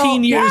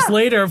 17 years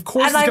later, of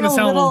course it's going to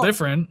sound a little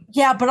different.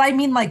 Yeah, but I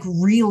mean like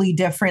really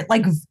different,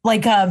 like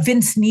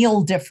Vince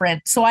Neil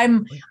different. So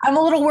I'm a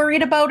little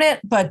worried about it,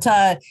 but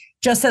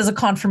just as a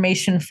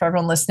confirmation for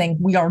everyone listening,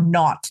 we are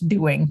not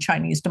doing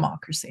Chinese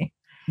Democracy.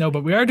 No,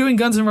 but we are doing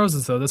Guns N'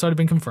 Roses, though. That's already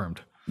been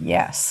confirmed.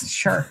 Yes,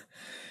 sure.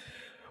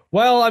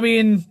 Well, I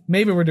mean,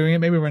 maybe we're doing it,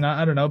 maybe we're not.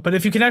 I don't know. But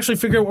if you can actually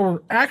figure out what we're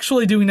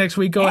actually doing next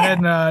week, go ahead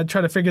and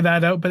try to figure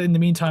that out. But in the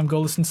meantime, go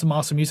listen to some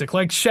awesome music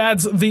like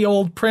Shad's The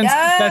Old Prince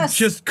that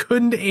just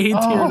couldn't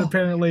A-tier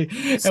apparently.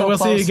 And we'll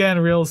see you again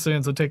real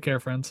soon. So take care,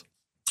 friends.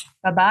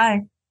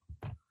 Bye-bye.